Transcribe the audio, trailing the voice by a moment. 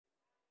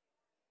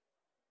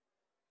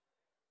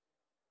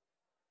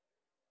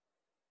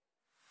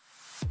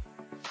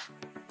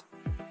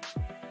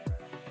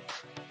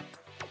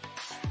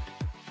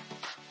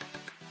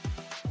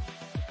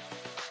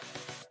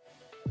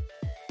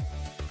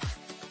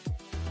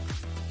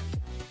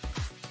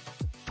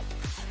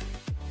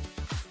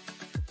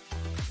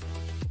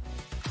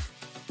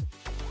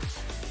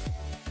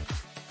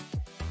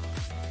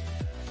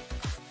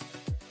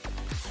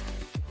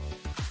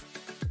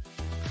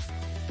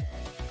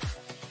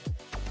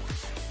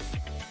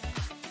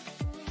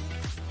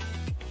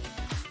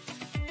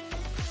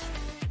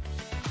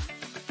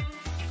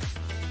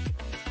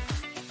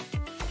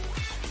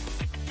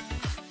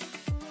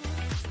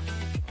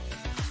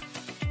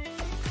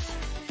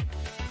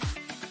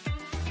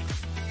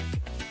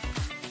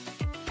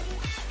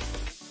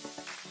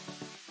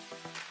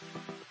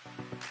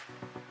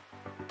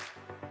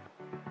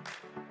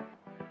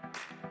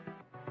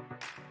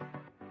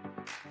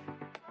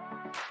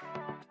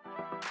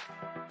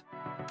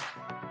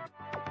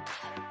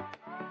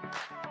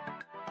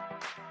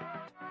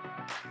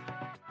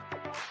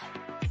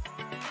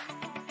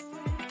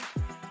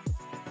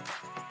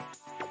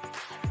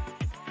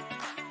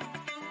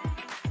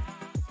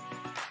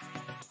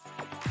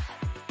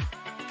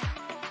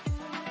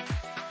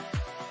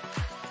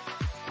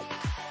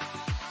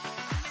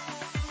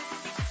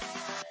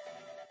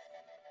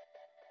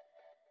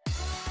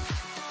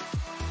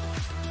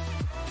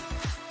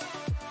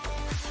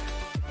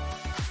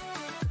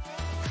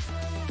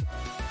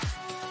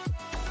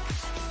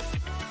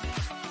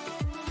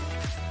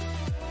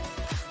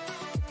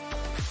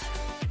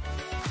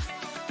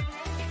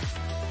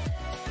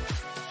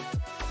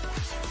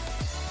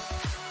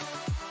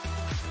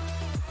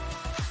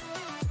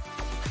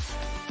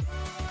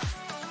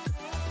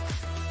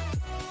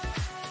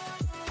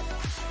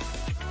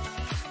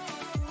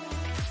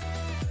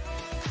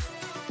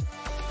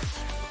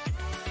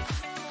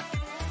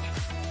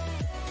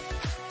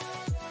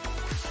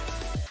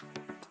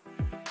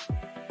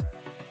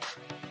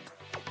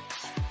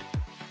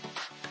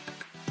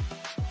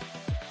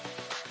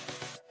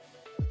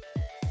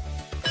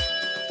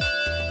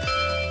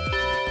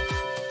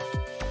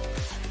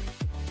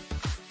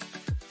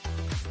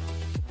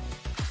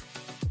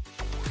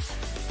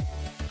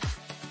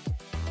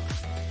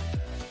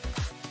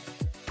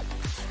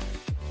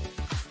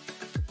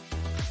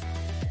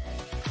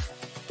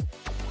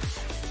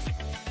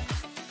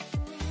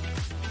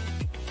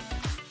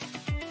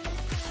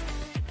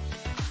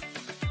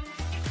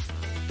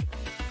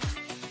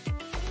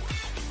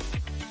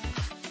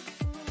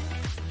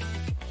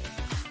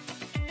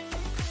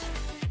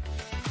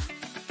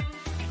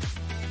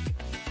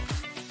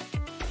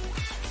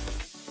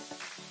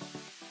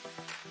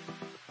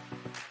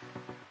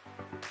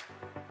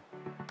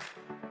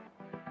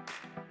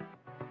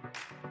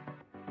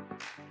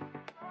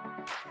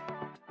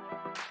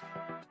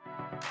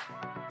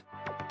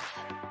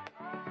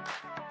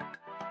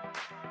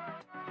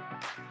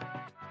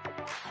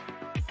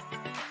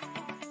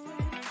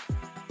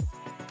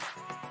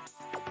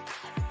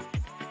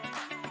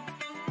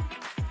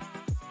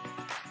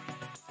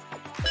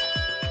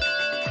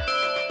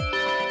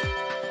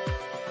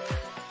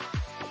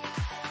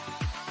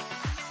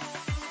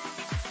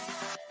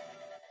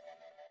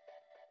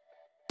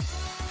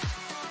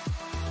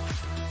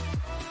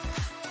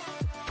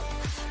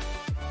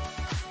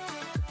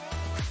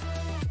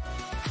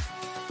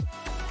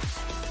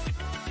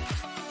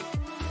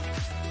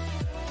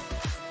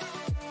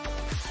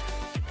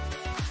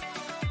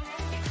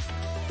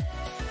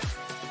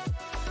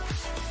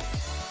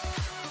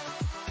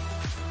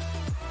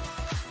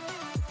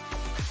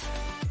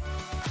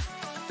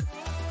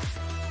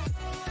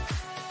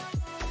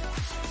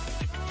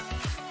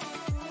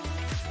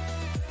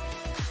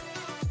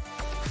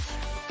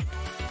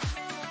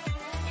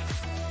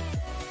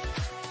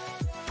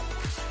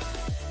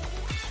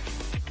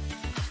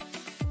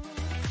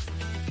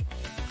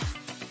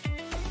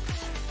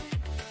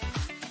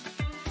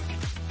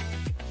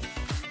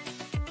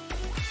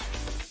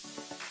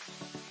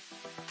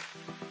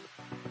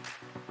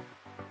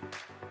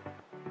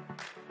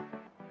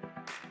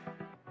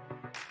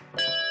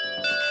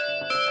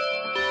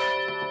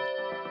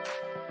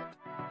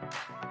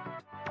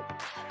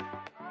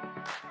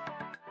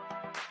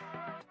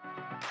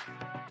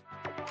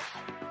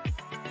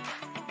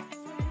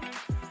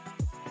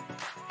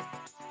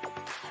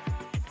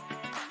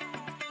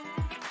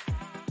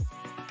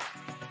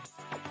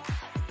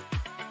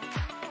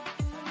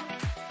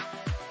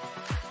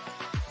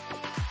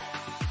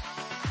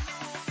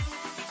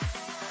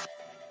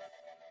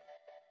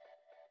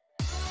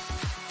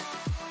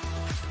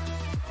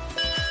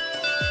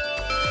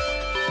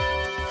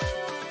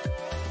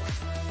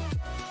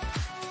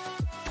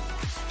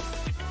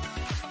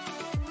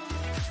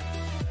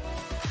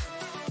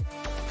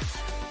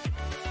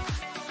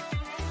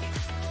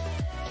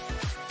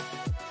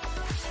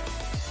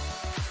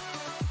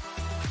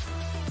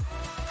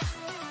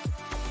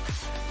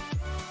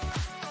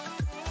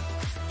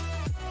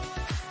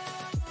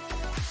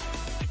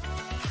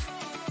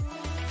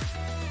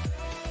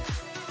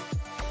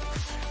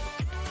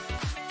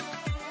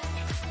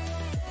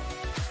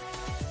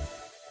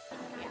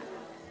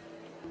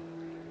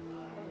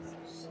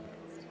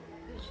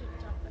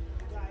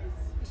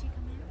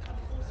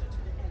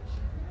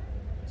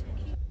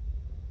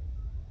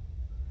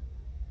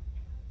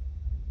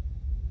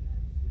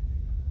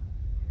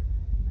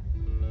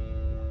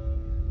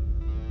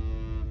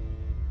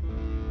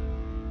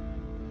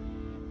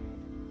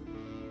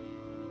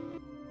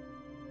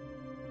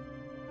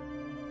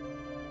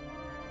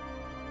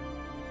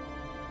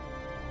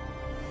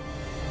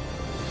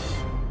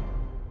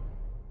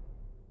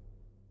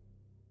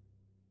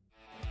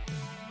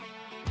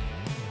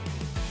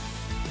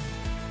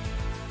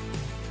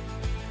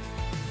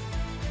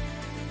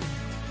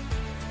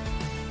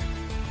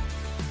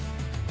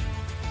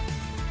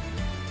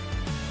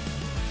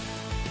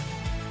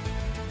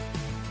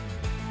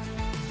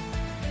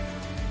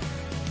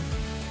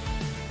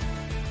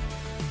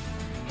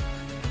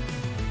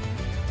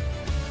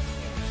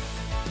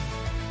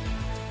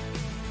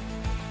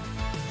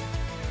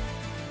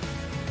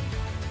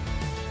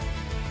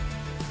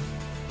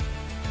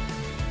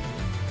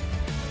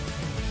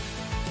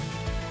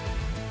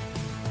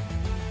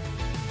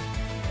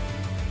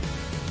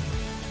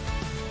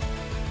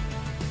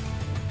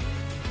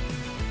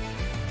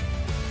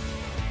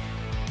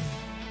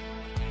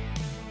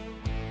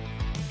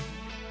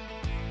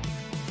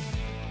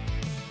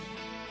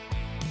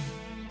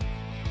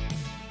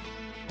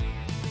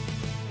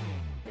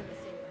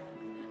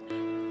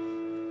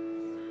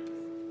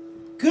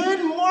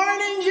Good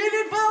morning,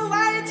 Unionville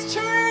Alliance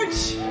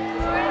Church.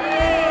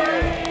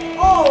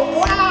 Oh,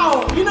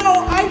 wow. You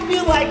know, I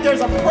feel like there's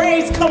a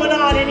praise coming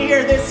on in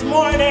here this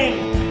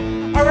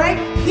morning. All right?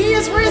 He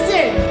is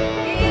risen.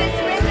 He is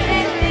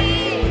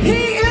risen.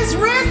 He is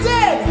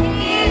risen.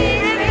 He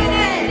is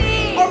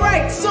risen. All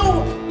right,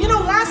 so, you know,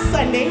 last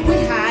Sunday we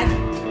had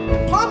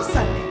Palm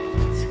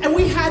Sunday. And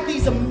we had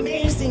these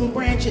amazing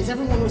branches.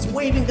 Everyone was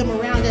waving them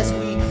around as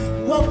we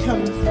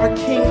welcomed our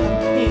King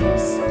of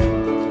Kings.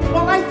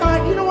 Well, I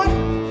thought, you know what?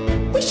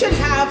 We should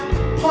have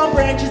palm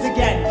branches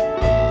again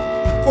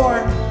for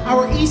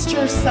our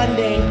Easter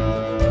Sunday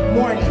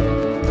morning.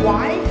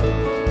 Why?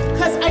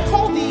 Because I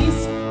call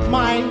these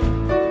my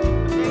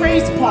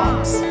praise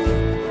palms.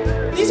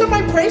 These are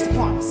my praise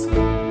palms.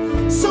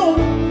 So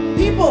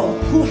people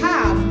who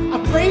have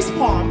a praise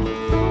palm,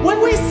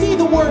 when we see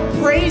the word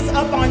praise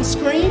up on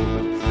screen,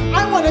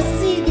 I want to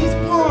see these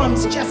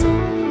palms just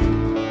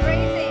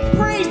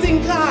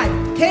praising God,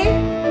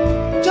 okay?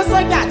 Just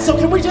like that. So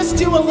can we just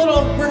do a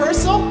little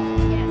rehearsal?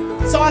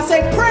 Yes. So I'll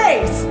say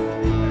praise.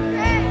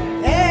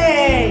 Praise.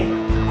 Hey.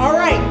 All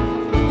right.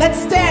 Let's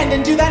stand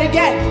and do that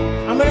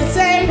again. I'm going to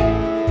say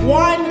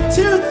 1,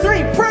 2,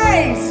 3.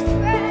 Praise.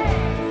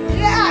 Praise.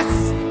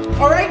 Yes.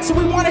 All right. So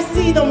we want to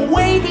see them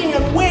waving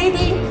and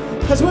waving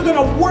because we're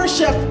going to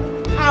worship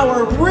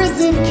our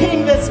risen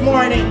King this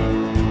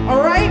morning.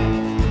 All right.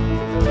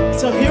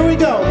 So here we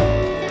go.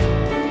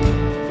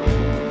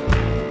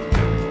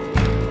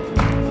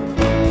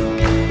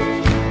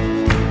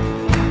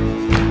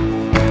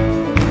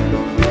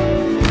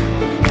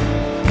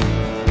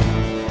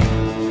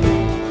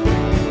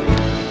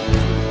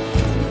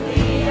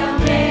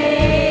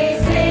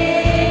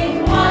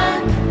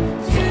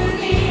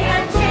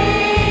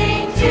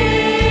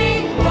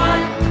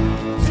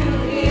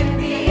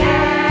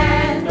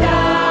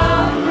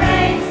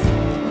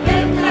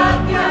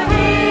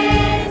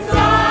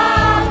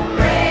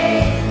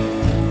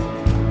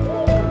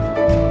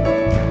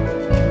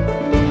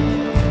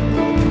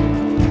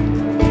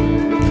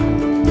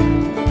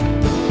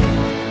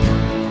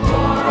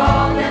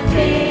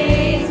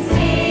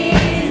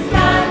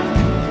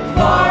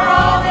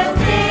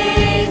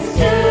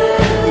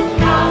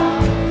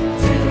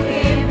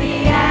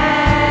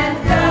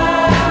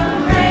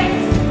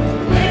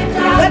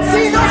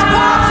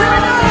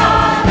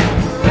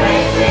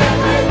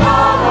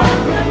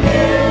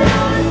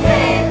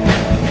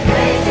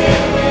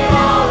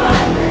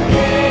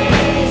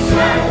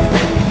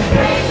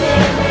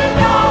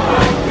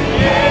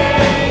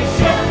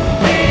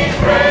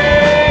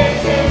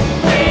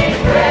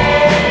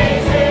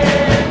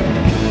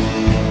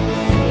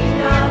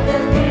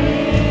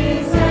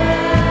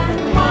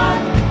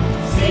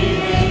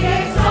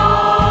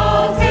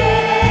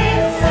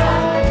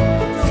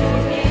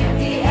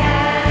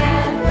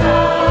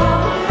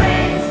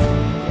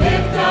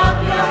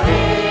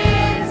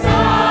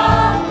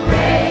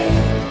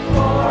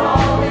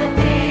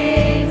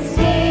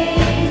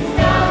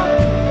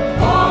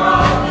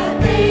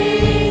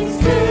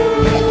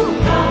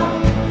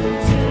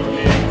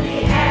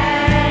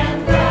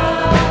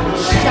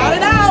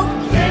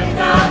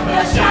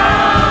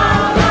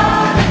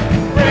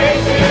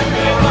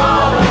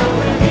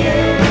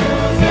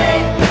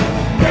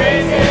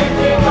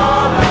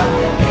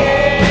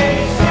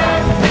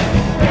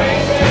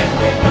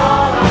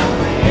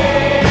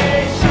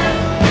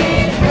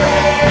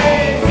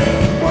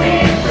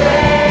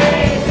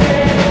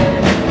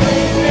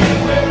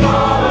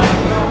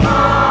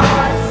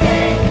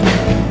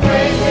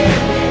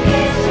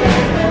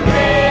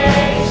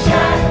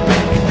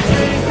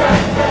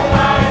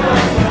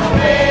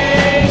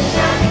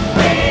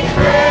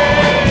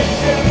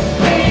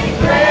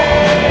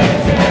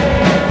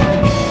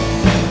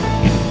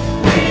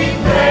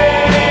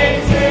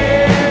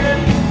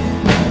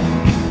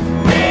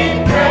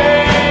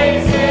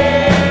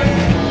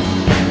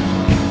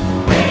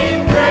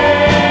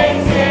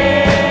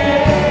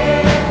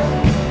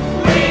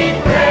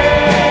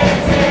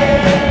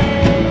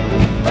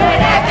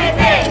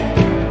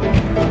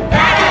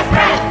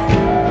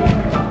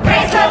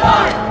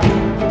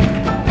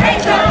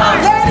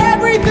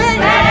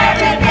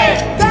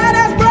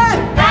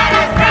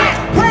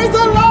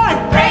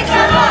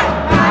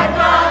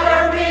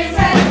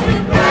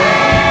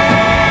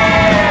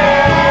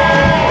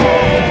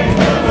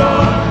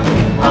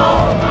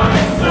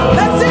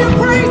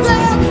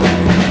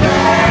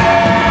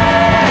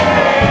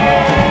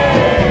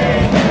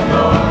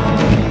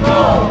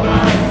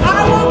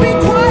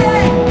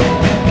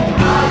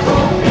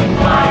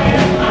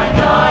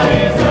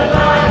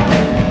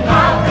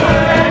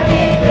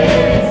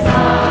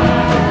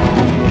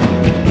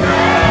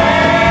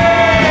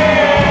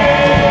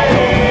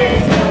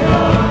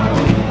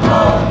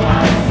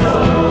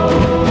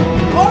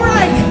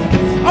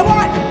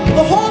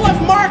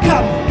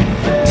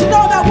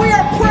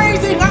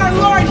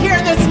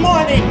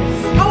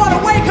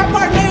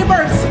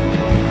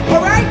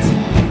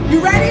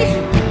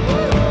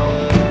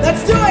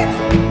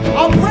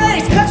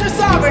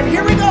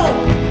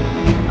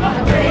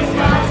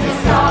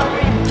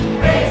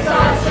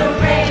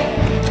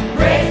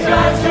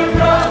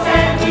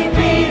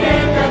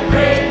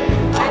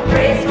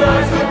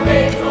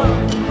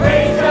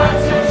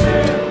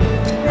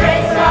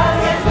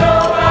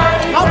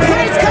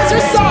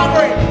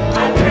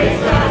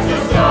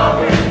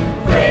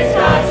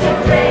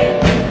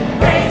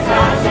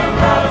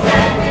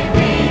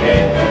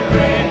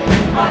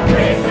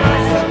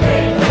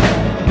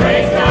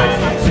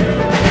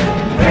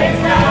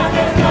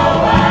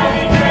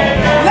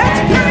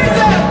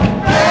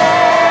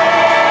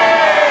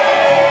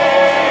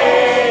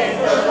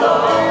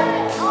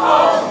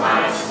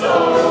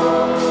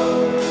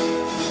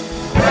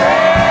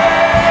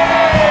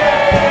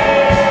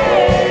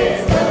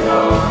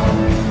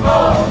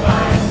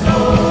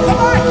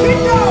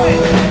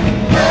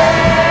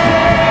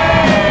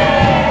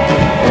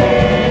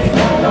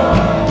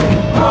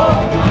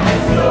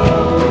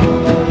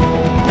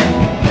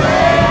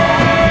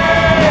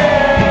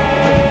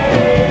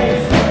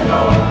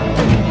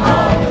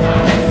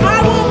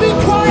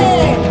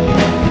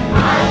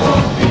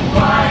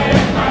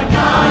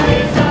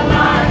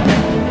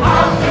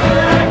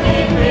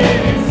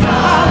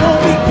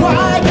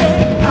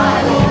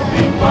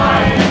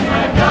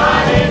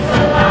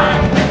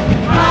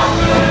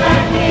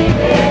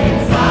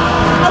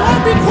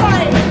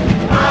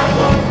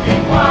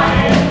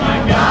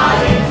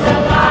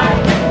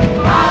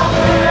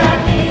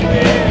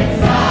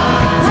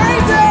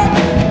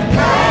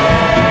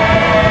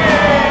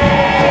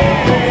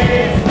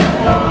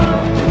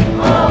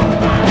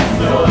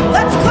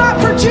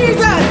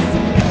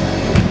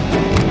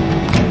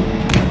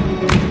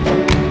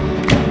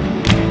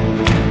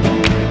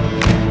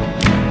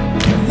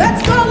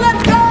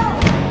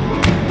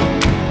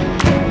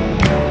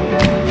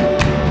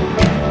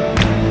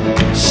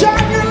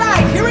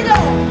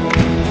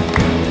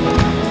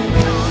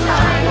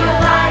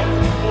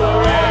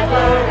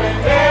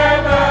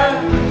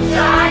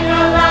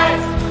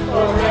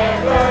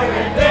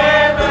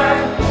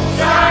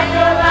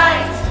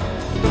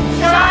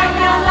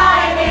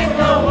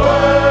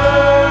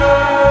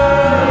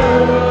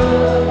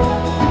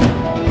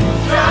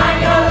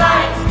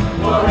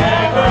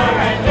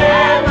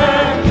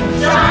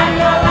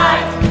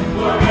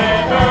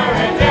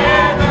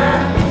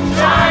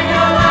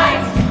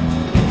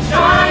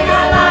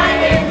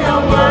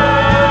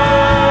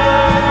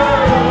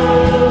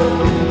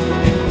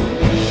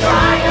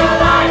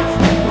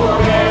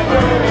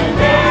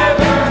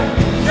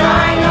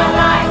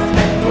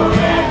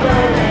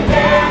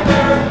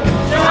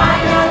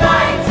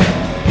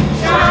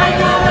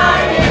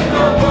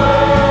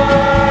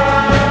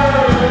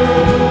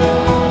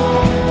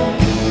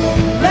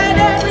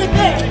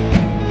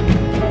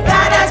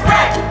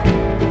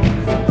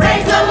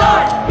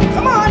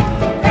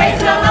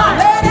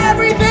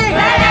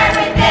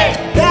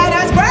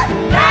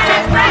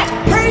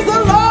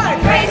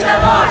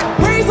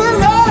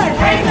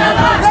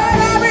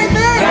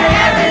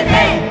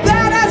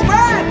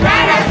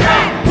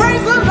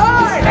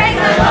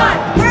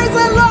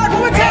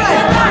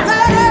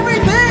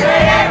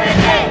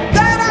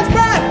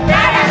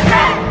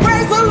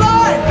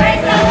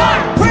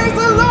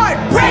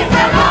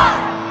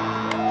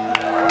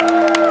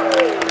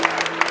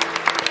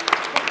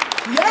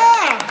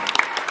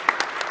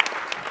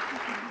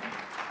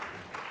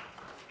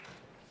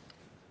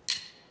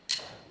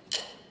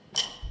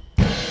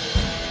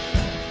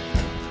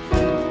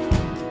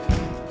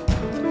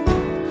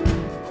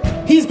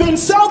 He's been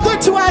so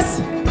good to us.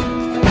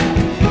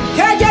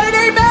 Can I get an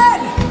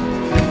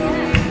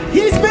amen?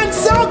 He's been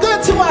so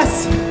good to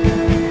us.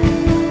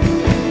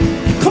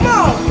 Come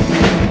on.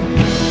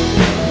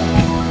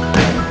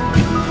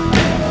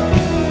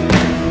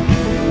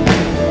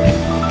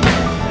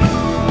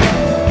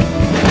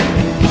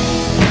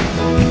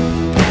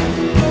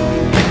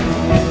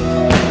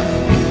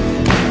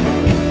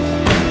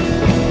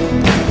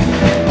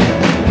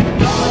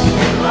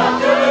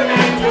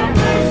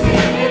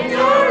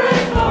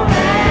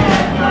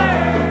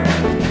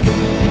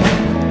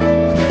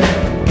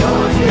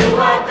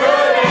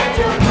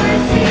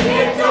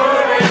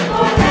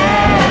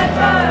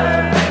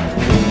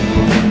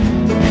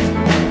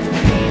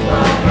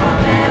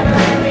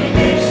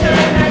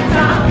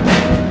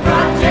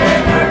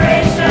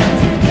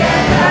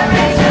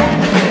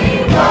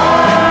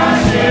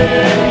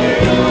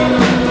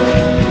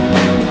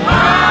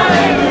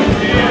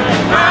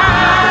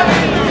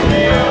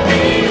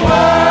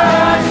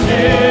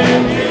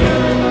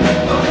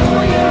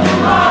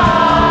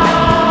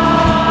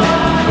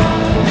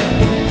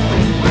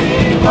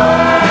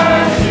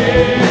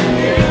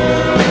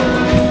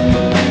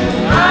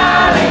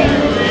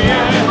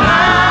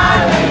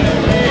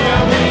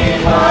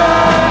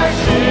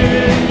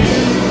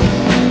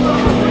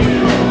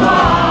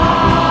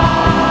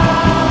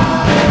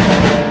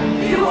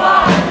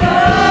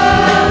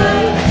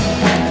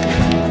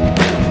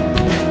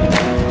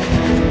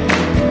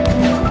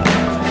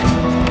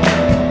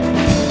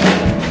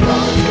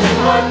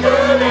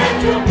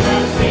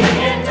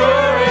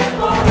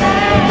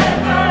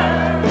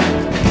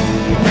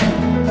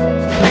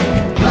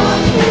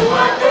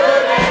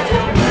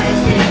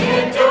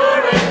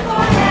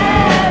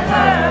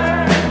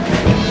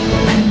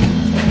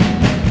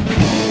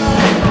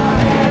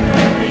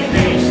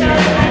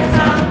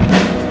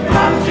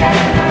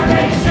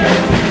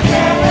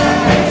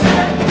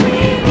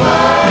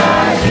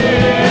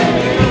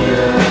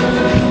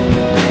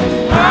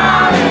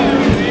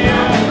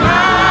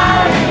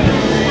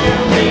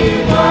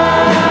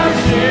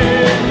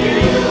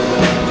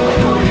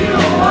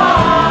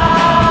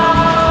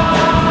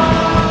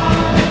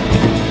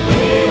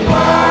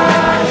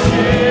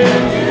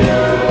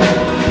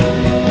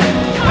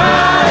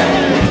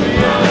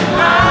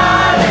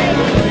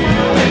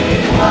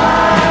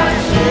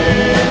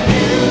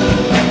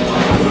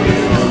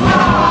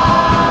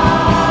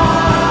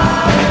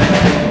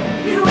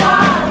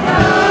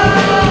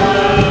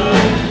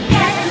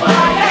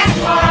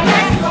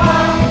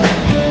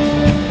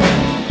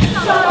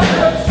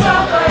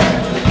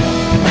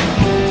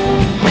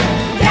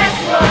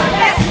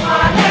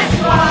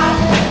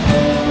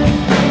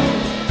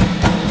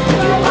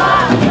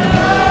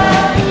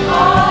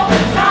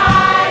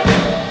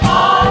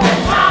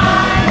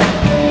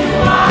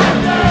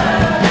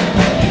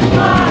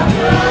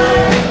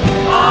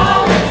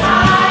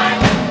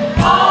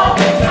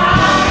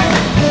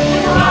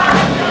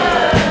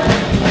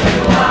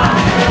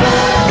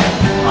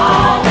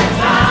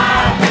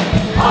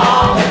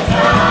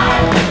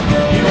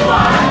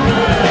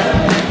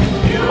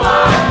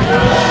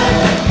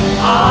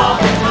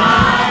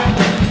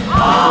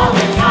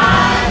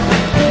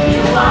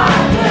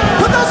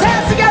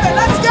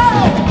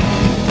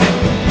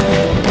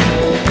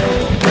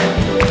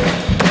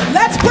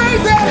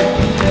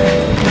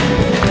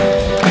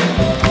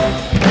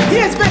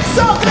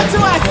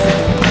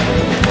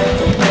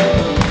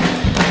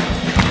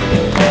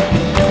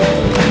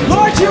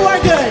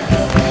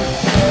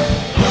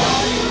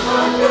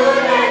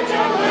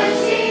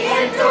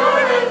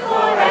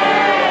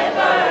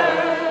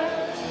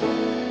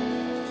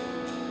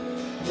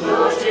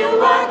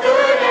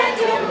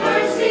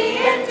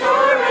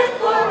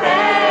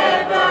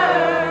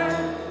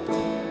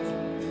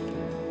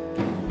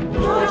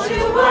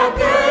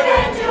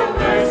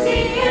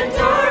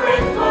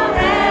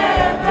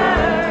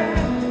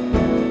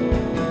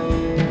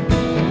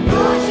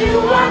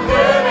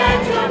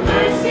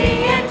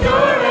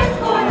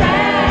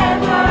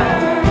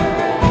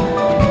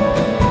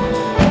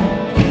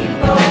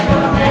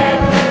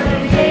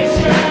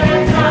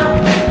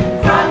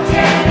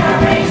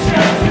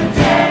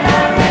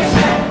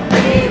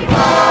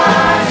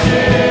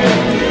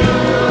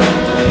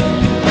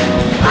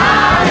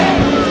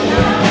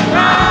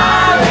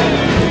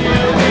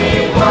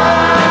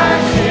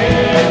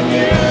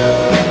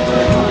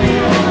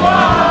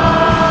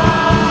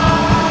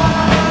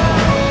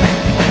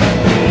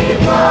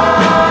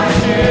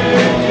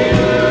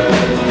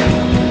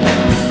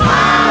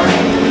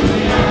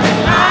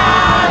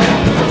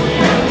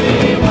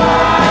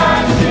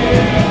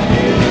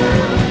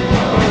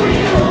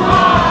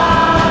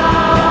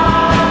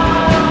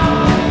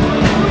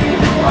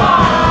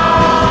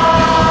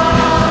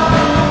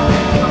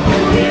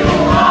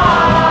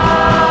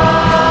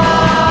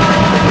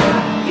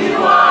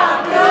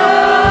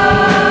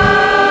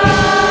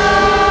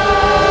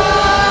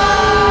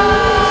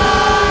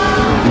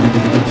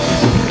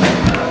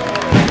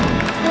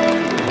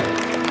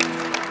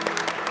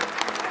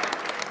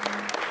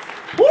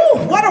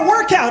 Woo, what a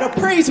workout, a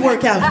praise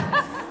workout.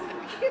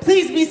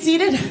 Please be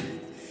seated.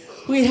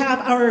 We have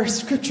our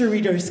scripture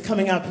readers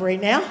coming up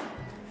right now.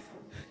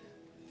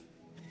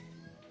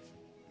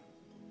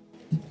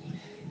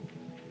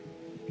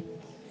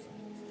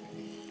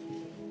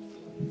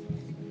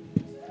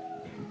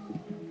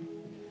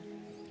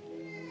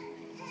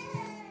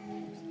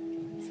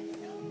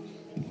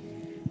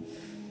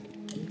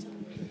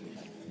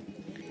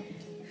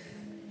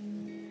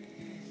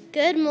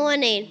 Good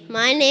morning.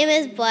 My name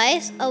is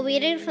Bryce. A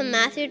reading from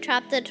Matthew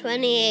chapter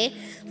 28,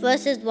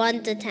 verses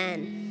 1 to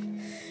 10.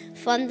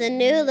 From the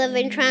New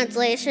Living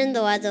Translation,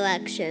 the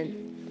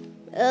Resurrection.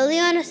 Early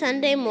on a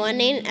Sunday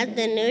morning, as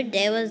the new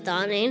day was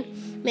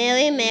dawning,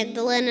 Mary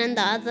Magdalene and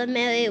the other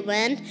Mary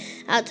went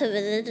out to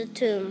visit the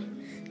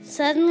tomb.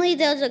 Suddenly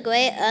there was a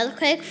great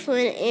earthquake, for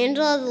an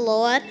angel of the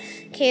Lord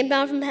came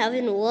down from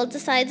heaven, rolled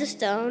aside the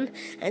stone,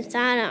 and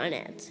sat on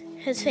it.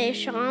 His face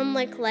shone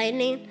like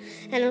lightning,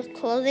 and his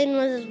clothing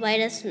was as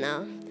white as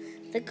snow.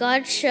 The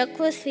guards shook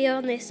with fear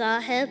when they saw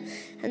him,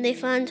 and they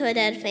fell into a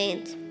dead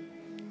faint.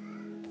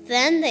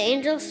 Then the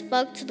angel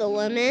spoke to the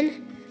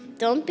woman.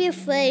 "Don't be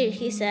afraid,"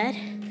 he said.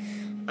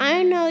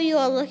 "I know you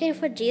are looking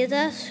for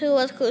Jesus who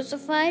was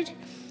crucified.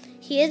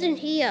 He isn't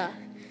here.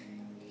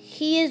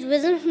 He is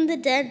risen from the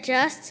dead,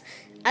 just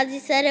as he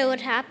said it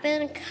would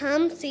happen.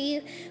 Come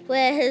see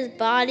where his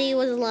body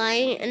was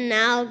lying, and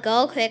now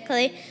go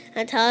quickly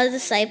and tell his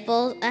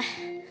disciples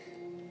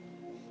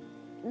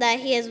that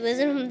he has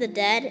risen from the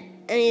dead,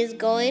 and he is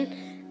going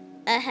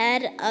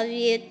ahead of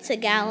you to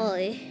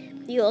Galilee.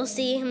 You will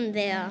see him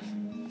there.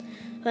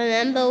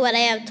 Remember what I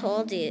have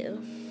told you."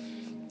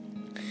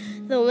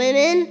 The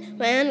women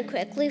ran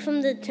quickly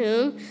from the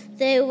tomb.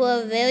 They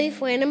were very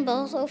frightened, but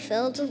also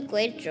filled with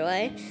great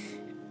joy,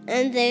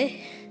 and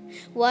they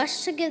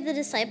rushed to give the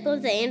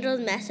disciples the angel's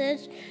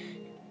message.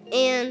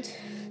 And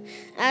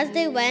as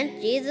they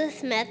went,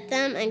 Jesus met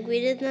them and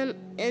greeted them,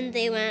 and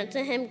they went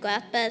to him,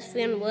 grasped by his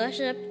feet, and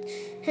worshipped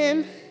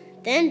him.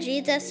 Then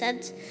Jesus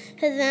said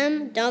to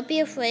them, "Don't be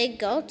afraid.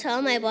 Go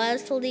tell my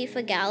brothers to leave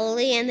for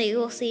Galilee, and they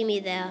will see me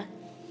there."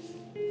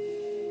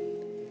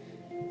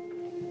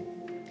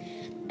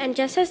 And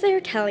just as they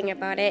were telling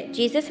about it,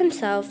 Jesus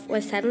himself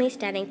was suddenly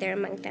standing there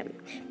among them.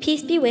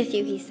 "Peace be with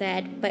you," he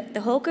said, but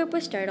the whole group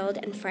was startled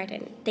and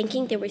frightened,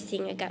 thinking they were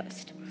seeing a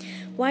ghost.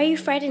 "Why are you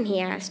frightened?"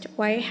 he asked.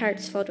 "Why are your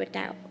hearts filled with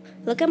doubt?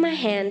 Look at my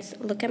hands,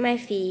 look at my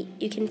feet.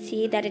 You can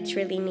see that it's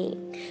really me.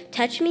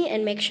 Touch me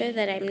and make sure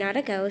that I'm not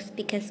a ghost,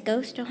 because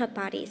ghosts don't have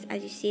bodies,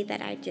 as you see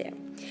that I do."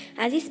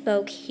 As he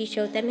spoke, he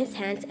showed them his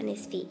hands and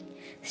his feet.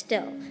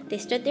 Still, they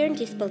stood there in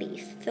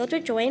disbelief, filled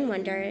with joy and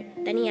wonder.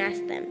 Then he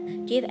asked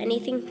them, "Do you have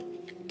anything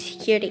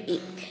here to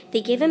eat?"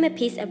 They gave him a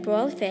piece of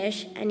broiled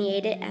fish, and he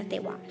ate it as they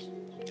watched.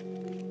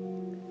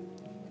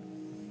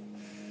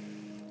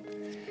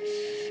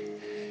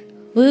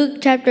 Luke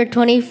chapter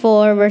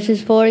 24,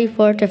 verses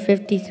 44 to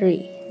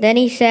 53. Then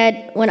he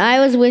said, "When I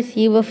was with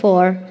you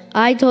before,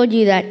 I told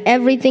you that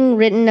everything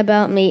written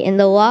about me in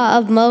the law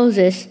of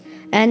Moses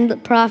and the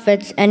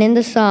prophets and in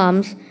the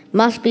Psalms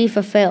must be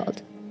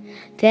fulfilled."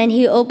 Then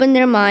he opened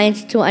their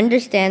minds to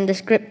understand the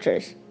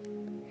scriptures.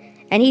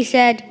 And he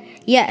said,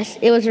 "Yes,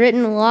 it was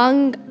written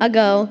long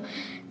ago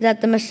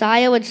that the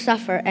Messiah would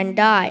suffer and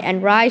die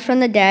and rise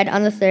from the dead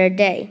on the third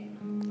day.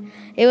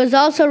 It was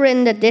also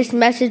written that this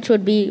message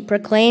would be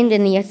proclaimed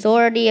in the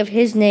authority of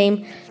his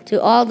name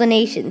to all the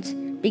nations,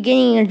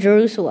 beginning in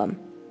Jerusalem.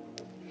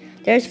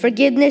 There is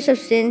forgiveness of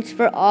sins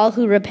for all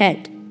who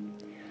repent.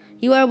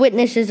 You are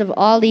witnesses of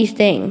all these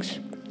things.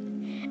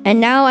 And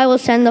now I will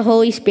send the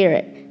Holy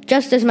Spirit,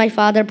 just as my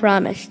Father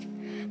promised.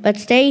 But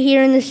stay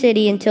here in the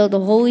city until the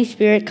Holy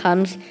Spirit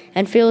comes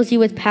and fills you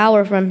with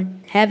power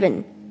from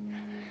heaven."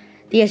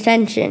 The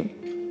Ascension.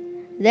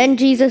 Then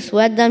Jesus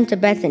led them to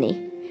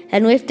Bethany,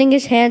 and lifting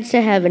his hands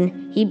to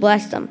heaven, he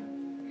blessed them.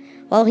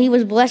 While he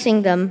was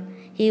blessing them,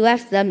 he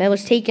left them and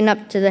was taken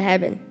up to the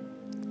heaven.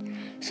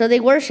 So they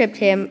worshipped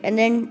him and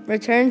then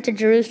returned to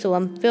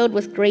Jerusalem filled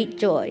with great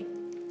joy.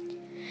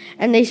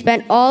 And they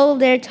spent all of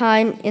their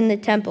time in the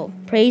temple,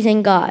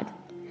 praising God.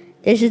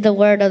 This is the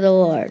word of the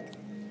Lord.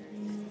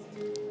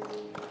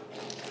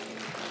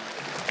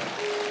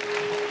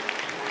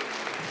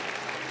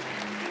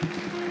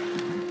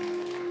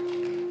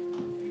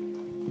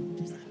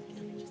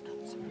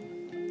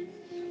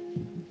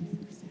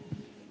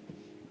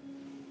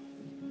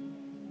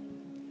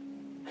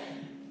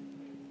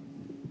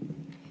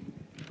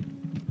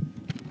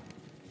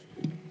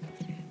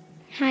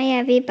 Hi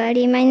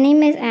everybody, my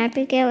name is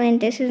Abigail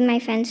and this is my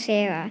friend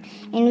Sarah,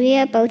 and we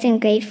are both in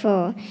grade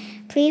 4.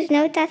 Please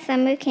note that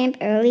summer camp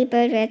early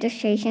bird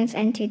registrations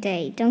end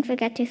today. Don't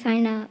forget to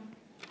sign up.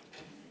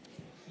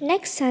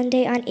 Next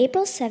Sunday on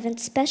April 7th,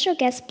 special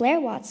guest Blair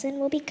Watson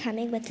will be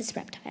coming with his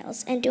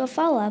reptiles and do a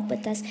follow-up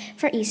with us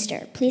for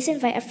Easter. Please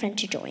invite a friend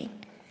to join.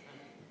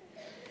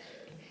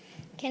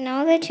 Can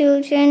all the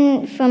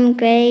children from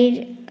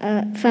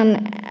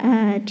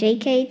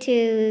JK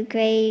to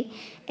grade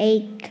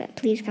 8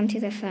 please come to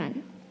the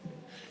front?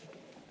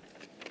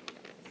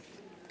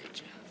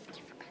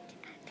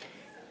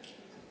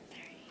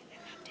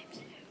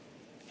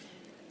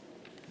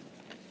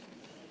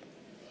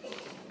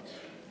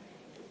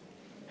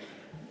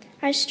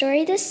 Our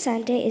story this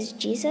Sunday is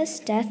Jesus'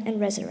 death and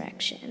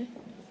resurrection.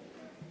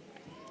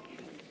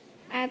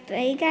 Our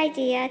big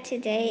idea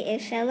today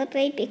is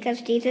celebrate because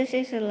Jesus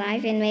is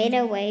alive and made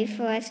a way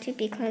for us to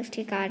be close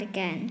to God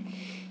again.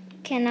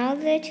 Can all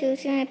the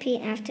children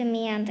repeat after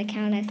me on the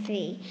count of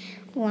 3?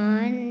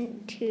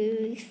 1,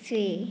 2,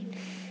 3.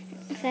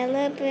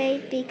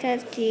 Celebrate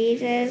because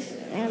Jesus is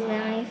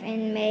alive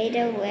and made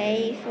a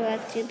way for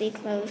us to be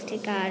close to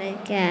God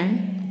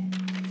again.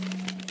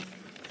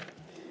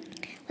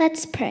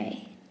 Let's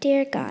pray.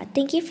 Dear God,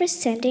 thank you for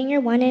sending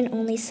your one and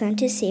only Son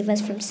to save us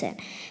from sin.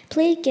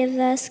 Please give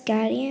us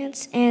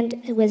guidance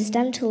and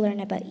wisdom to learn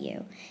about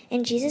you.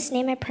 In Jesus'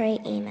 name I pray,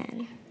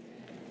 amen.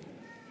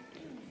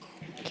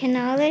 Can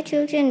all the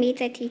children meet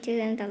the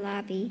teachers in the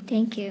lobby?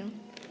 Thank you.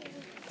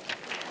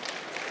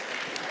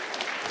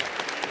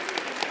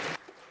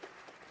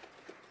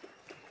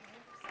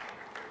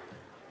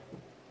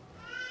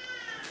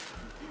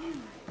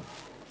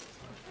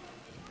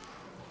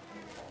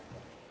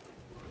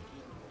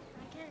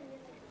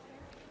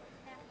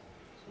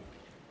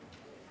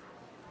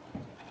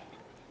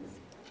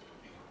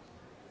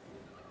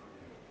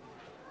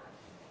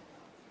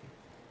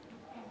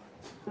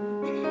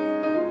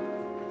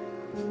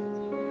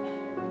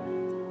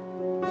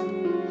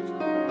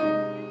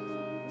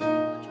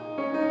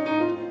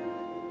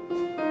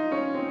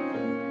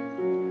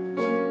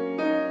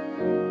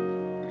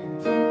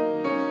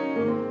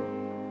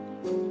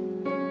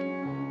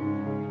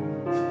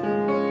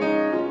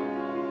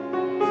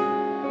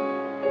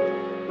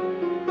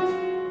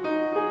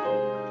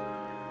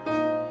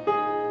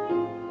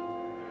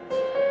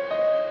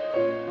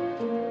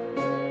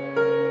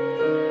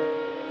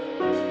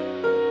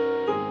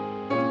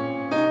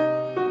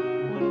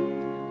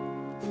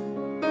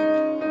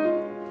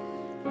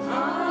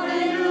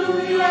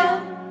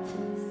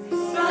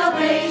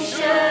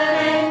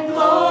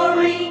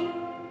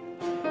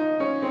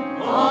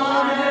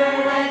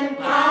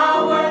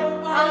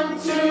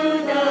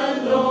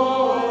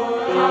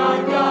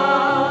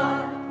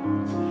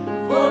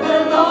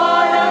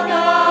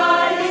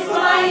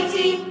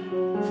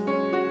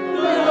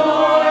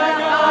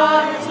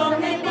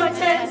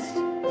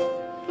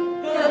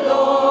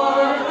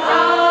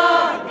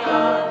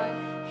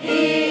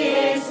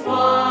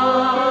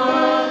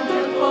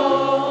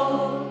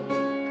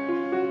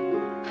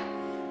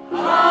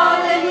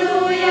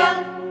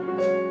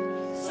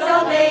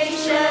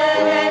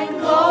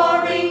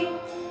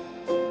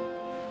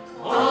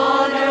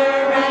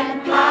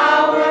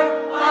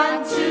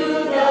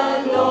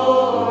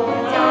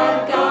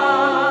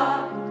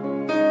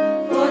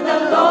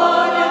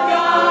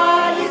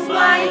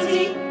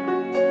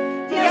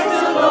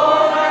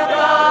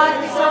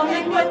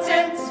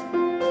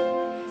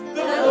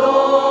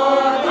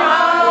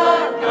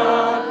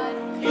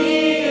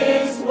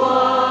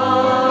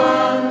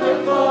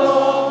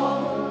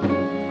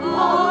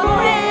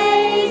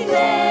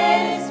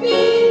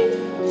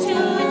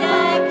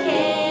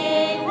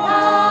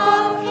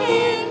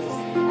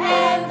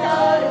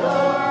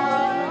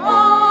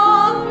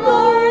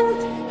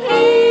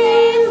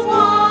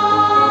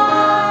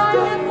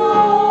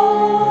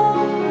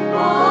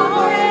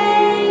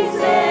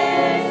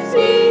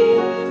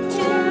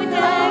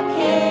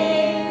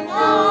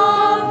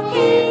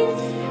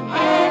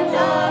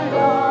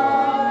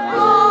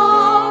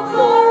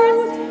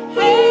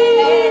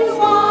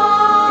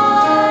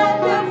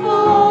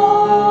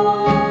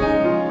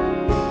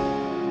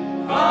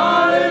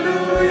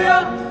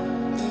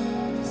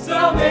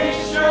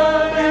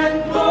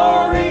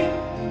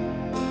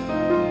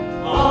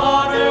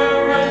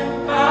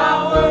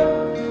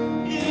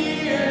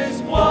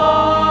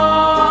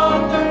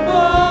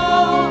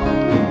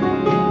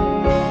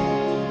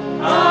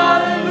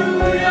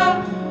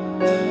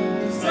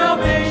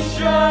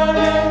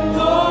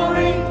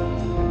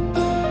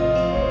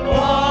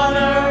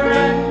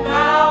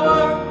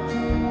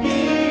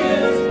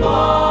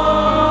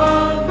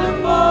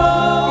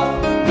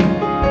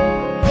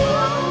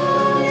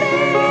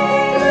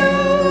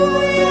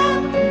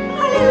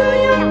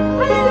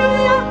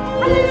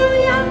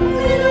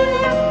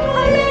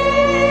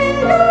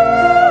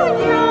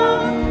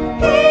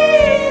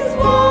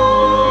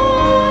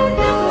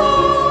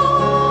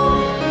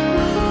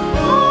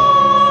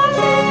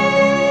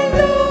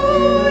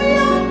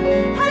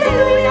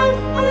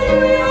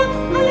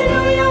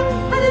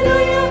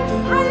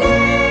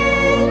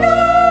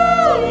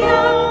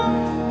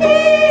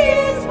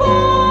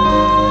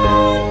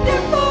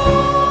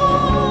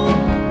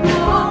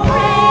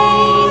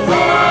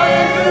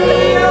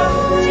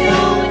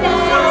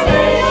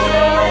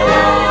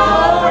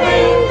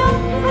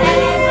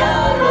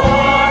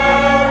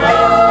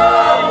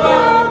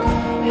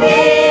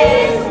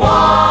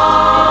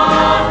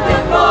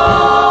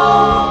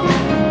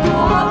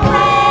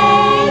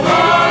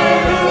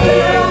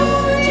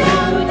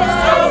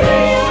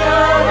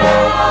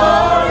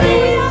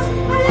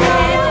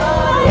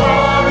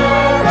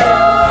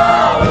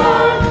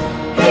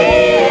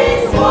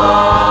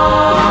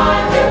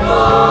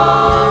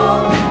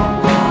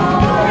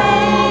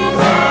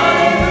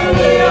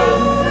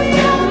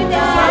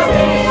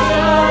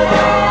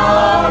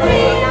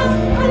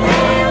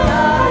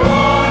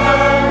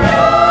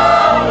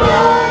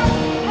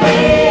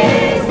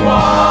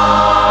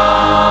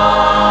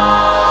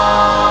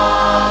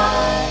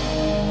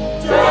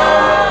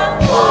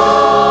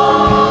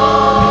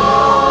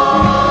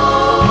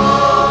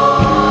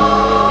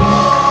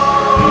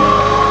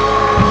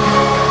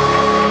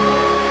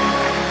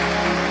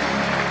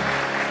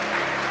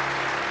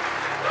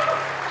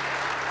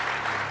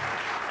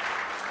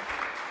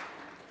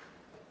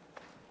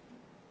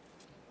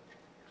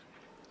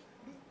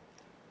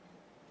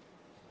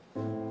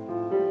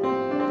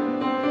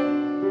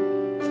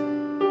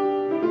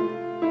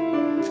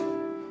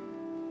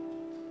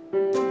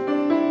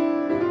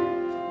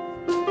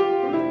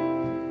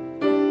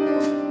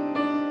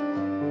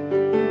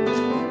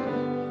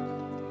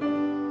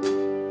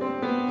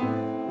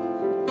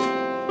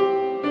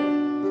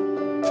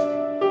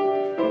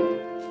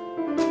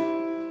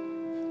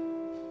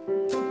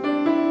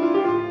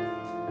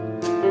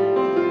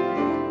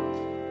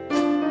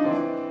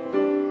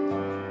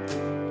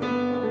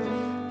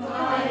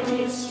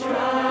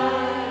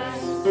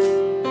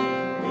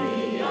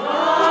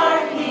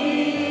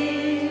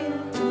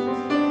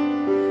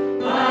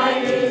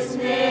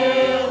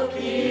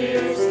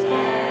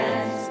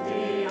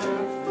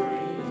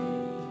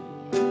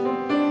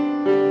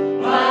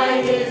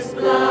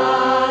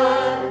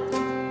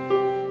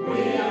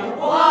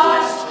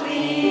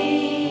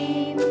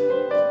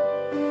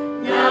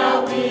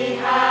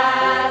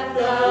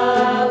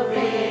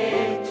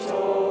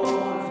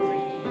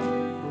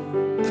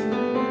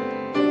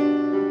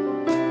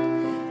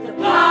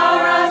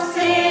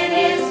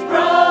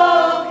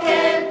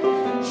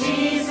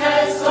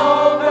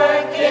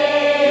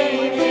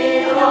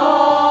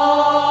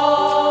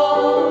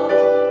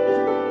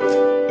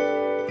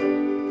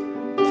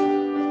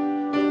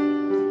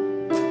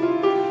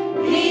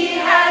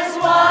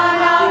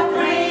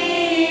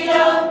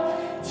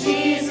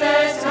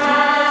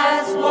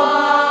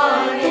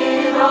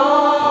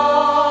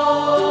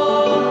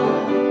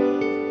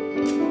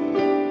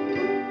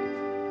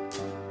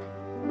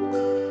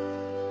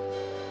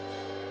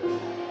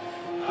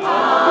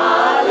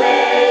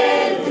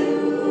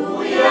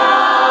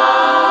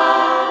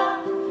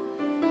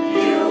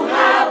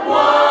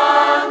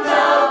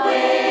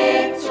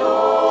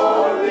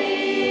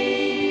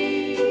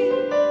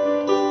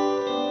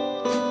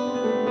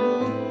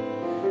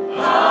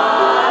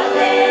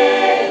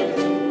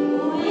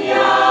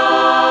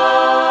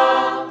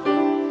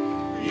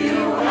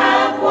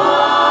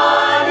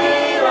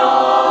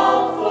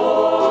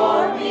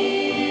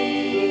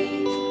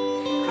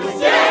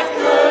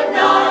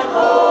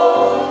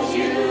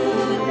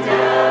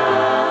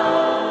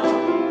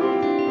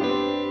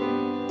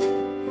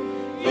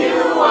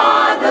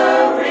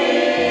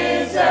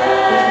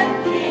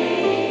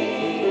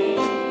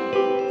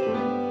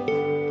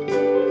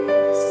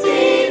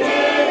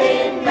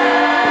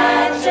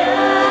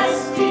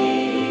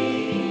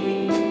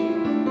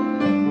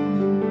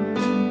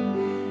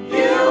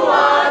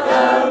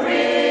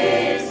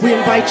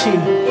 invite you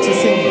to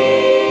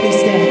sing. Please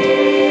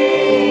stand.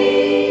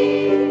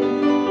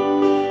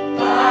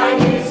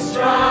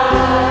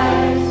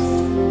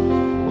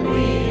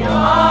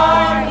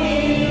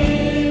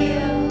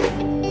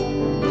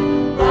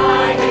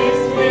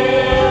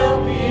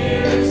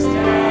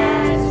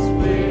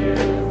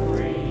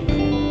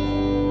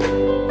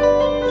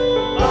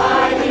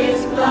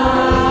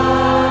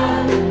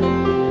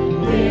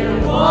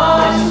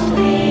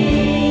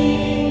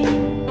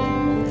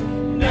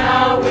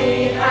 Now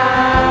we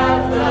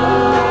have the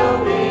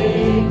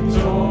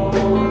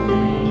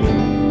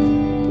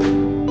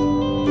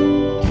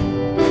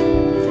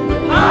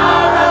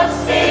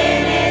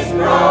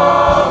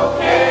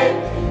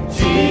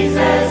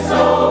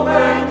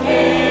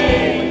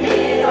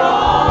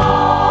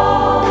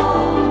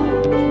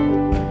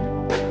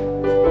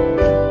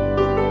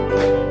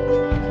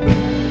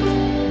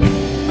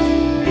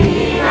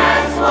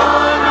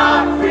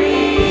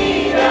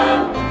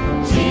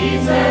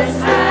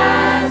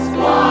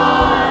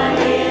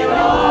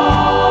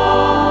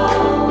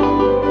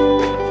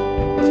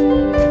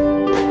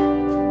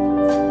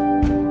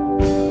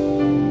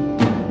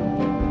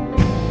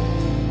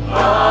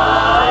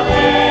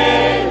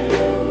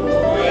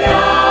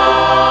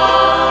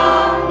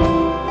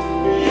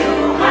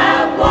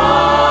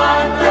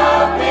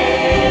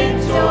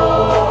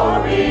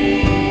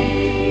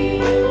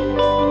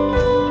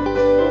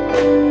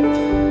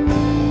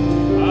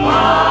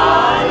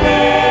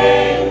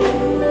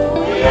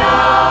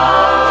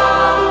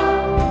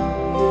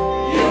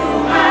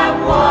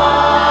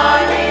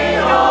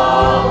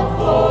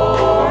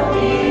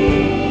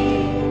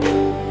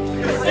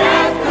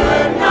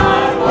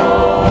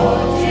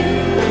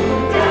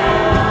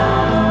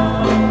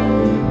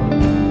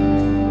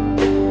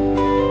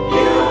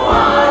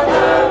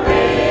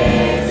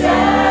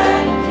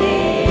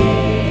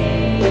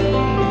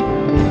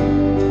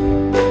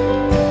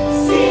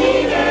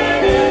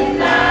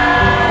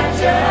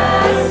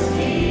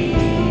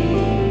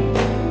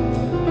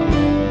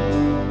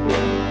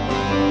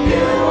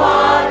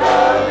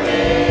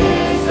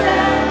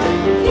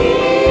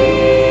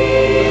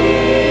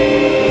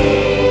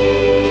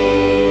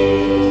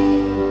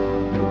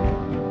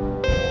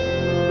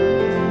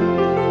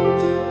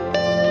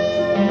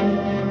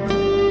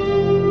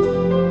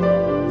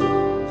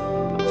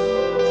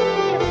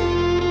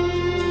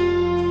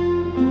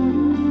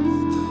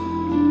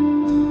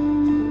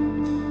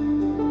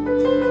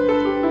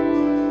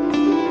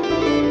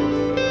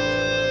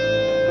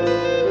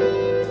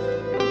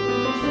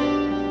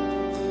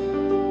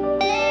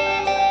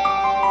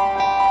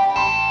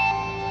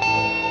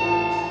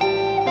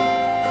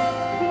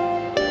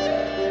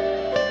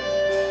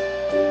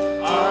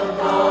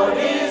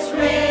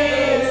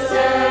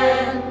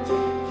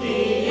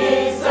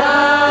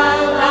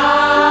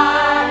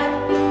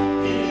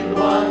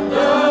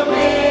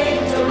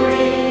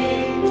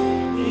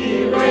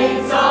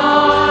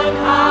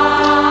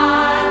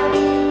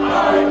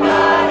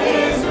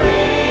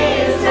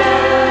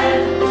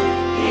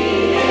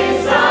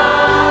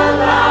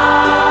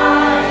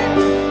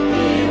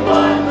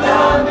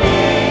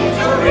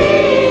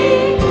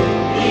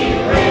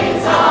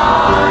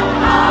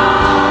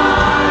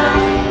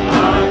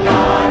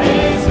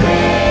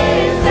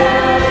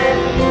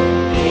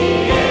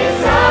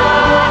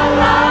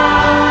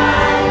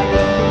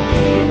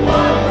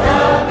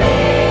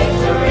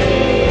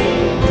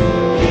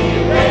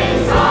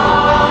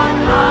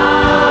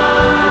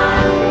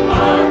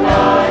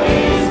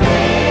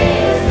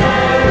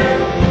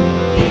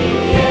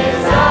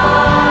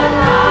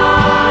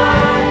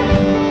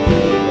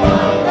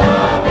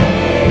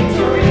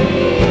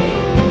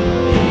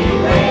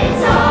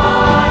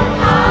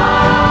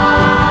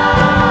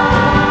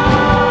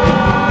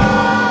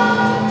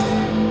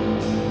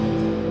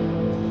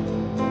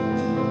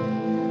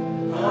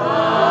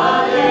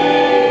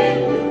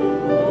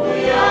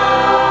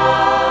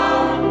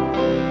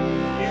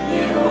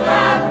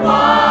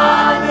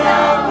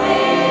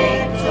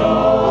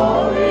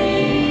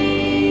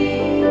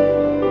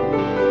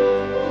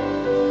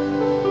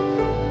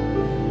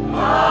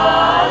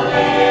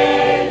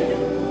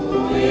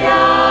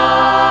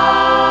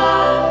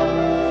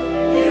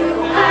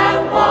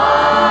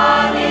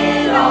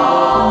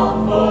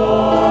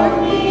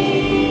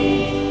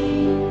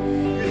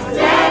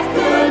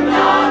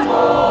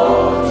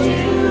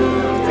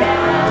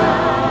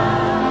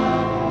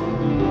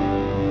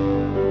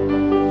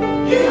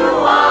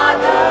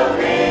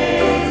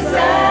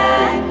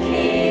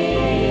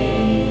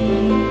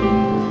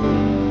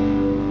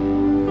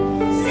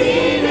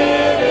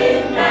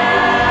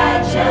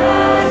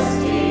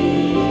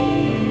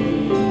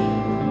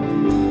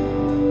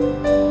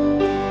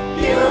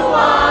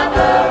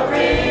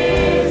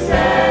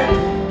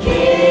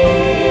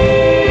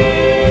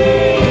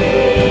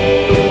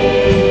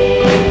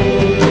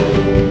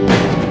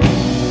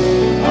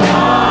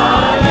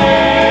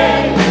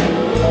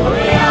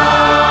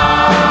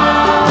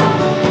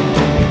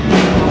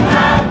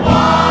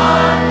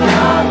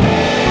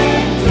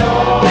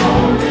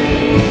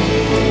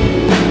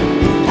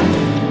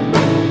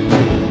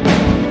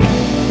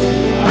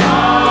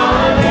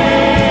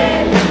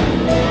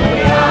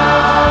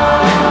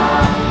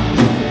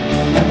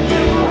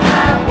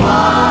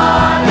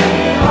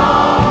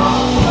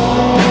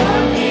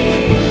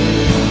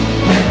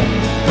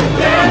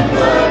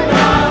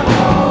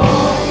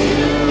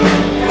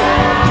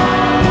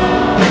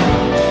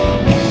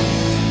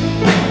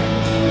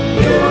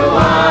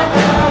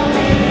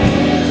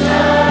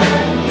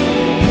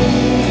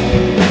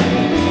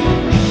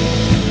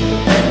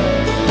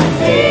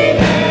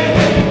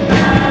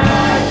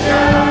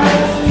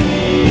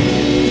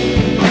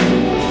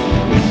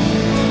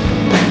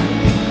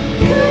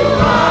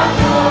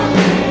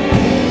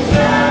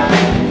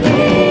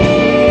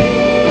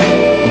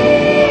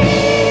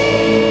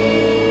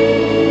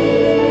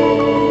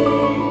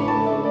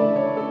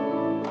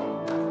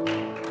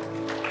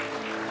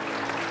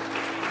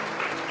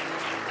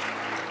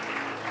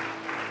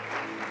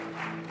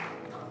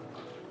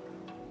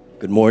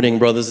Good morning,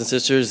 brothers and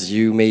sisters.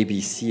 You may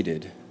be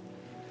seated.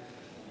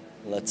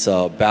 Let's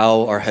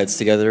bow our heads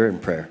together in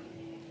prayer.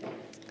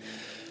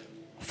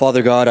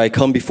 Father God, I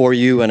come before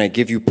you and I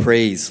give you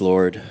praise,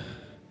 Lord.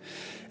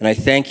 And I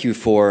thank you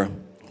for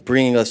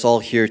bringing us all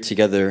here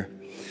together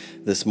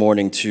this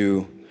morning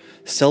to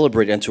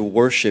celebrate and to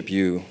worship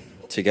you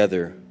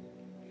together.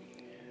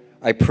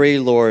 I pray,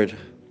 Lord,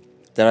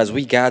 that as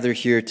we gather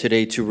here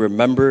today to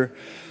remember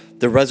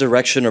the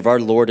resurrection of our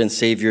Lord and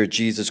Savior,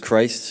 Jesus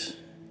Christ,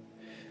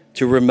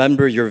 to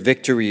remember your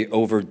victory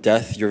over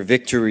death, your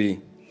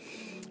victory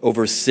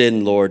over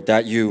sin, Lord,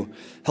 that you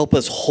help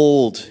us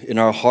hold in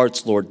our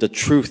hearts, Lord, the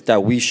truth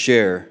that we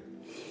share,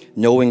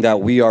 knowing that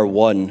we are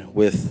one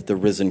with the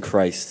risen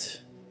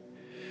Christ.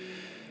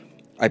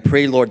 I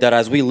pray, Lord, that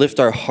as we lift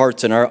our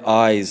hearts and our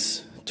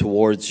eyes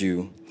towards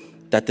you,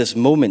 that this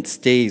moment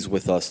stays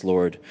with us,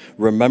 Lord.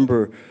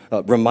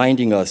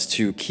 Reminding us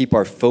to keep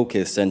our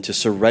focus and to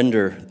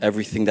surrender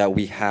everything that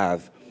we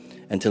have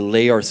and to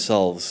lay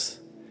ourselves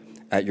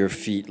at your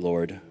feet,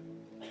 Lord.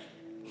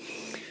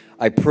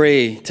 I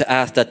pray to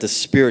ask that the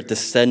Spirit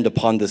descend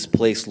upon this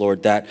place,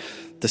 Lord, that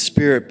the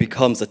Spirit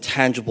becomes a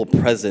tangible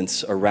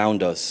presence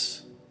around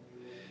us.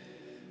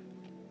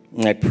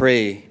 And I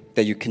pray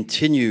that you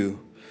continue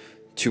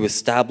to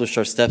establish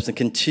our steps and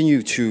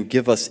continue to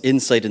give us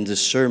insight and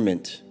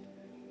discernment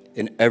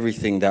in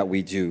everything that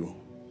we do.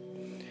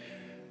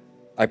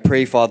 I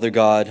pray, Father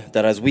God,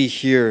 that as we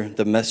hear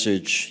the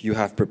message you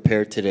have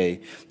prepared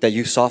today, that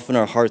you soften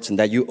our hearts and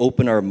that you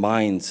open our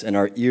minds and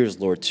our ears,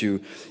 Lord,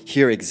 to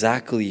hear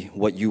exactly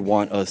what you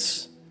want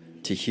us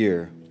to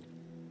hear.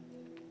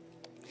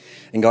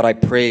 And God, I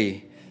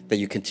pray that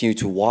you continue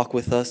to walk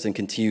with us and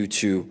continue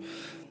to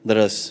let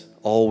us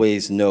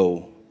always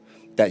know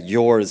that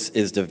yours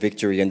is the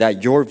victory and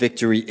that your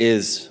victory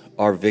is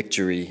our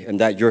victory and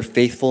that your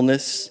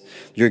faithfulness,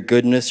 your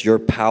goodness, your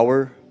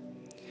power,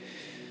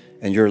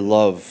 and your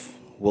love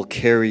will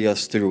carry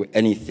us through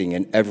anything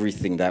and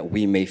everything that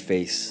we may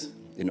face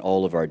in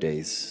all of our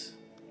days.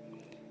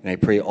 And I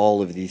pray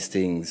all of these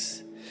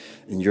things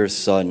in your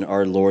Son,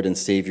 our Lord and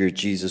Savior,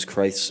 Jesus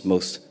Christ's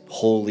most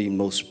holy,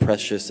 most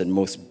precious, and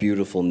most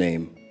beautiful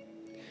name.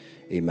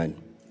 Amen.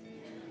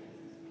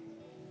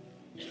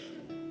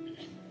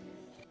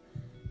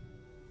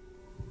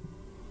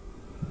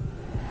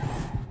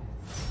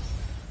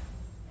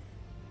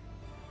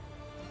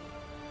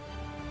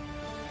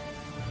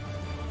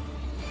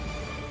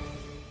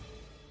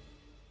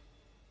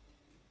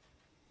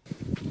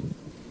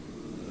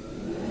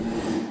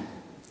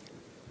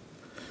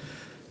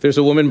 There's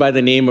a woman by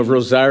the name of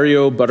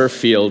Rosario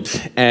Butterfield,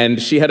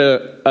 and she had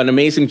an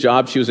amazing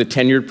job. She was a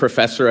tenured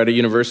professor at a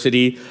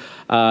university,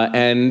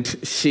 and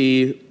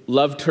she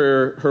loved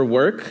her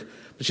work,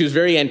 but she was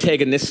very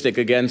antagonistic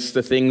against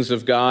the things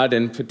of God,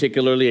 and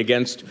particularly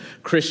against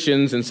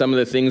Christians and some of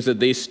the things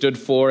that they stood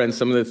for and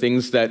some of the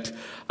things that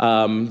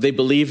they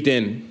believed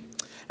in.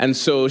 And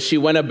so she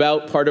went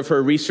about part of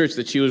her research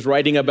that she was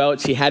writing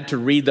about. She had to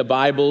read the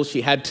Bible.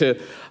 She had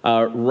to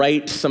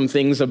write some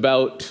things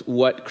about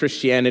what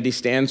Christianity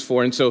stands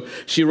for. And so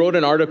she wrote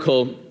an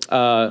article,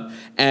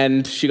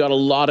 and she got a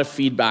lot of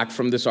feedback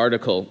from this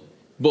article,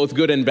 both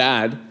good and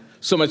bad,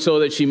 so much so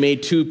that she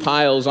made 2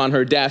 piles on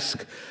her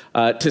desk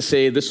to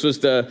say this was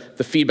the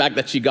feedback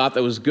that she got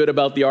that was good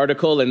about the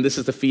article, and this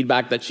is the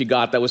feedback that she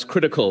got that was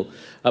critical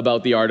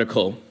about the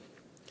article.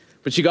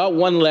 But she got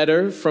one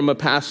letter from a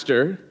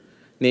pastor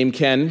named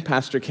Ken,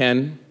 Pastor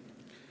Ken,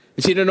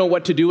 and she didn't know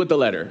what to do with the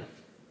letter.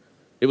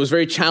 It was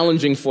very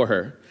challenging for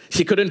her.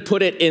 She couldn't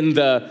put it in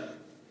the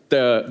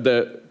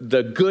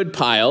good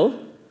pile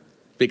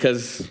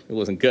because it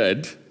wasn't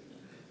good.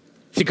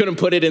 She couldn't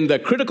put it in the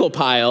critical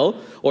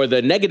pile or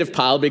the negative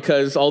pile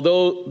because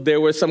although there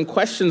were some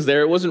questions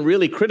there, it wasn't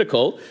really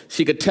critical.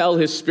 She could tell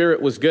his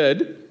spirit was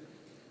good.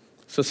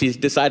 So she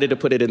decided to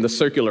put it in the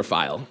circular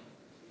file.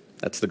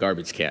 That's the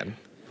garbage can.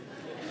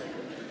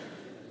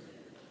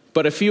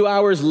 But a few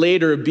hours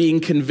later, being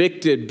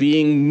convicted,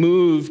 being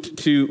moved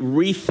to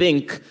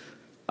rethink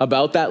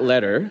about that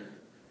letter,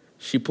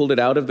 she pulled it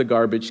out of the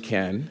garbage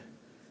can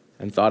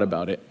and thought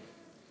about it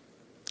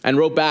and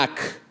wrote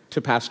back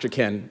to Pastor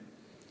Ken.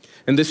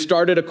 And this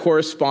started a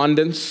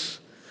correspondence.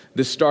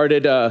 This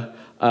started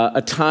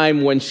a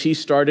time when she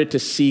started to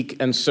seek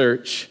and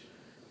search.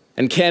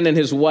 And Ken and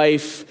his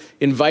wife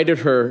invited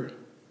her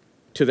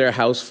to their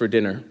house for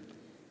dinner.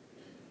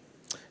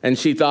 And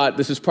she thought,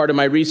 this is part of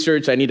my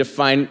research. I need to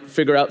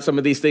figure out some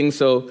of these things.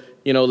 So,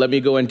 let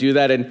me go and do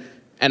that. And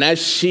as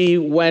she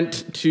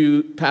went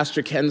to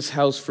Pastor Ken's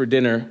house for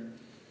dinner,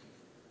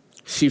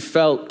 she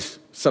felt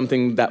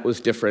something that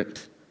was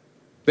different.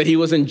 That he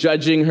wasn't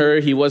judging her.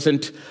 He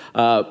wasn't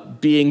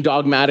being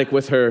dogmatic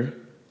with her,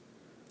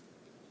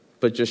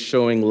 but just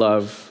showing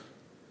love.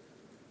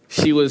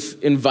 She was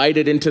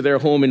invited into their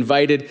home,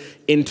 invited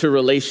into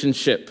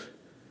relationship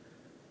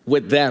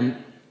with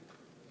them.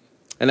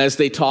 And as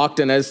they talked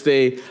and as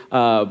they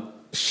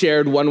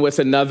shared one with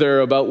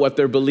another about what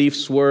their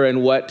beliefs were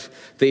and what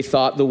they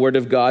thought the Word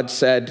of God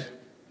said,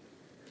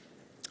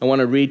 I want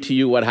to read to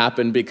you what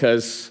happened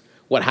because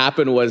What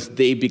happened was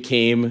they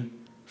became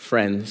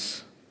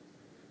friends.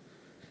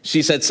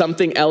 She said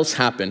something else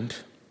happened.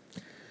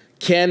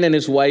 Ken and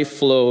his wife,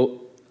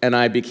 Flo, and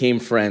I became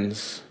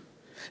friends.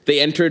 They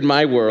entered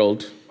my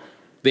world.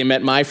 They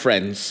met my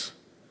friends.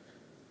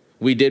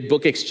 We did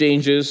book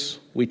exchanges.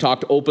 We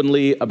talked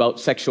openly about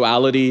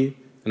sexuality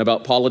and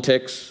about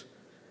politics.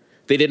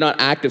 They did not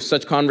act if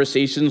such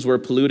conversations were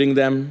polluting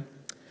them.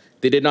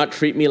 They did not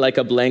treat me like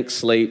a blank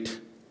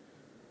slate.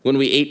 When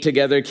we ate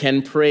together,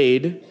 Ken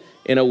prayed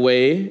in a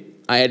way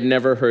I had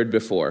never heard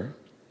before.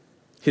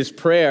 His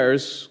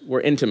prayers were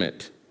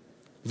intimate,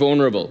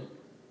 vulnerable.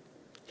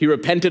 He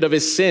repented of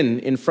his sin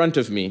in front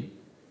of me.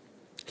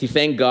 He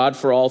thanked God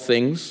for all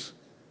things.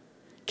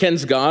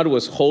 Ken's God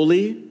was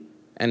holy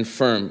and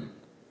firm,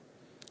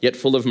 yet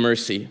full of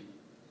mercy.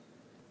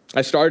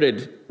 I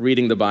started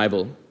reading the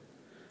Bible.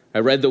 I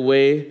read the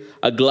way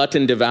a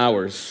glutton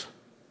devours.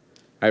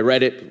 I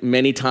read it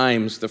many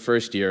times the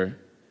first year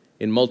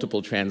in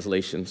multiple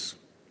translations.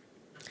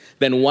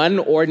 Then one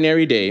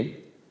ordinary day,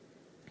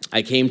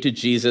 I came to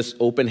Jesus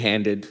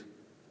open-handed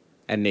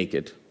and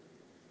naked.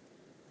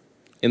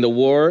 In the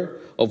war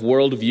of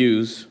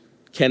worldviews,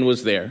 Ken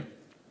was there.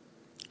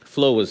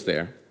 Flo was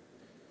there.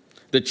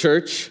 The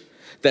church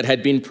that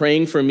had been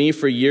praying for me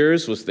for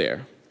years was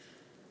there.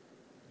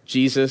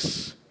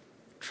 Jesus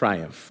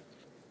triumphed.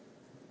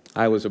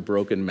 I was a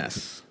broken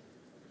mess.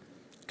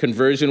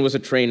 Conversion was a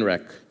train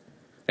wreck.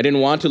 I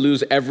didn't want to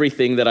lose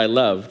everything that I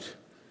loved,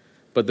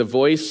 but the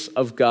voice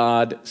of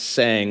God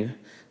sang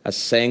a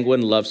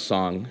sanguine love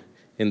song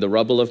in the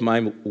rubble of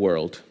my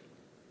world.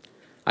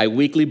 I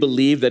weakly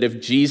believed that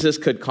if Jesus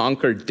could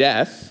conquer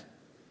death,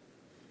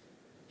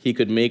 he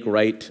could make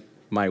right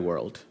my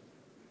world.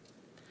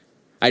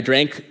 I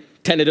drank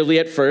tentatively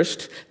at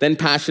first, then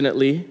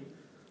passionately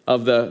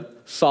of the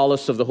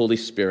solace of the Holy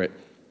Spirit.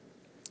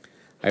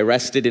 I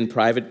rested in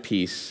private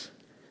peace,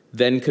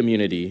 then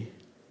community,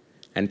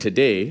 and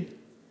today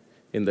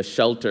in the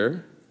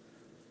shelter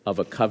of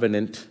a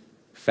covenant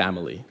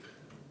family.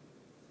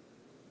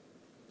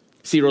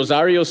 See,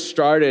 Rosario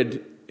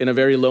started in a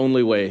very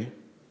lonely way,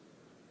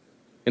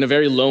 in a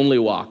very lonely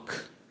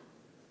walk.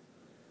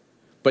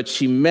 But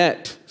she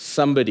met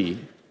somebody.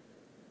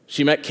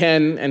 She met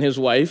Ken and his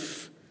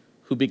wife,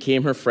 who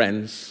became her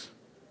friends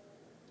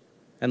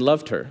and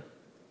loved her.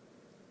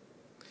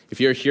 If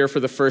you're here for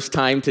the first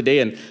time today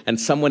and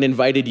someone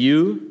invited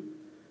you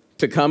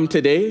to come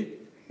today,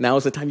 now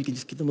is the time you can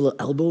just give them a little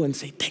elbow and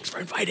say, "Thanks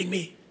for inviting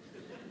me."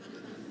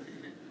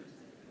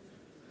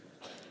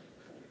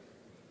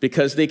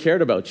 Because they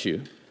cared about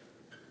you.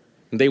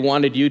 And they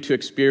wanted you to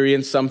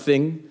experience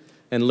something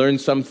and learn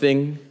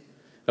something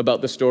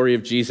about the story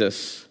of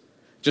Jesus,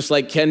 just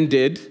like Ken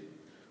did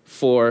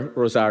for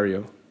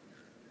Rosario.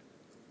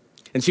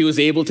 And she was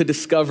able to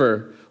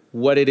discover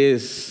what it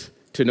is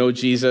to know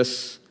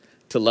Jesus,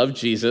 to love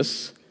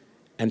Jesus,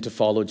 and to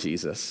follow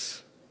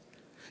Jesus.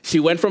 She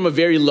went from a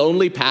very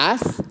lonely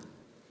path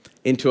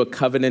into a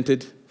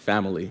covenanted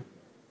family.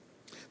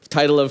 The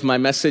title of my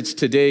message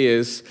today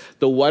is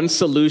The One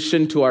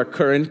Solution to Our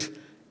Current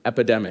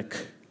Epidemic.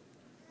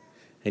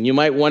 And you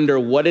might wonder,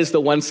 what is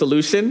the one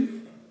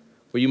solution?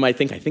 Or you might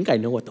think, I think I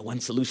know what the one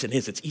solution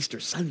is. It's Easter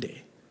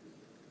Sunday.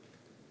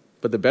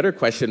 But the better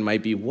question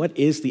might be, what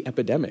is the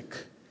epidemic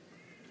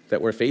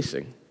that we're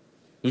facing?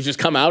 We've just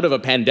come out of a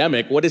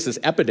pandemic. What is this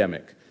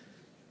epidemic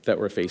that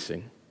we're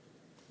facing?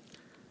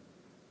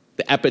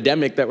 The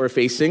epidemic that we're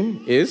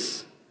facing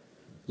is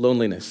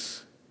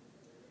loneliness.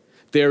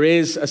 There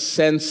is a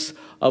sense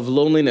of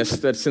loneliness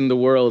that's in the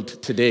world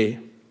today.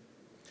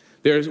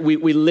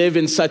 We live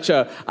in such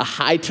a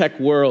high-tech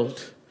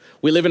world.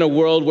 We live in a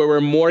world where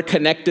we're more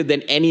connected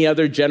than any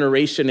other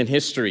generation in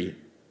history.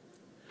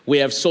 We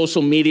have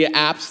social media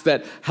apps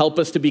that help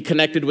us to be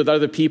connected with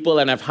other people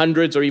and have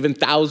hundreds or even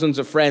thousands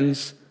of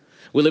friends.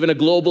 We live in a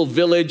global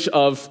village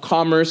of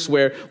commerce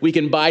where we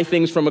can buy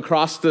things from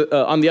across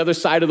on the other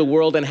side of the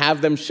world and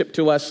have them shipped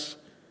to us.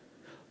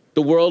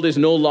 The world is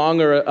no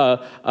longer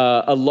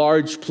a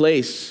large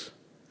place.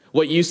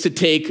 What used to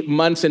take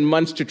months and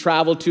months to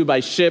travel to by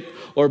ship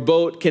or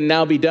boat can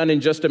now be done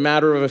in just a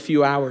matter of a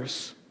few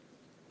hours.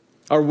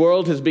 Our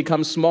world has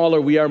become smaller.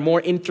 We are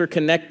more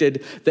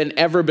interconnected than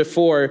ever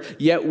before,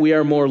 yet we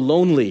are more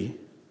lonely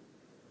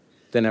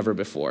than ever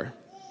before.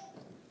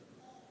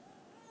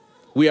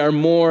 We are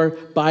more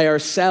by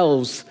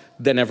ourselves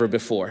than ever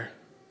before.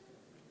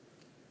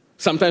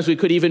 Sometimes we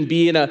could even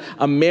be in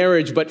a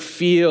marriage but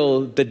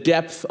feel the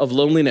depth of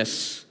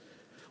loneliness.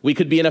 We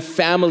could be in a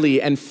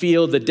family and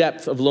feel the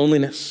depth of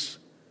loneliness.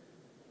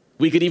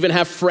 We could even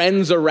have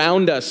friends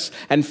around us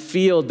and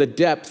feel the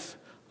depth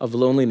of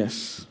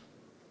loneliness.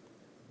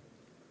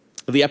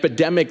 The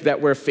epidemic that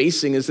we're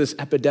facing is this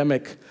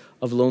epidemic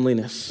of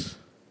loneliness.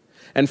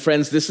 And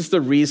friends, this is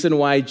the reason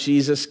why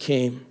Jesus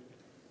came.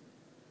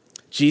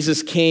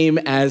 Jesus came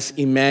as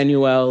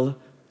Emmanuel,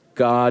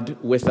 God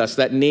with us.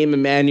 That name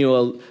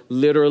Emmanuel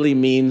literally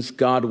means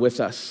God with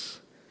us.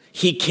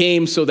 He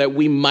came so that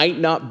we might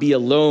not be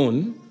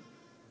alone,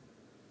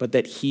 but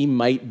that he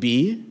might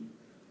be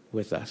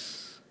with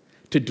us,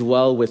 to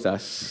dwell with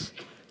us,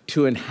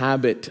 to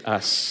inhabit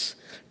us,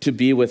 to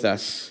be with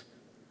us.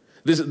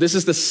 This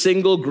is the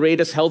single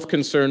greatest health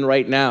concern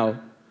right now.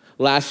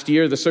 Last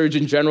year, the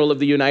Surgeon General of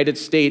the United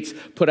States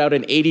put out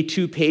an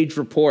 82-page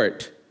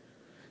report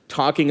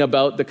talking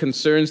about the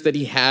concerns that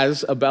he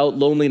has about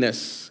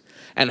loneliness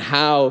and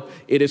how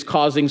it is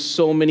causing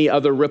so many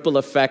other ripple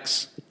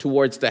effects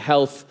towards the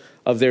health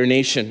of their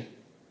nation.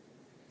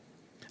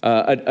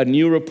 A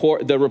new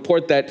report, the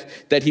report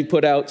that he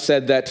put out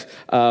said that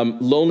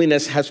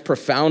loneliness has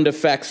profound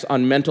effects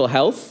on mental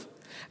health,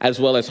 as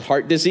well as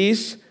heart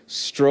disease,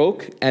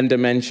 stroke, and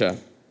dementia,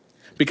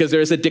 because there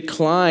is a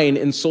decline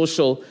in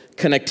social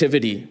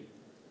connectivity.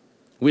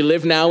 We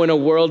live now in a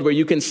world where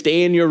you can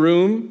stay in your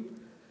room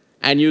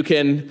and you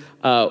can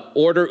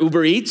order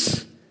Uber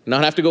Eats,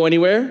 not have to go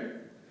anywhere.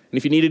 And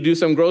if you need to do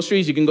some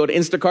groceries, you can go to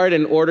Instacart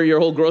and order your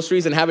whole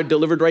groceries and have it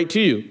delivered right to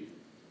you.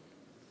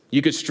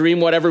 You could stream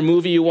whatever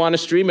movie you want to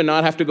stream and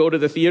not have to go to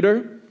the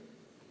theater.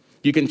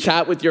 You can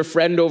chat with your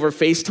friend over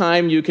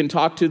FaceTime. You can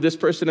talk to this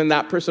person and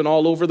that person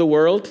all over the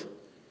world.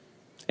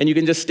 And you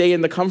can just stay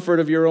in the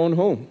comfort of your own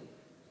home.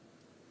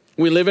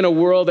 We live in a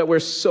world that we're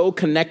so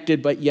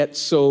connected, but yet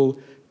so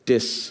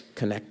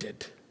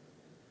disconnected.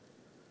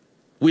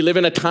 We live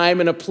in a time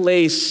and a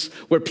place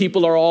where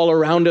people are all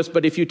around us,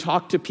 but if you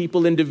talk to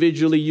people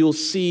individually, you'll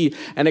see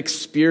and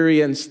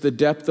experience the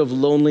depth of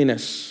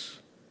loneliness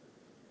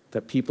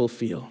that people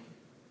feel.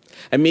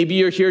 And maybe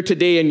you're here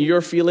today and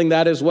you're feeling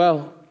that as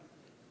well.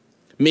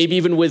 Maybe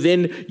even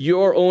within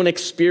your own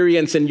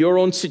experience and your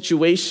own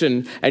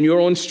situation and your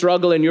own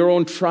struggle and your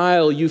own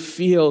trial, you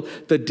feel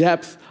the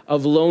depth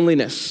of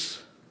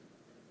loneliness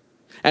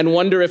and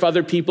wonder if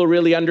other people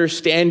really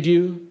understand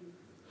you,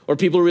 or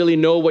people really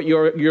know what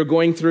you're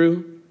going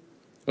through,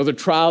 or the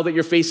trial that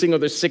you're facing, or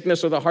the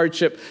sickness or the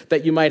hardship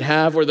that you might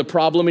have, or the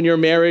problem in your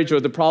marriage, or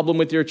the problem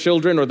with your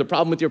children, or the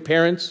problem with your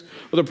parents,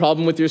 or the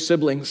problem with your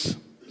siblings.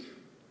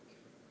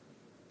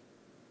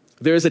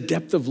 There is a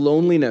depth of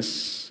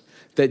loneliness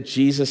that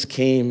Jesus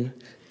came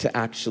to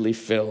actually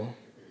fill.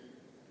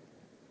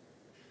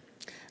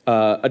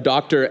 A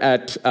doctor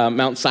at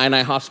Mount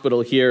Sinai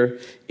Hospital here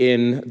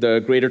in the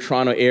Greater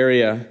Toronto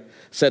area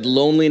said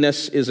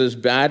loneliness is as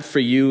bad for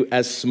you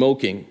as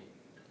smoking.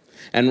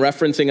 And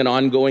referencing an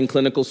ongoing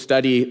clinical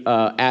study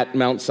at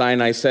Mount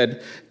Sinai,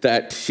 said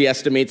that she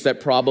estimates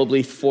that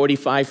probably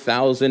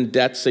 45,000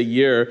 deaths a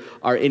year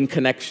are in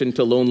connection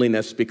to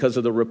loneliness because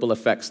of the ripple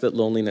effects that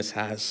loneliness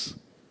has.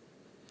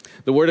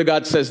 The Word of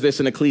God says this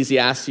in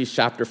Ecclesiastes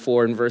chapter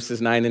 4 and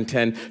verses 9 and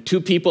 10.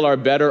 2 people are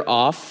better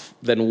off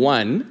than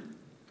one,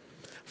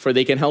 for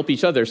they can help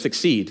each other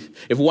succeed.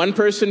 If one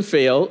person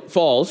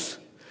falls,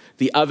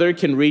 the other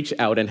can reach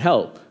out and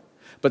help.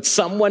 But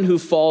someone who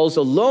falls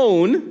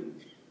alone,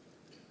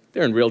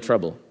 they're in real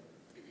trouble.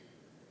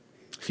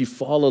 If you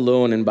fall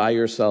alone and by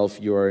yourself,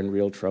 you are in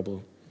real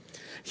trouble.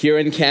 Here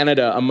in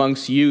Canada,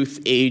 amongst youth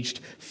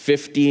aged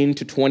 15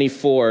 to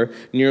 24,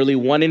 nearly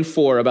 1 in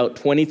 4, about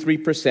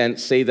 23%,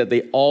 say that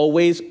they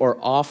always or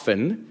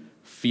often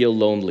feel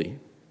lonely.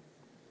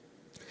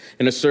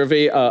 In a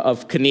survey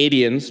of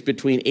Canadians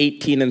between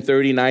 18 and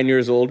 39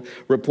 years old,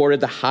 reported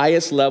the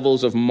highest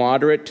levels of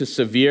moderate to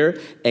severe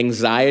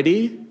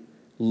anxiety,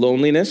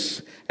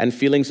 loneliness, and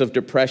feelings of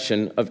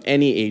depression of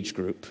any age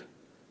group.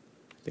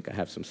 I think I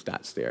have some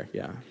stats there,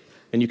 yeah.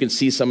 And you can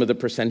see some of the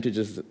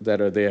percentages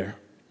that are there.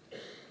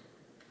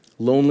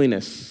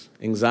 Loneliness,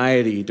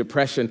 anxiety,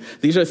 depression,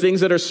 these are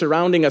things that are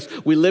surrounding us.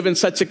 We live in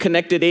such a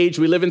connected age.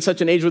 We live in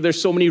such an age where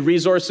there's so many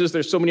resources,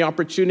 there's so many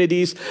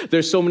opportunities,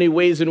 there's so many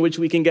ways in which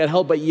we can get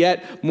help, but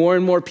yet more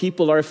and more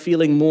people are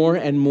feeling more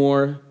and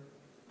more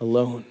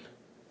alone.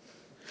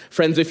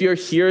 Friends, if you're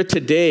here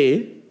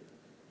today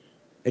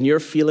and you're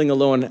feeling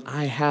alone,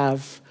 I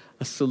have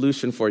a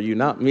solution for you,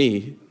 not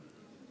me,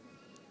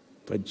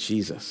 but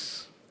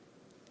Jesus.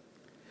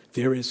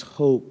 There is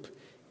hope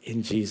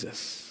in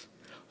Jesus.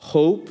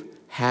 Hope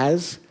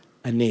has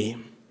a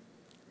name.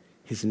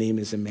 His name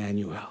is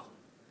Emmanuel,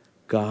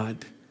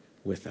 God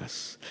with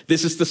us.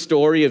 This is the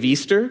story of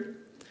Easter.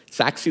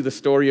 It's actually the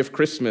story of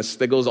Christmas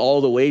that goes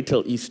all the way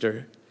till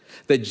Easter.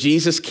 That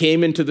Jesus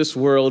came into this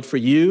world for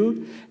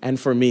you and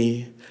for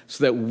me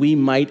so that we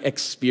might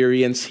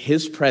experience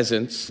his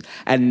presence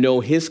and know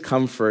his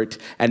comfort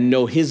and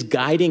know his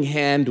guiding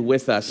hand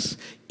with us,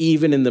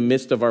 even in the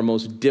midst of our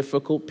most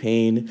difficult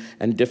pain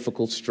and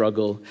difficult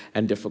struggle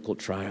and difficult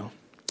trial.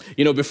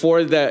 You know,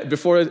 before the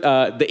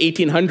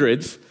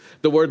 1800s,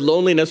 the word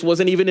loneliness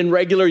wasn't even in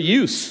regular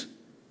use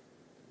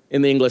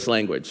in the English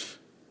language.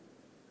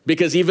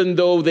 Because even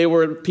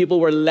though people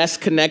were less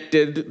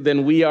connected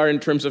than we are in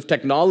terms of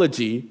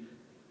technology,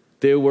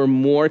 they were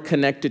more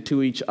connected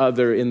to each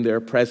other in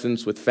their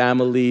presence with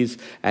families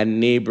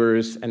and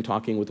neighbors and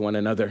talking with one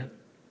another.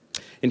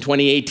 In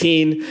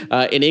 2018,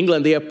 in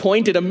England, they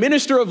appointed a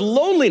minister of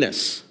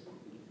loneliness.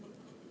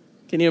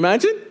 Can you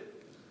imagine?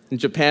 And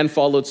Japan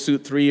followed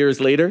suit 3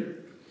 years later.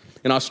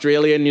 In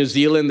Australia and New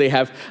Zealand, they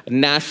have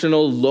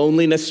national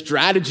loneliness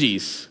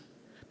strategies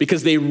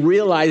because they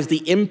realize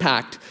the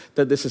impact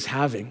that this is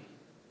having.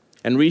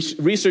 And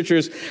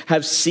researchers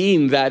have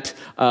seen that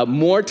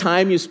more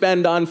time you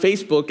spend on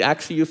Facebook,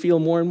 actually you feel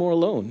more and more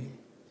alone.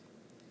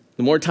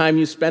 The more time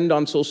you spend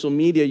on social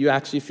media, you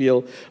actually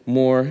feel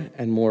more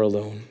and more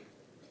alone.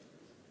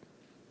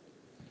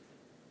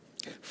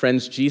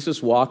 Friends,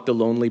 Jesus walked a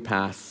lonely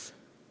path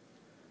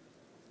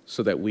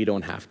so that we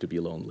don't have to be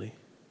lonely.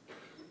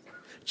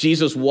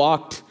 Jesus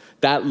walked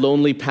that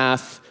lonely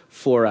path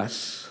for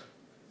us.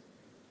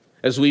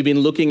 As we've been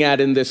looking at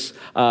in this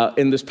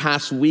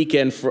past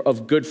weekend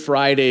of Good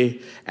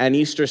Friday and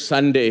Easter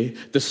Sunday,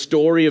 the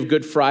story of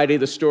Good Friday,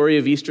 the story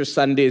of Easter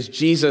Sunday is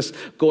Jesus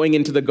going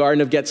into the Garden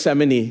of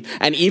Gethsemane.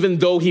 And even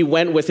though he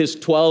went with his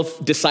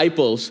 12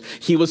 disciples,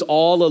 he was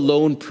all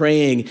alone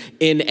praying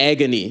in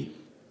agony.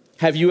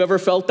 Have you ever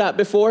felt that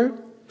before?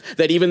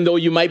 That even though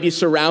you might be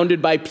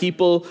surrounded by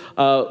people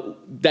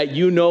that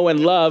you know and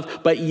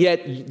love, but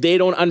yet they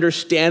don't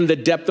understand the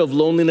depth of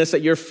loneliness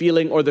that you're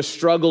feeling or the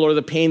struggle or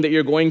the pain that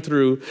you're going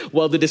through.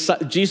 Well,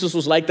 Jesus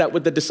was like that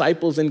with the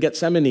disciples in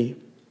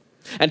Gethsemane.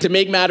 And to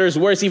make matters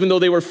worse, even though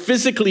they were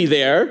physically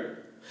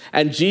there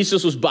and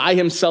Jesus was by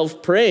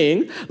himself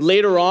praying,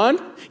 later on,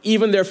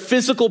 even their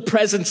physical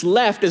presence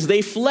left as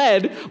they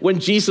fled when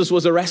Jesus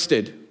was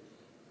arrested.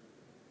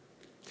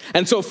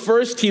 And so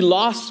first he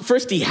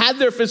had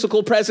their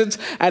physical presence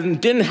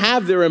and didn't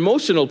have their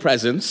emotional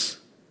presence.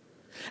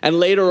 And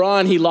later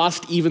on, he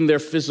lost even their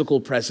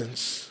physical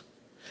presence.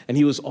 And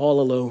he was all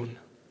alone.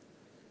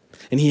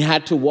 And he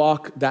had to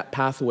walk that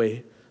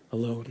pathway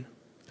alone.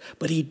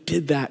 But he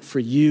did that for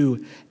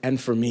you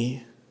and for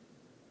me.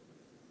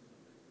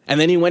 And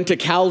then he went to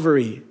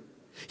Calvary.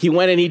 He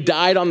went and he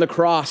died on the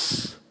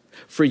cross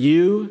for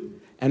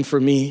you and for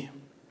me.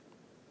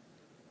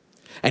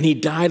 And he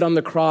died on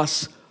the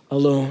cross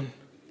alone.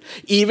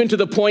 Even to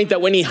the point that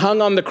when he hung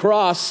on the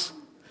cross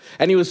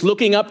and he was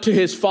looking up to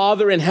his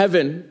Father in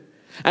heaven,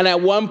 and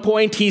at one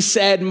point he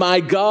said,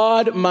 my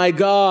God,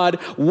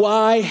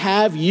 why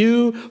have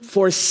you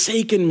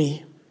forsaken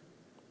me?"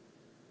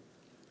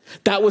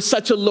 That was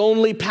such a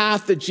lonely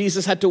path that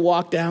Jesus had to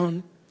walk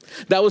down.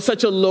 That was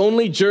such a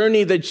lonely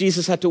journey that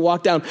Jesus had to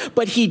walk down.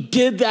 But he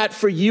did that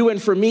for you and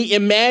for me.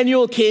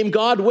 Emmanuel came,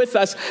 God with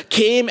us,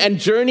 came and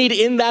journeyed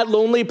in that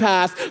lonely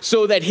path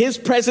so that his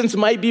presence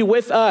might be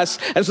with us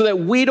and so that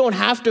we don't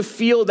have to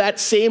feel that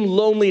same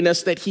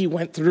loneliness that he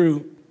went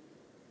through.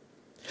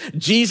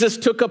 Jesus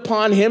took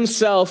upon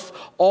himself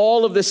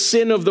all of the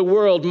sin of the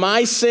world,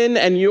 my sin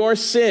and your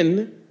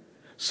sin,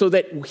 so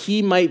that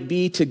he might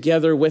be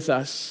together with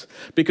us.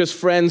 Because,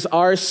 friends,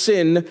 our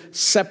sin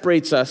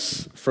separates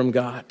us from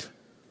God.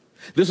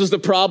 This was the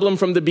problem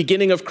from the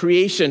beginning of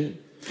creation.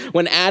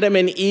 When Adam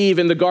and Eve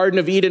in the Garden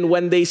of Eden,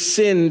 when they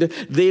sinned,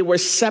 they were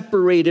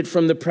separated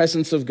from the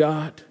presence of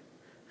God.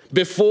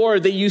 Before,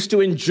 they used to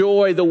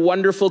enjoy the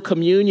wonderful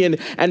communion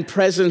and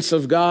presence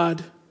of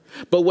God.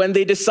 But when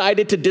they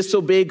decided to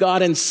disobey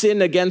God and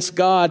sin against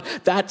God,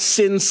 that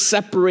sin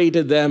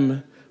separated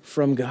them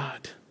from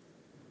God.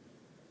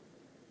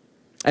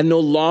 And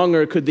no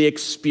longer could they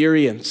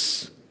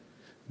experience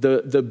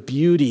the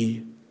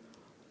beauty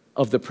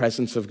of the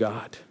presence of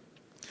God.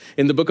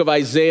 In the book of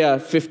Isaiah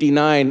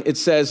 59, it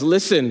says,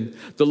 "Listen,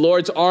 the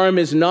Lord's arm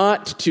is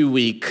not too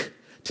weak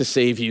to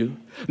save you,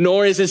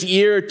 nor is his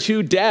ear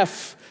too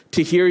deaf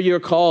to hear your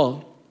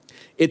call.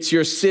 It's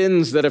your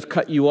sins that have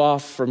cut you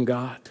off from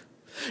God."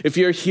 If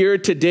you're here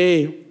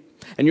today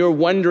and you're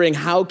wondering,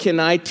 how can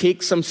I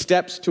take some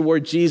steps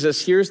toward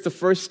Jesus? Here's the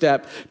first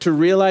step: to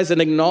realize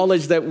and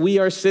acknowledge that we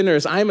are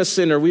sinners. I'm a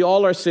sinner. We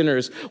all are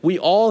sinners. We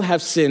all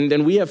have sinned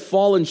and we have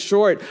fallen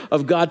short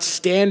of God's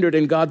standard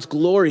and God's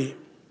glory.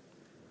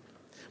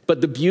 But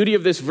the beauty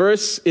of this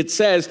verse, it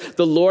says,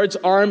 the Lord's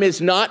arm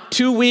is not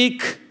too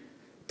weak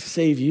to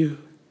save you.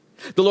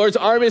 The Lord's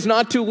arm is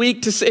not too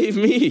weak to save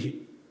me.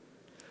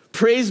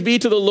 Praise be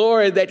to the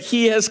Lord that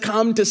he has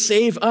come to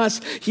save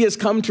us. He has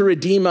come to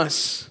redeem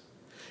us.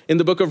 In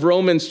the book of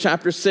Romans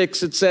chapter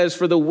 6, it says,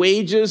 "For the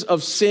wages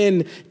of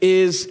sin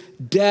is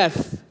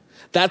death."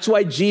 That's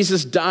why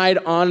Jesus died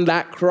on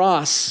that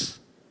cross.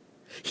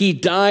 He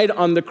died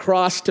on the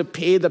cross to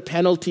pay the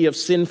penalty of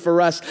sin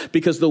for us,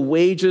 because the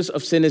wages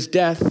of sin is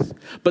death.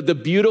 But the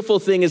beautiful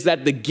thing is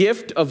that the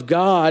gift of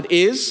God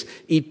is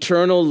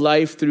eternal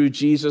life through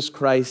Jesus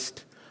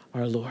Christ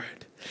our Lord.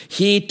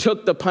 He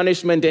took the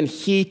punishment and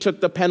he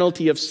took the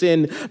penalty of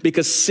sin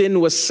because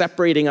sin was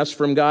separating us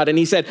from God. And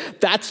he said,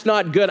 that's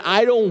not good.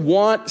 I don't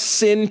want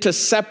sin to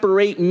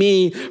separate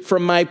me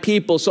from my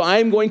people. So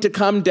I'm going to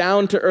come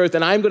down to earth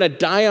and I'm going to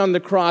die on the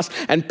cross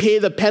and pay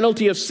the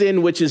penalty of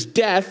sin, which is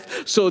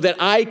death, so that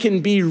I can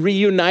be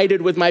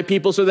reunited with my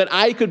people, so that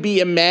I could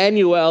be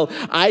Emmanuel.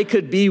 I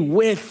could be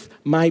with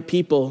my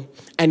people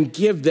and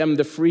give them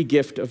the free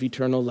gift of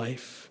eternal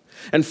life.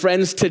 And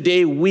friends,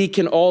 today we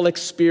can all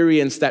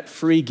experience that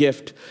free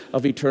gift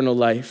of eternal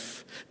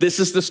life. This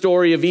is the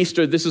story of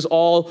Easter. This is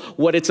all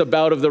what it's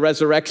about, of the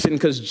resurrection,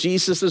 because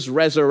Jesus'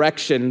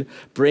 resurrection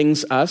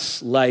brings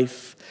us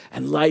life,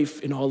 and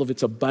life in all of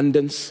its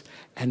abundance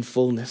and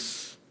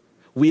fullness.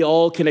 We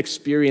all can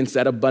experience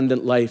that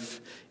abundant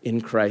life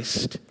in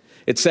Christ.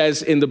 It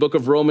says in the book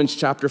of Romans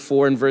chapter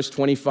 4 and verse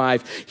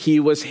 25, he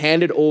was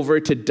handed over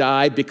to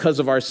die because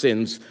of our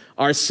sins.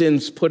 Our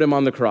sins put him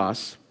on the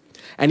cross.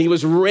 And he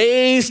was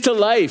raised to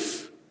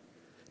life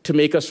to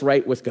make us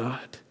right with God.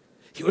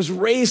 He was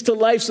raised to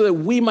life so that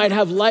we might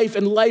have life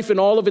and life in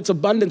all of its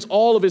abundance,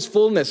 all of his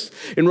fullness.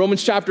 In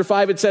Romans chapter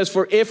 5, it says,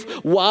 for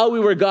if while we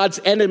were God's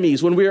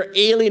enemies, when we are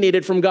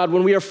alienated from God,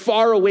 when we are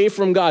far away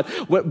from God,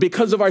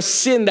 because of our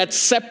sin that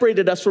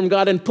separated us from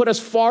God and put us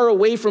far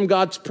away from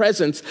God's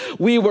presence,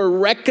 we were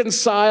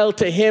reconciled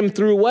to him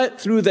through what?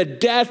 Through the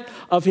death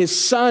of his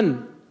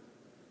son.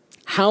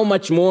 How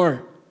much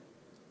more,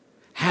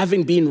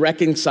 having been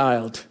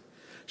reconciled,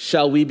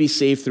 shall we be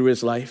saved through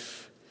his life?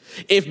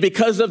 If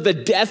because of the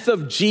death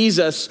of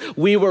Jesus,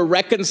 we were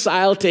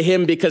reconciled to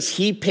him because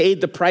he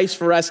paid the price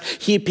for us,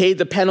 he paid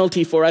the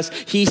penalty for us,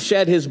 he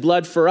shed his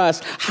blood for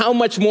us, how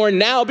much more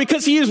now,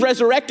 because he is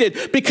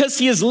resurrected, because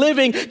he is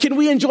living, can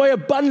we enjoy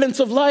abundance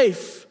of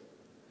life?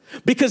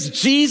 Because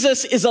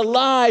Jesus is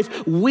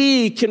alive,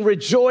 we can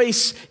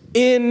rejoice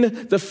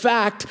in the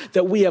fact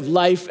that we have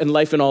life and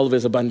life in all of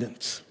his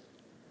abundance.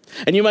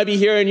 And you might be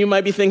here and you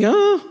might be thinking, I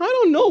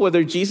don't know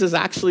whether Jesus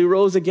actually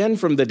rose again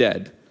from the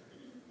dead.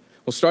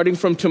 Well, starting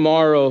from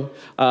tomorrow,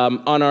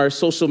 on our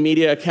social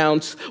media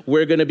accounts,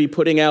 we're going to be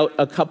putting out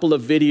a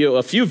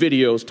few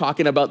videos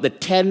talking about the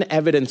 10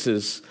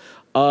 evidences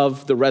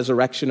of the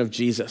resurrection of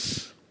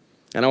Jesus.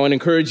 And I want to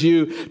encourage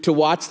you to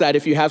watch that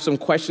if you have some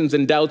questions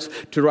and doubts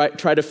to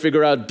try to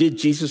figure out, did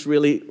Jesus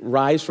really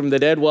rise from the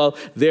dead? Well,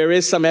 there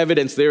is some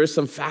evidence, there is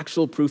some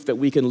factual proof that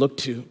we can look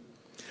to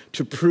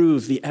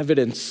prove the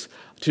evidence,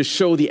 to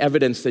show the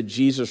evidence that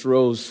Jesus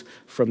rose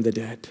from the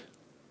dead.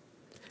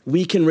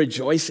 We can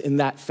rejoice in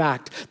that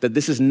fact that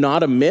this is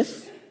not a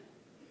myth.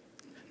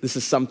 This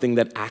is something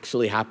that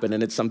actually happened,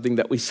 and it's something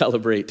that we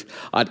celebrate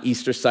on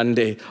Easter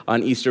Sunday,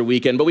 on Easter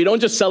weekend. But we don't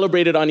just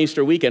celebrate it on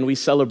Easter weekend, we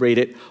celebrate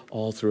it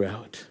all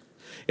throughout.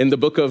 In the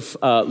book of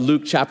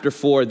Luke chapter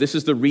 4, this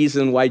is the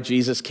reason why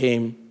Jesus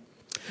came.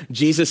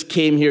 Jesus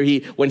came here,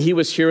 when he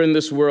was here in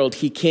this world,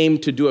 he came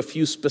to do a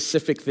few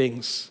specific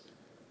things.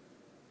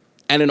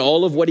 And in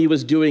all of what he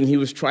was doing, he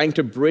was trying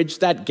to bridge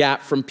that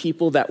gap from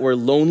people that were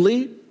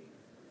lonely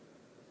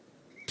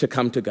to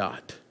come to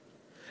God.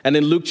 And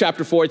in Luke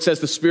chapter 4, it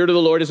says, the Spirit of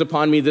the Lord is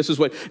upon me. This is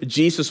what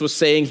Jesus was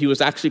saying. He was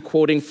actually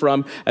quoting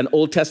from an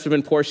Old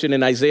Testament portion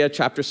in Isaiah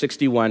chapter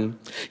 61.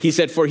 He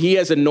said, for he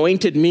has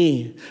anointed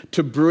me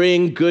to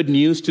bring good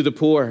news to the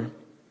poor.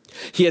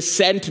 He has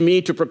sent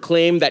me to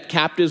proclaim that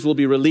captives will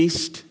be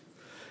released,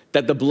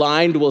 that the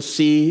blind will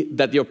see,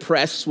 that the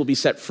oppressed will be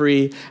set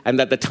free, and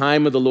that the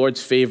time of the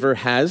Lord's favor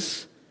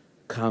has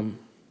come.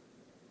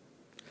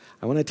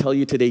 I want to tell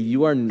you today,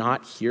 you are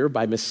not here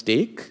by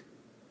mistake.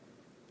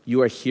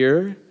 You are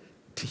here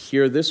to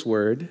hear this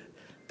word,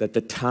 that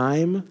the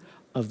time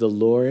of the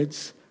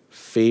Lord's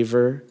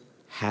favor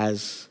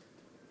has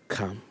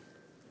come.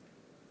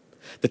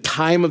 The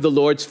time of the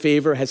Lord's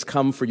favor has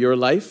come for your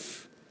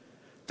life.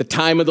 The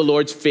time of the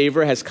Lord's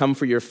favor has come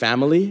for your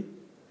family.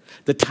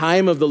 The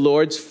time of the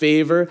Lord's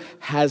favor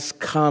has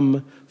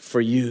come for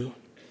you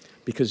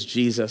because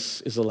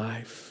Jesus is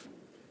alive.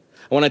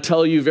 I want to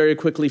tell you very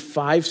quickly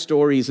 5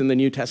 stories in the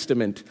New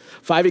Testament,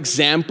 5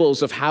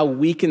 examples of how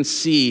we can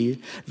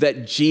see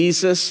that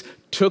Jesus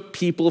took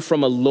people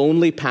from a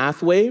lonely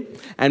pathway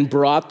and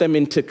brought them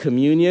into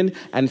communion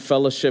and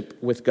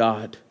fellowship with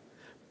God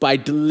by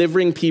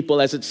delivering people,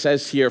 as it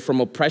says here,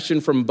 from oppression,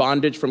 from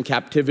bondage, from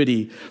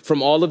captivity,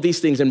 from all of these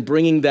things and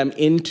bringing them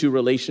into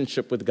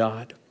relationship with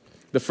God.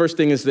 The first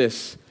thing is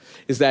this,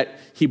 is that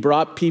he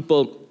brought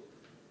people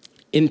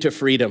into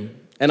freedom.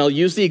 And I'll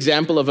use the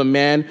example of a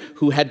man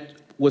who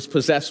was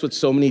possessed with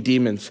so many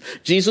demons.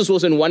 Jesus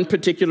was in one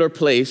particular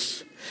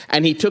place,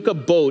 and he took a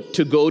boat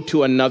to go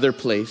to another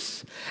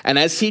place. And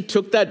as he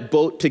took that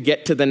boat to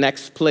get to the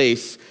next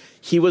place,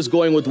 he was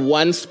going with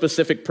one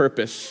specific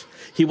purpose.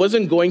 He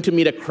wasn't going to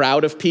meet a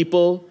crowd of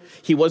people.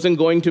 He wasn't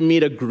going to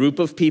meet a group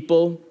of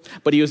people,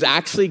 but he was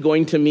actually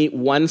going to meet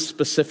one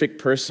specific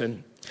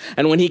person.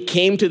 And when he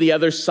came to the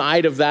other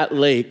side of that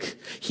lake,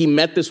 he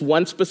met this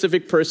one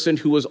specific person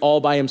who was all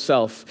by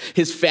himself.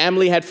 His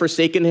family had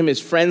forsaken him. His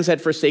friends had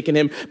forsaken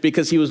him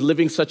because he was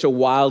living such a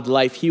wild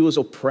life. He was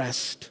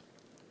oppressed.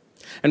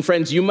 And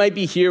friends, you might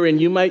be here and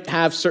you might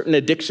have certain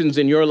addictions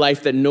in your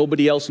life that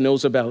nobody else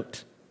knows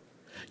about.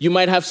 You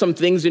might have some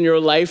things in your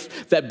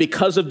life that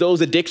because of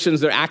those addictions,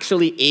 they're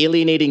actually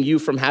alienating you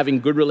from having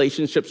good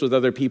relationships with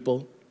other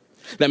people.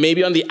 That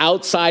maybe on the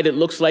outside, it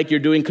looks like you're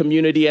doing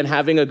community and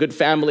having a good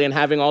family and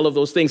having all of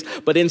those things.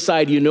 But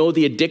inside, you know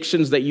the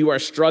addictions that you are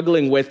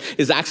struggling with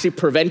is actually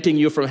preventing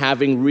you from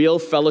having real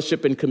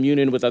fellowship and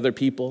communion with other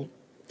people.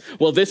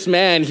 Well, this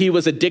man, he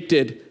was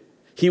addicted.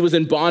 He was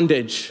in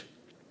bondage.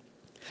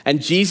 And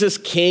Jesus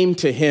came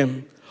to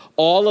him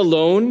all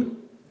alone,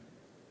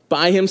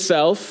 by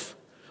himself,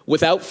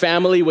 without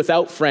family,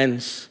 without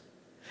friends.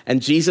 And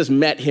Jesus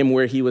met him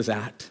where he was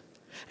at.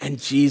 And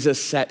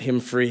Jesus set him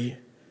free.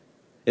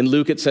 In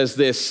Luke, it says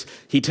this.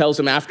 He tells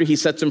him after he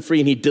sets him free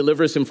and he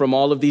delivers him from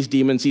all of these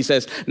demons, he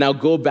says, now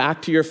go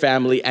back to your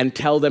family and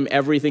tell them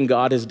everything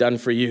God has done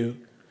for you.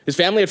 His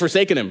family had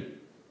forsaken him.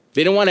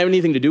 They didn't want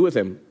anything to do with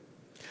him.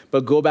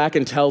 But go back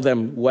and tell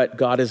them what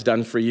God has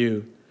done for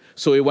you.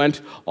 So he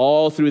went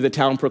all through the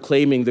town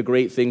proclaiming the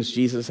great things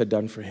Jesus had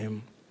done for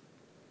him.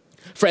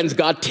 Friends,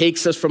 God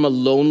takes us from a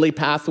lonely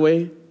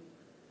pathway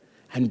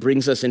and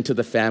brings us into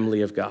the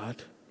family of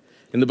God.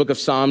 In the book of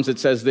Psalms, it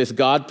says this,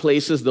 God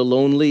places the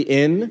lonely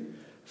in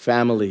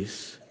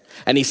families,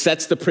 and he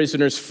sets the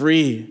prisoners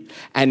free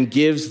and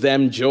gives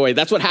them joy.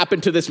 That's what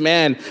happened to this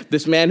man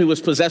who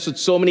was possessed with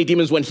so many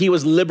demons. When he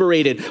was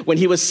liberated, when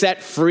he was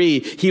set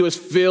free, he was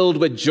filled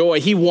with joy.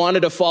 He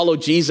wanted to follow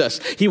Jesus.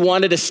 He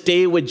wanted to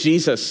stay with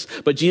Jesus.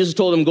 But Jesus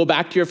told him, go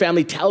back to your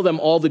family, tell them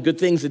all the good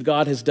things that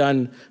God has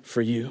done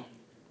for you.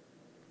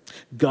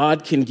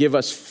 God can give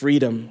us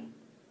freedom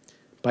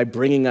by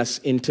bringing us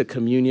into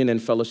communion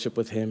and fellowship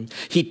with him.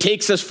 He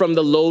takes us from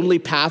the lonely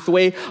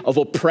pathway of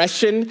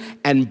oppression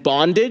and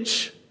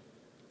bondage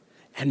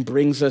and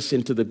brings us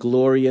into the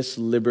glorious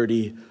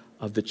liberty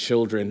of the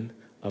children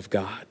of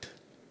God,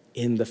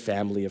 in the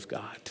family of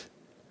God.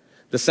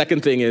 The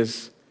second thing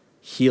is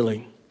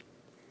healing.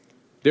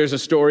 There's a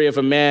story of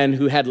a man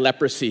who had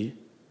leprosy,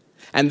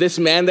 and this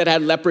man that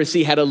had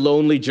leprosy had a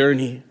lonely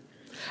journey.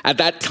 At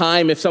that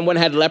time, if someone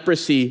had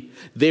leprosy,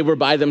 they were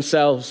by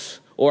themselves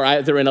or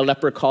either in a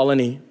leper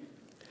colony.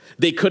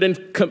 They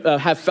couldn't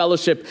have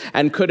fellowship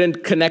and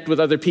couldn't connect with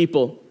other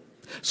people.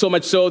 So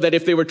much so that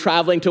if they were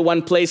traveling to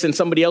one place and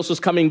somebody else was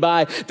coming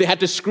by, they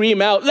had to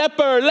scream out,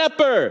 leper,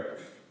 leper,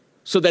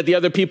 so that the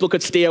other people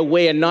could stay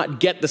away and not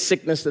get the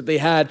sickness that they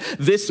had.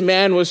 This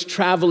man was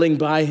traveling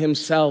by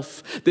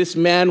himself. This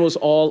man was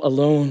all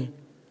alone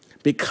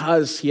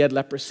because he had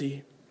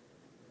leprosy.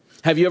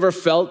 Have you ever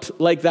felt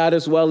like that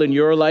as well in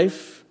your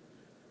life?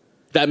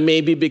 That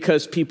maybe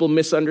because people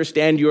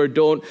misunderstand you or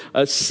don't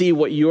see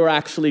what you're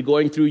actually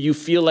going through, you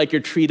feel like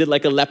you're treated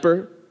like a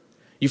leper.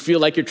 You feel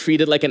like you're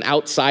treated like an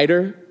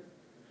outsider.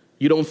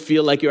 You don't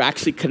feel like you're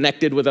actually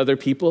connected with other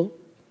people.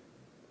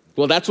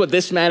 Well, that's what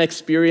this man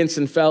experienced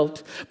and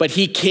felt. But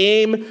he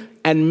came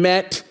and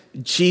met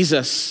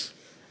Jesus.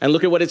 And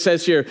look at what it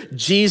says here.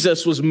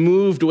 Jesus was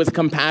moved with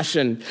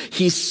compassion.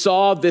 He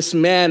saw this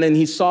man and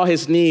he saw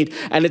his need.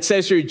 And it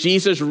says here,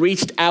 Jesus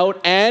reached out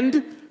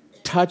and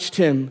touched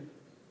him.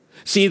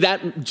 See,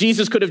 that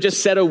Jesus could have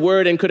just said a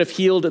word and could have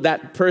healed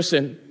that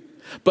person.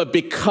 But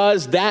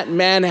because that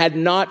man had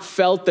not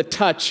felt the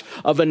touch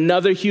of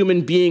another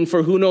human being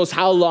for who knows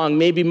how long,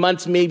 maybe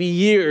months, maybe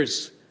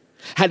years,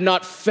 had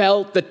not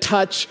felt the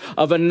touch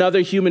of another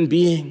human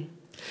being,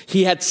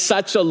 he had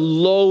such a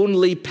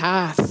lonely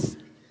path.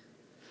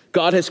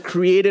 God has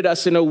created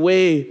us in a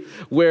way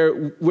where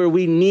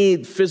we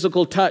need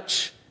physical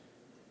touch.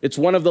 It's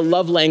one of the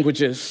love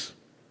languages.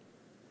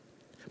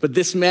 But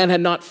this man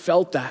had not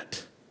felt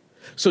that.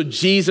 So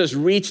Jesus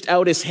reached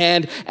out his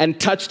hand and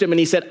touched him, and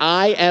he said,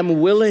 I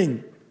am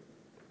willing.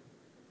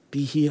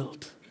 Be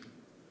healed.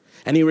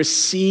 And he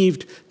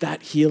received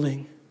that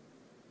healing.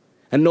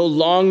 And no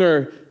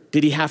longer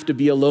did he have to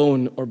be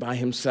alone or by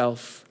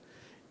himself.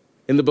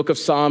 In the book of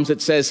Psalms,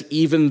 it says,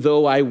 even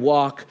though I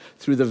walk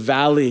through the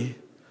valley,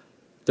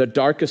 the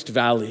darkest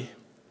valley,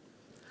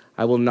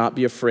 I will not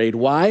be afraid.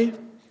 Why?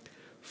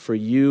 For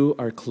you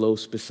are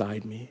close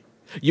beside me.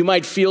 You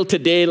might feel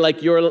today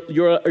like you're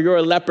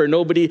a leper.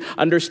 Nobody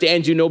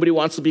understands you. Nobody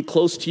wants to be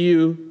close to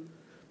you.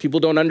 People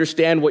don't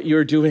understand what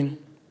you're doing.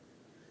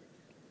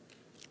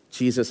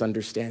 Jesus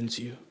understands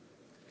you.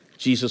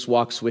 Jesus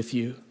walks with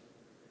you.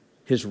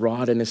 His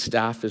rod and his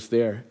staff is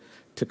there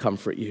to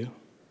comfort you.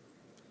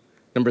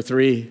 Number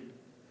 3,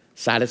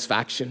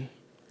 satisfaction.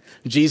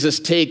 Jesus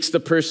takes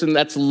the person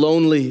that's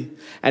lonely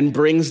and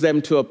brings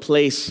them to a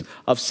place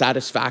of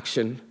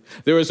satisfaction.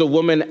 There was a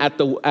woman at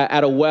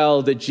a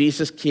well that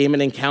Jesus came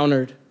and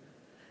encountered.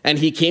 And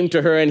he came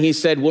to her and he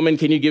said, woman,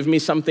 can you give me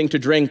something to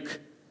drink?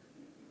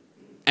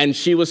 And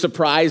she was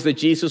surprised that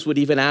Jesus would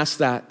even ask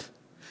that.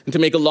 And to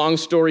make a long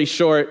story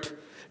short,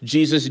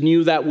 Jesus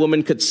knew that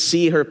woman could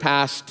see her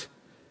past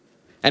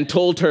and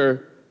told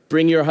her,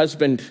 bring your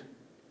husband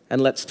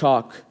and let's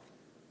talk.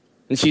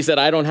 And she said,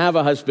 I don't have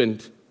a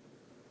husband.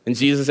 And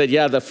Jesus said,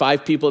 yeah, the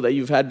 5 people that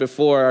you've had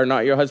before are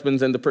not your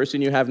husbands, and the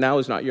person you have now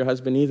is not your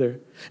husband either.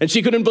 And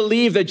she couldn't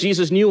believe that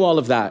Jesus knew all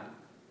of that.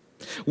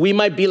 We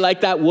might be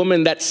like that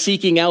woman that's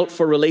seeking out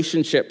for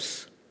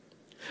relationships.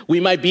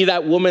 We might be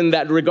that woman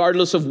that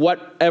regardless of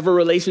whatever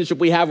relationship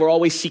we have, we're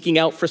always seeking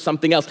out for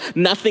something else.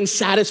 Nothing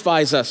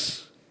satisfies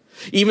us.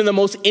 Even the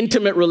most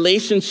intimate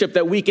relationship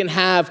that we can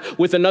have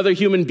with another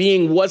human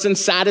being wasn't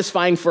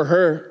satisfying for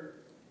her.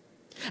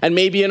 And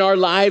maybe in our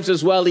lives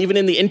as well, even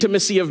in the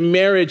intimacy of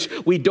marriage,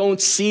 we don't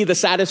see the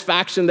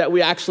satisfaction that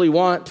we actually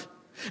want.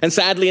 And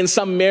sadly, in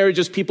some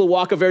marriages, people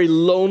walk a very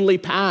lonely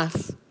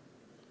path.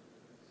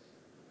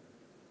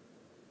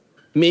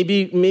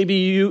 Maybe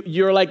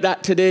you're like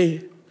that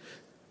today.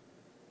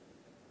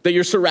 That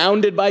you're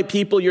surrounded by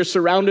people, you're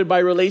surrounded by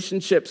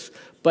relationships,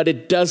 but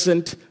it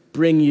doesn't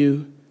bring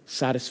you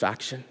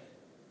satisfaction.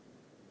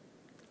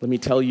 Let me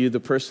tell you, the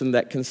person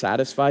that can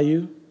satisfy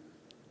you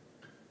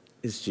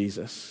is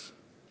Jesus.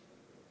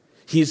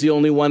 He's the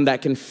only one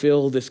that can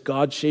fill this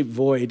God-shaped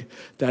void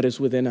that is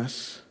within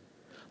us.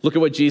 Look at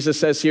what Jesus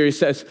says here. He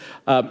says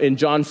in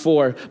John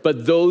 4,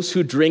 but those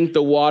who drink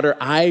the water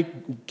I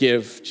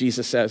give,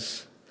 Jesus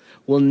says,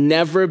 will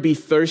never be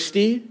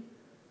thirsty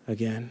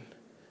again.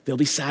 They'll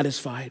be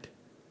satisfied.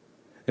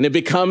 And it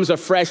becomes a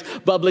fresh,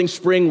 bubbling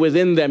spring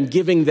within them,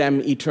 giving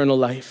them eternal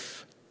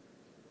life.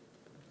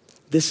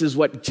 This is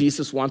what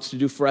Jesus wants to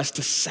do for us,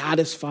 to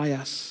satisfy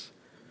us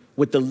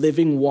with the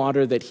living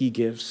water that he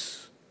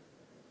gives,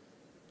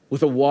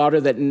 with a water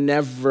that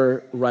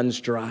never runs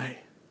dry,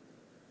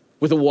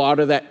 with a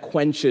water that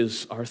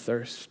quenches our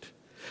thirst.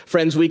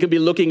 Friends, we could be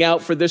looking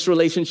out for this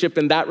relationship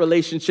and that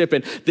relationship,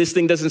 and this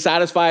thing doesn't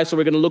satisfy us, so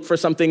we're going to look for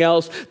something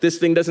else. This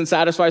thing doesn't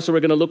satisfy us, so we're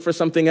going to look for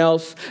something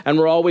else. And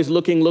we're always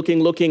looking,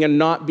 and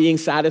not being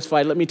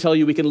satisfied. Let me tell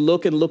you, we can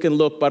look and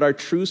look, but our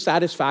true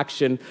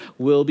satisfaction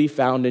will be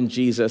found in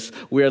Jesus.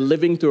 We are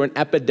living through an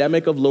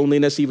epidemic of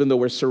loneliness, even though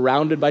we're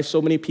surrounded by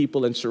so many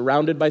people and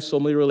surrounded by so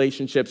many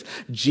relationships.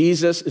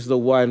 Jesus is the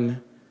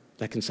one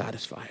that can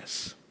satisfy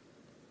us.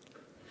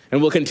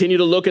 And we'll continue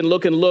to look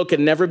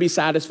and never be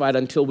satisfied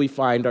until we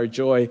find our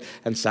joy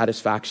and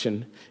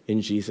satisfaction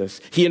in Jesus.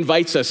 He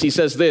invites us. He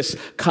says this,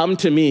 come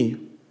to me,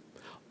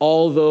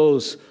 all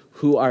those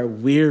who are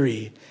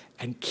weary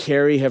and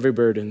carry heavy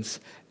burdens,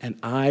 and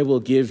I will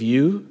give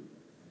you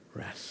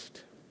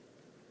rest.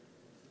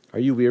 Are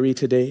you weary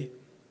today?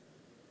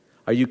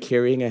 Are you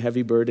carrying a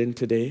heavy burden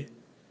today?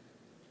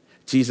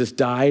 Jesus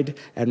died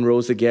and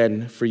rose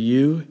again for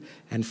you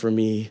and for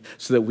me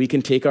so that we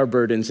can take our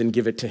burdens and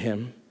give it to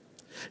him.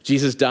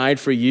 Jesus died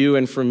for you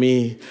and for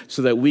me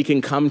so that we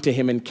can come to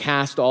him and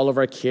cast all of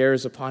our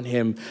cares upon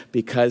him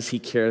because he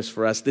cares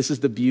for us. This is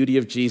the beauty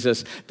of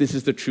Jesus. This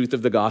is the truth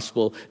of the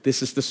gospel.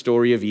 This is the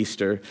story of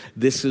Easter.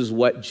 This is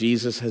what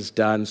Jesus has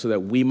done so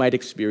that we might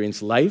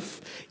experience life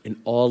in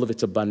all of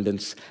its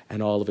abundance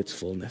and all of its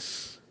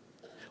fullness.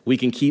 We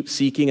can keep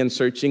seeking and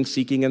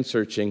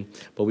searching,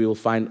 but we will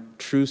find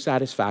true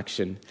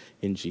satisfaction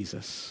in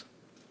Jesus.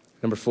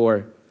 Number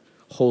 4,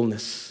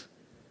 wholeness.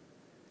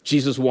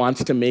 Jesus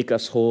wants to make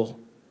us whole.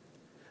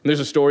 And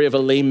there's a story of a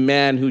lame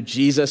man who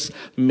Jesus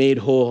made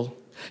whole.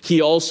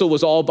 He also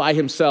was all by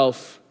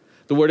himself.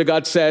 The Word of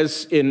God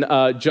says in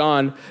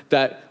John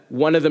that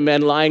one of the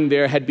men lying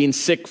there had been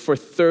sick for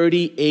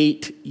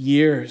 38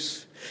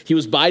 years. He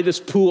was by this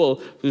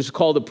pool, which is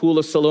called the Pool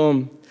of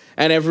Siloam.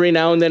 And every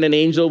now and then an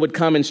angel would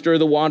come and stir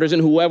the waters,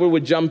 and whoever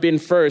would jump in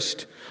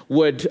first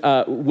would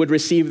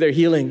receive their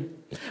healing.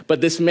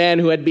 But this man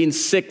who had been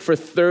sick for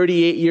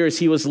 38 years,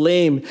 he was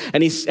lame.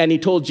 And he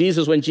told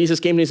Jesus, when Jesus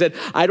came, he said,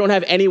 I don't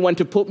have anyone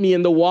to put me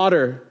in the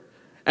water.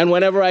 And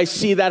whenever I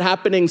see that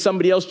happening,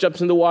 somebody else jumps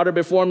in the water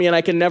before me and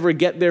I can never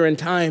get there in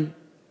time.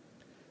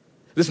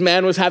 This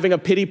man was having a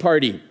pity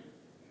party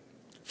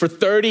for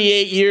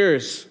 38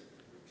 years.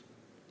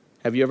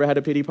 Have you ever had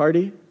a pity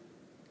party?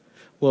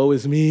 Woe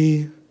is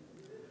me.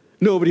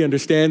 Nobody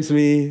understands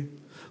me.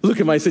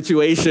 Look at my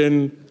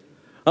situation.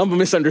 I'm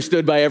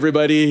misunderstood by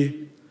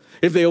everybody.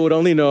 If they would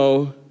only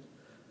know.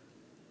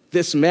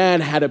 This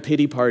man had a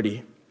pity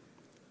party.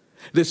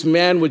 This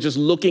man was just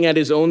looking at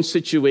his own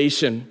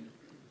situation.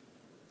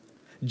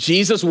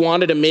 Jesus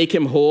wanted to make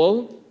him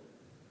whole,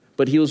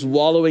 but he was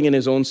wallowing in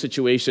his own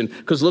situation.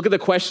 Because look at the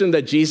question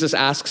that Jesus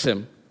asks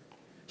him.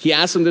 He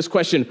asks him this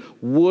question,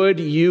 would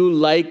you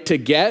like to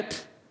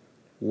get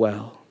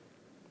well?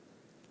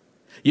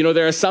 You know,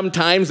 there are some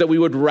times that we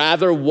would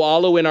rather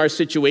wallow in our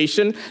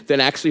situation than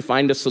actually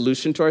find a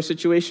solution to our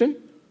situation.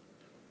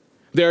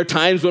 There are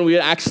times when we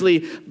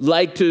actually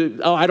like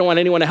to, I don't want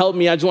anyone to help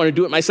me. I just want to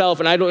do it myself.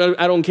 And I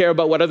don't care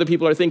about what other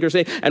people are thinking or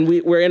saying. And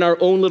we're in our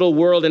own little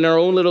world, in our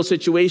own little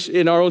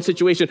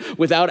situation,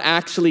 without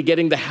actually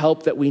getting the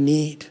help that we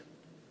need.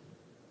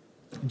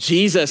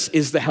 Jesus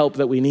is the help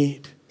that we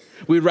need.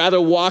 We'd rather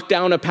walk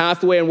down a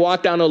pathway and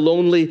walk down a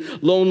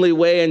lonely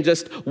way and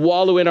just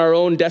wallow in our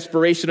own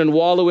desperation and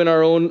wallow in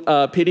our own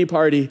pity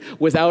party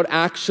without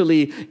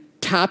actually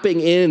tapping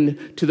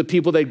in to the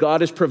people that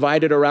God has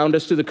provided around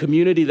us, to the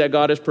community that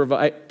God has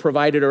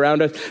provided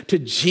around us, to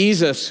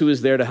Jesus who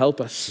is there to help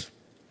us.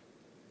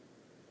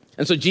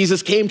 And so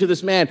Jesus came to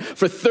this man.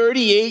 For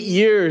 38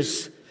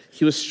 years,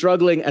 he was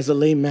struggling as a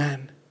lame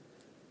man.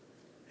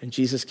 And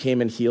Jesus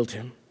came and healed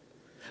him.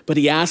 But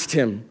he asked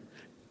him,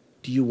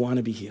 do you want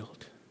to be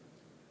healed?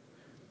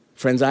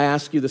 Friends, I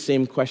ask you the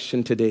same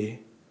question today.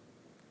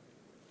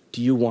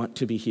 Do you want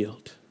to be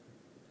healed?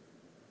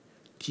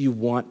 Do you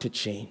want to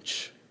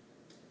change?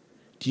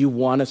 Do you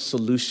want a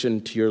solution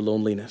to your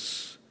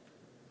loneliness?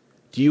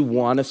 Do you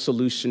want a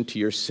solution to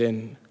your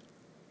sin?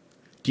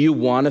 Do you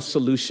want a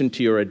solution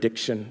to your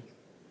addiction?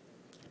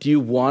 Do you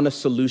want a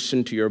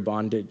solution to your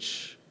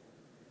bondage?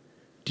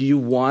 Do you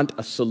want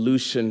a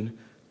solution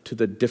to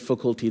the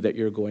difficulty that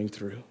you're going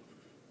through?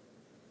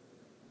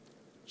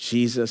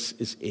 Jesus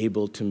is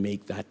able to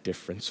make that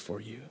difference for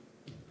you.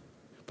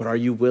 But are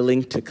you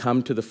willing to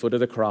come to the foot of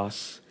the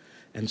cross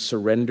and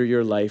surrender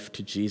your life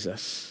to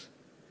Jesus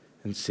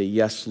and say,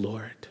 yes,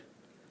 Lord,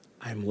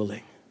 I'm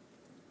willing.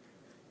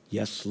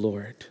 Yes,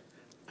 Lord,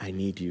 I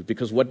need you.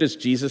 Because what does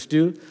Jesus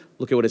do?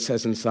 Look at what it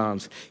says in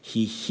Psalms.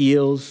 He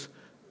heals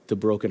the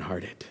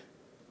brokenhearted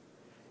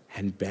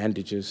and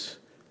bandages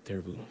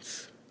their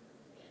wounds.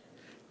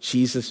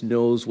 Jesus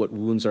knows what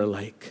wounds are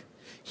like.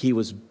 He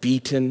was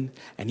beaten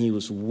and he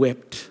was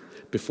whipped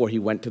before he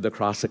went to the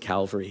cross of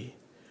Calvary.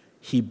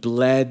 He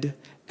bled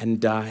and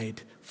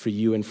died for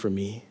you and for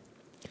me.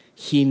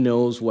 He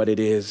knows what it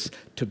is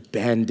to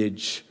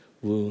bandage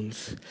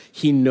wounds.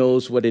 He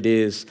knows what it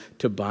is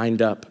to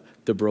bind up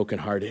the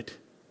brokenhearted,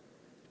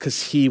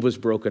 because he was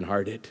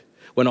brokenhearted.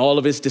 When all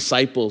of his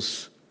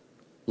disciples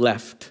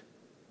left,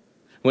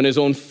 when his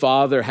own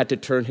father had to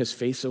turn his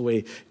face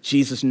away,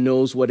 Jesus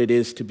knows what it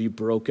is to be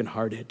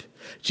brokenhearted.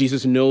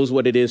 Jesus knows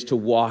what it is to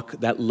walk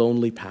that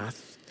lonely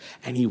path,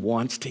 and he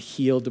wants to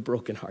heal the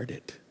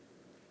brokenhearted.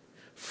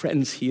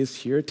 Friends, he is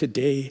here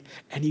today,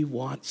 and he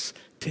wants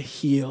to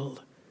heal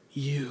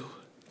you.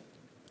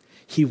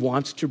 He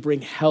wants to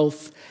bring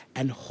health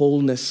and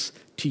wholeness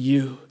to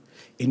you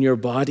in your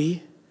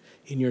body,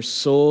 in your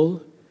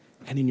soul,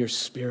 and in your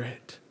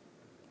spirit.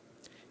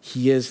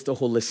 He is the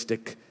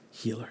holistic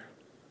healer.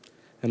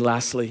 And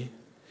lastly,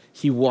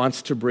 he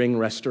wants to bring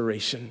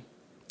restoration.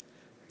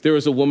 There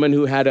was a woman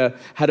who had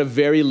a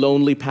very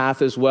lonely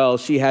path as well.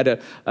 She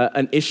had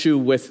an issue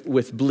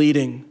with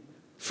bleeding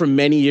for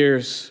many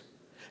years.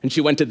 And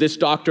she went to this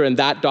doctor and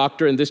that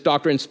doctor and this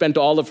doctor and spent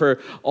all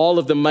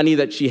of the money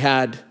that she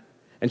had,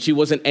 and she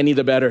wasn't any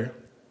the better.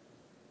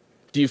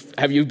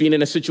 Have you been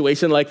in a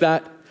situation like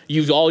that?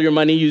 Use all your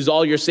money, use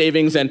all your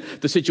savings, and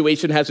the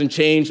situation hasn't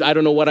changed. I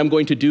don't know what I'm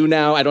going to do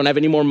now. I don't have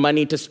any more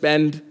money to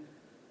spend.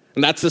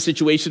 And that's the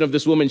situation of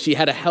this woman. She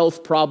had a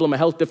health problem, a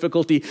health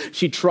difficulty.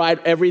 She tried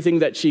everything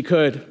that she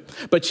could,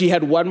 but she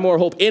had one more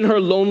hope in her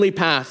lonely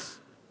path.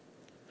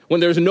 When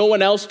there's no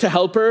one else to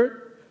help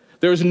her,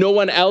 there was no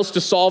one else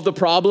to solve the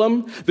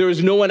problem, there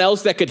was no one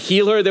else that could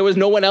heal her, there was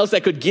no one else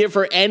that could give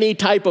her any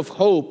type of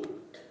hope.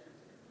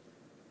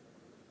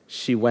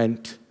 She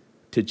went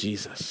to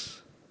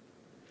Jesus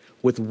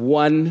with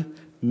one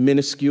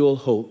minuscule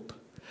hope,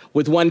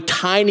 with one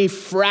tiny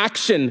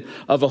fraction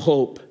of a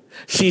hope.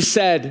 She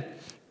said,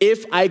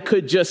 if I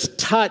could just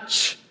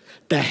touch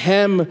the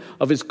hem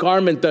of his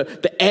garment,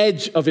 the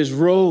edge of his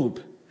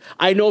robe,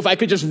 I know if I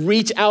could just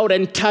reach out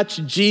and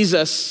touch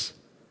Jesus,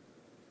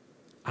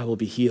 I will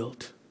be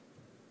healed.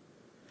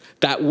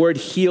 That word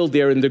healed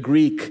there in the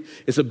Greek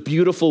is a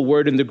beautiful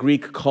word in the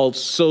Greek called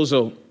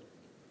sozo.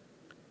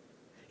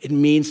 It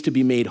means to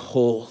be made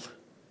whole.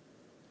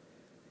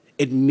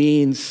 It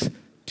means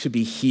to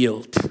be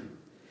healed.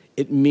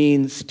 It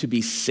means to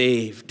be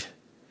saved.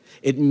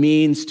 It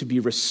means to be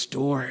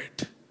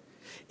restored.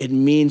 It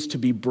means to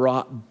be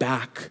brought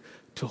back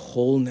to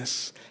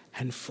wholeness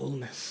and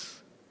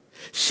fullness.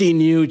 She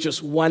knew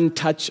just one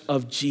touch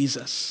of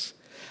Jesus,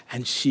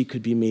 and she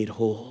could be made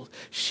whole.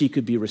 She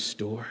could be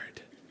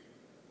restored.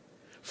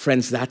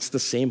 Friends, that's the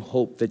same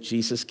hope that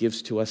Jesus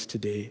gives to us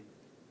today.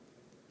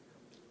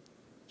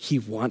 He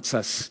wants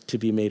us to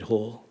be made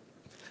whole.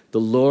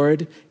 The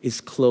Lord is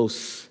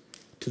close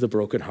to the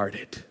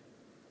brokenhearted.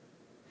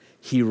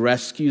 He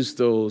rescues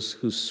those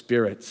whose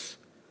spirits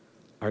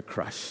are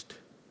crushed.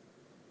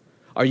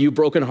 Are you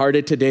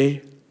brokenhearted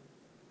today?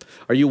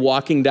 Are you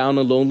walking down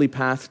a lonely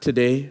path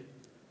today?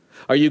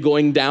 Are you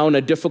going down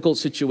a difficult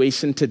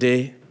situation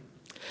today?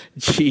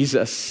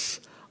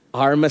 Jesus,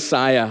 our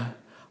Messiah,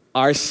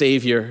 our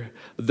Savior,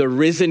 the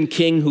risen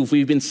King who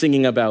we've been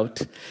singing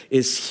about,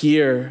 is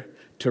here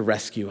to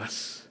rescue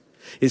us,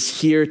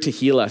 is here to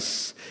heal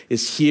us,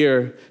 is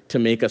here to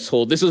make us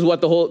whole. This is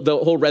what the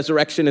whole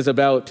resurrection is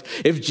about.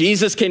 If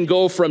Jesus can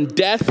go from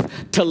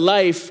death to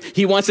life,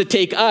 he wants to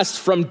take us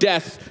from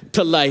death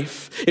to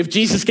life. If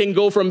Jesus can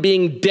go from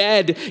being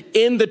dead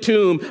in the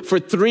tomb for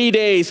 3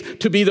 days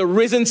to be the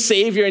risen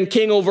Savior and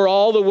King over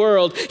all the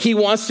world, he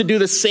wants to do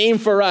the same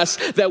for us,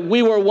 that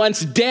we were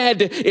once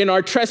dead in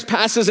our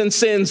trespasses and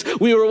sins.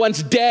 We were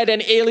once dead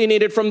and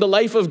alienated from the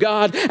life of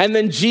God. And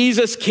then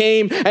Jesus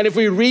came, and if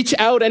we reach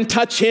out and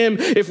touch him,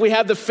 if we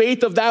have the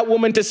faith of that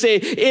woman to say,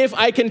 if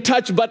I can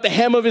touch but the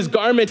hem of his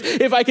garment,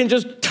 if I can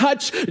just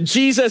touch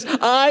Jesus,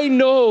 I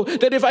know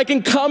that if I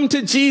can come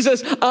to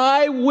Jesus,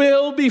 I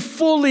will be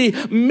fully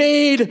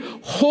made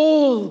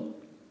whole.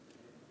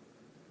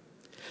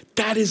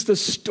 That is the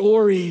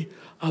story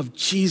of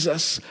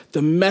Jesus,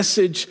 the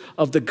message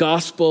of the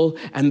gospel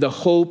and the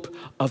hope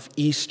of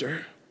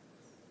Easter.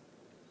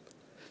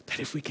 That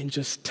if we can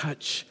just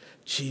touch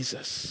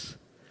Jesus,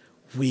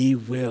 we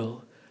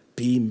will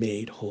be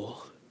made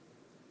whole.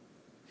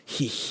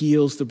 He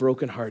heals the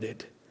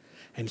brokenhearted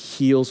and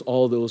heals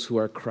all those who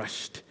are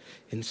crushed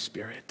in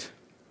spirit.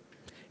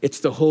 It's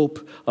the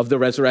hope of the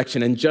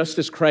resurrection. And just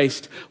as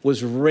Christ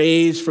was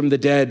raised from the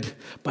dead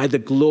by the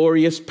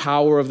glorious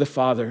power of the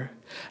Father,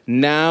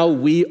 now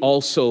we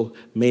also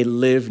may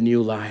live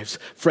new lives.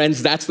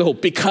 Friends, that's the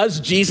hope. Because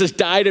Jesus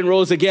died and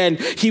rose again,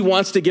 he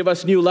wants to give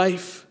us new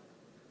life.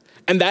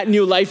 And that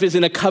new life is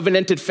in a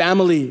covenanted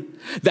family.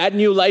 That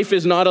new life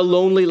is not a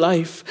lonely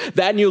life.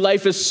 That new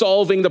life is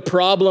solving the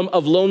problem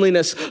of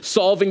loneliness,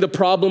 solving the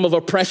problem of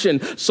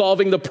oppression,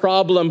 solving the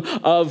problem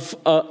of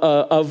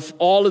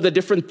all of the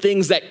different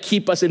things that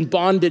keep us in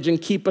bondage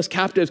and keep us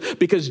captives,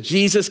 because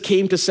Jesus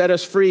came to set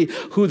us free.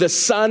 Who the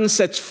Son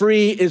sets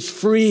free is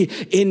free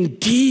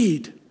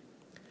indeed.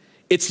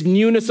 It's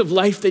newness of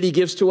life that he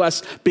gives to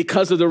us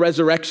because of the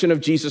resurrection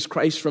of Jesus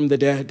Christ from the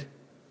dead.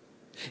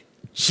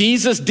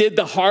 Jesus did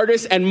the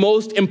hardest and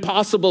most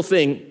impossible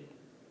thing.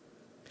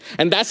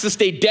 And that's to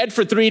stay dead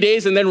for 3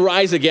 days and then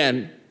rise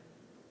again.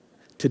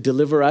 To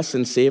deliver us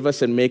and save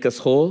us and make us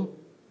whole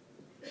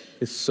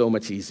is so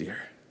much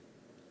easier.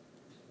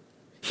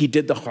 He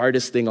did the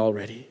hardest thing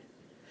already.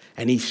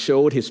 And he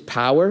showed his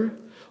power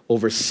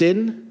over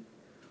sin,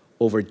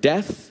 over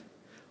death,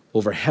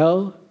 over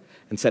hell,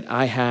 and said,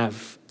 I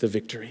have the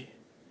victory.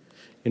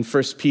 In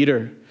 1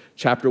 Peter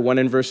chapter 1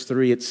 and verse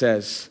 3, it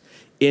says,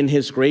 in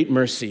his great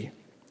mercy,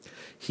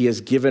 he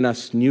has given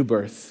us new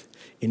birth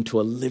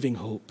into a living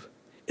hope.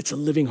 It's a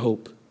living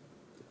hope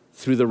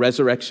through the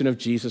resurrection of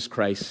Jesus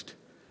Christ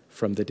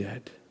from the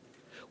dead.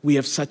 We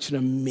have such an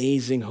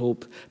amazing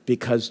hope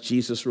because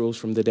Jesus rose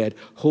from the dead.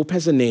 Hope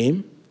has a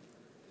name.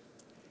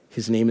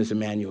 His name is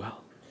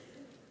Emmanuel,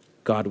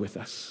 God with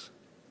us.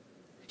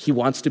 He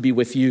wants to be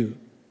with you.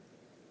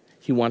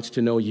 He wants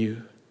to know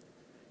you.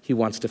 He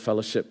wants to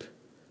fellowship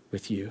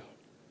with you.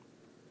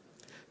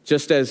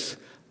 Just as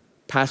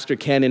Pastor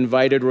Ken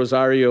invited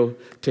Rosario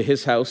to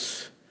his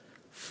house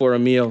for a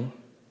meal,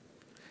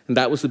 and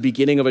that was the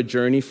beginning of a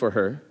journey for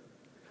her,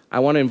 I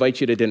want to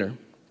invite you to dinner.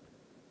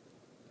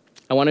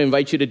 I want to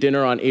invite you to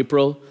dinner on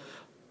April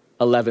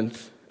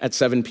 11th at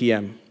 7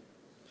 p.m.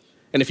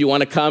 And if you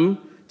want to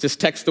come, just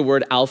text the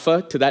word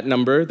Alpha to that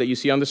number that you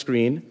see on the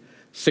screen,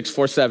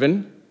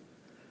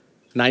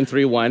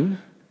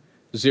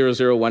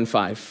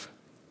 647-931-0015.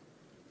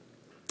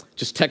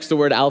 Just text the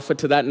word Alpha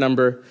to that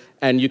number,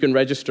 and you can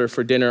register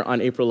for dinner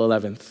on April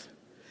 11th.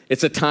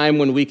 It's a time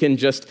when we can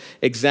just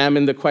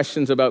examine the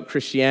questions about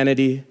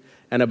Christianity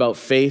and about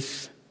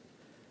faith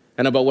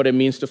and about what it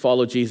means to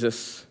follow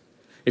Jesus.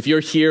 If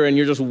you're here and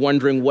you're just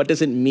wondering, what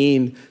does it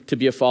mean to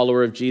be a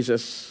follower of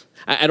Jesus?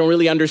 I don't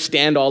really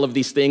understand all of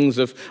these things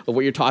of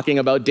what you're talking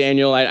about,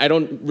 Daniel. I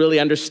don't really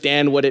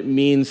understand what it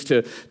means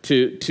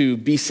to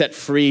be set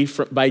free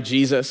by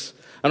Jesus.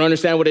 I don't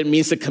understand what it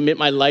means to commit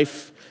my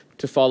life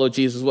to follow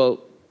Jesus.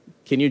 Well,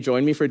 can you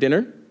join me for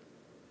dinner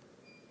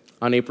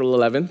on April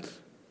 11th?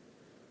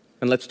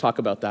 And let's talk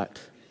about that.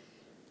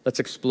 Let's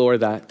explore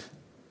that.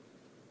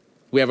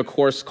 We have a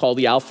course called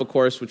the Alpha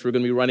course, which we're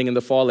going to be running in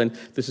the fall, and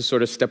this is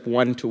sort of step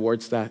one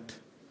towards that.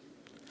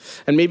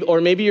 And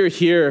maybe you're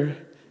here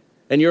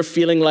and you're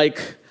feeling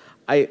like,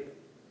 I've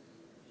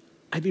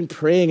been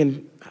praying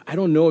and I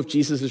don't know if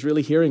Jesus is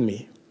really hearing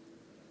me.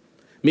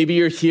 Maybe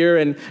you're here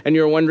and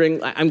you're wondering,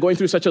 I'm going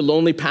through such a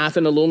lonely path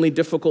and a lonely,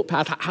 difficult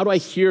path. How do I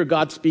hear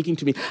God speaking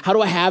to me? How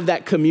do I have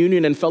that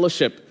communion and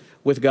fellowship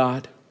with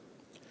God?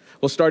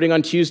 Well, starting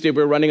on Tuesday,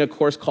 we're running a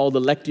course called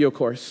the Lectio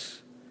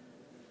course.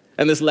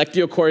 And this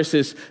Lectio course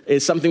is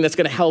something that's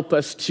going to help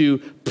us to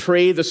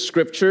pray the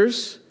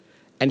scriptures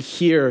and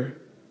hear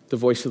the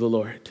voice of the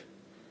Lord.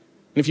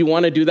 And if you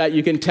want to do that,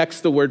 you can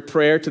text the word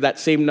prayer to that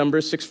same number,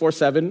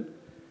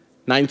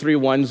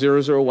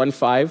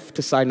 647-931-0015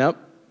 to sign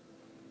up.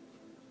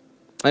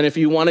 And if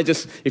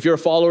you're a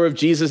follower of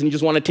Jesus and you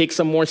just want to take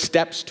some more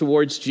steps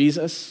towards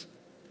Jesus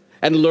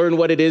and learn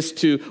what it is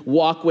to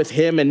walk with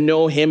him and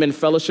know him and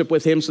fellowship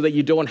with him so that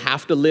you don't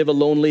have to live a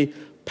lonely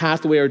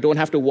pathway or don't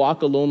have to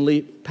walk a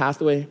lonely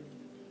pathway,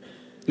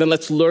 then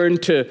let's learn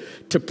to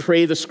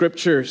pray the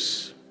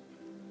scriptures.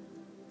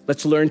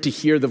 Let's learn to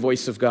hear the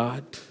voice of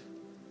God.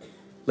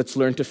 Let's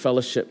learn to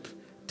fellowship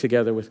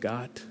together with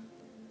God.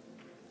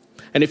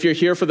 And if you're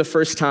here for the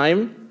first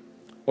time,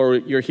 or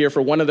you're here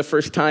for one of the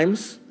first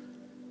times,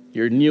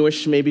 you're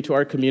newish maybe to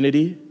our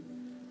community,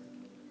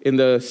 in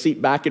the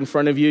seat back in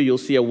front of you, you'll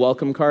see a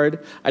welcome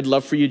card. I'd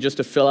love for you just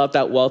to fill out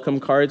that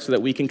welcome card so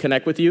that we can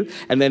connect with you.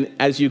 And then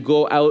as you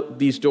go out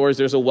these doors,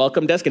 there's a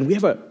welcome desk, and we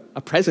have a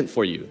present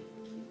for you.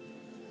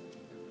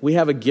 We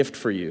have a gift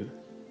for you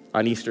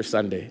on Easter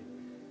Sunday.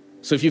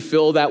 So if you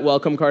fill that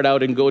welcome card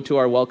out and go to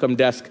our welcome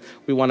desk,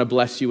 we want to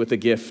bless you with a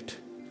gift.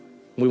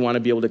 We want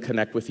to be able to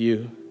connect with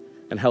you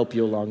and help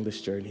you along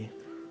this journey.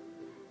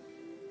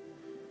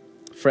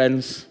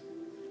 Friends,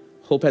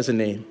 hope has a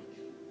name.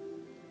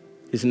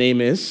 His name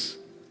is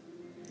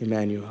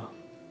Emmanuel,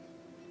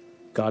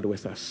 God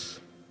with us.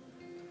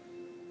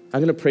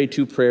 I'm going to pray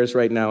 2 prayers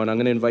right now, and I'm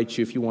going to invite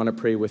you if you want to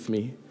pray with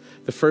me.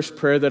 The first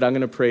prayer that I'm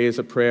going to pray is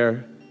a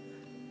prayer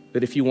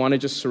that if you want to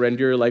just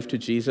surrender your life to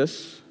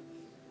Jesus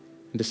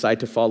and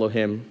decide to follow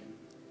him,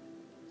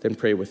 then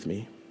pray with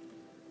me.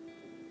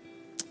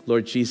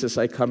 Lord Jesus,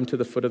 I come to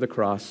the foot of the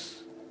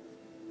cross,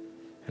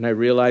 and I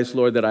realize,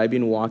 Lord, that I've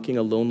been walking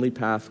a lonely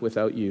path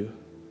without you.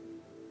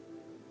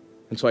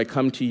 And so I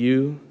come to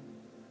you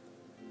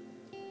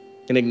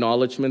in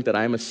acknowledgement that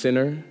I am a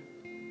sinner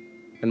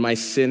and my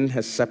sin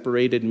has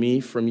separated me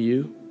from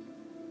you.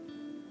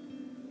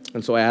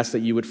 And so I ask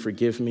that you would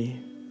forgive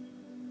me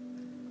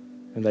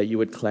and that you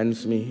would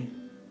cleanse me.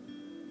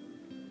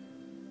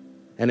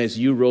 And as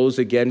you rose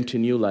again to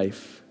new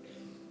life,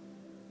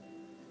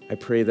 I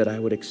pray that I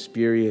would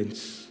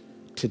experience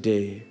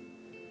today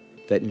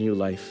that new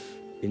life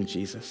in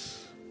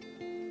Jesus.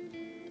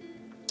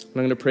 I'm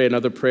going to pray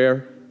another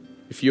prayer.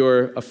 If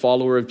you're a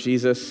follower of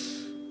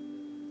Jesus,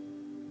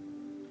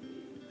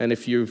 and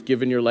if you've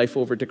given your life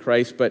over to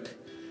Christ, but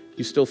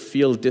you still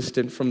feel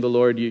distant from the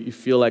Lord, you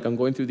feel like I'm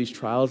going through these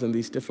trials and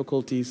these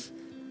difficulties,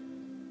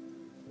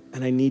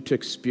 and I need to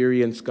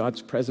experience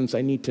God's presence.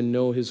 I need to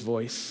know his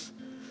voice.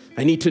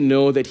 I need to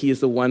know that he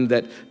is the one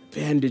that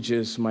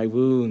bandages my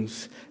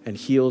wounds and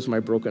heals my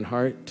broken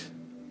heart.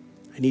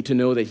 I need to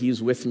know that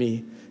he's with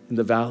me in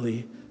the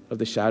valley of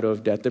the shadow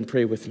of death. Then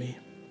pray with me.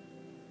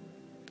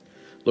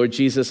 Lord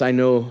Jesus, I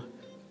know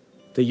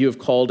that you have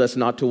called us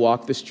not to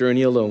walk this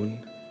journey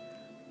alone,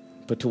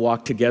 but to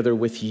walk together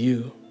with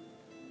you,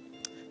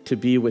 to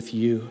be with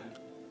you.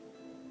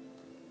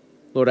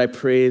 Lord, I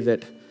pray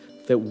that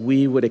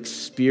we would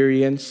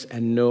experience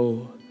and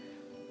know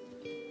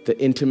the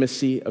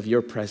intimacy of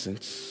your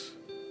presence,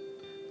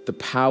 the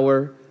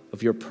power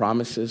of your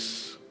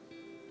promises,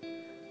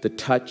 the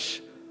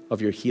touch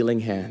of your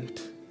healing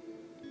hand,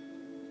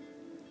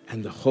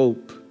 and the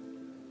hope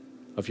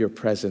of your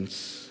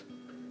presence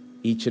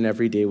each and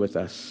every day with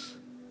us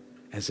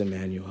as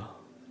Emmanuel.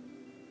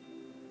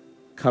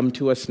 Come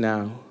to us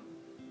now.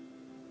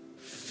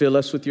 Fill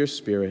us with your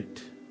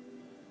Spirit.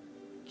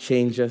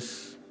 Change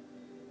us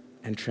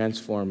and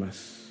transform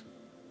us.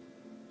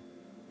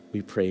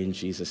 We pray in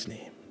Jesus'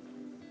 name.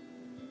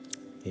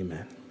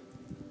 Amen.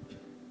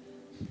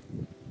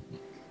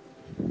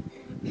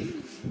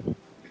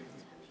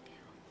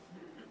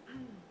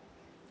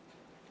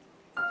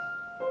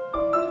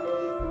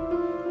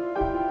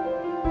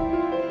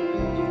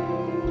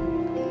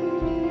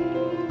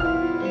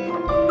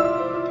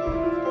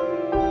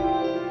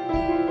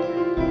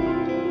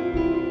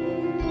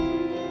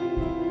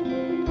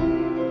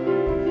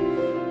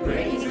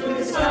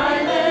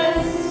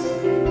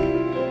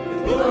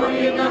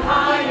 Glory in the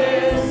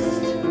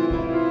highest,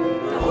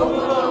 the hope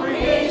of all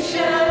creation.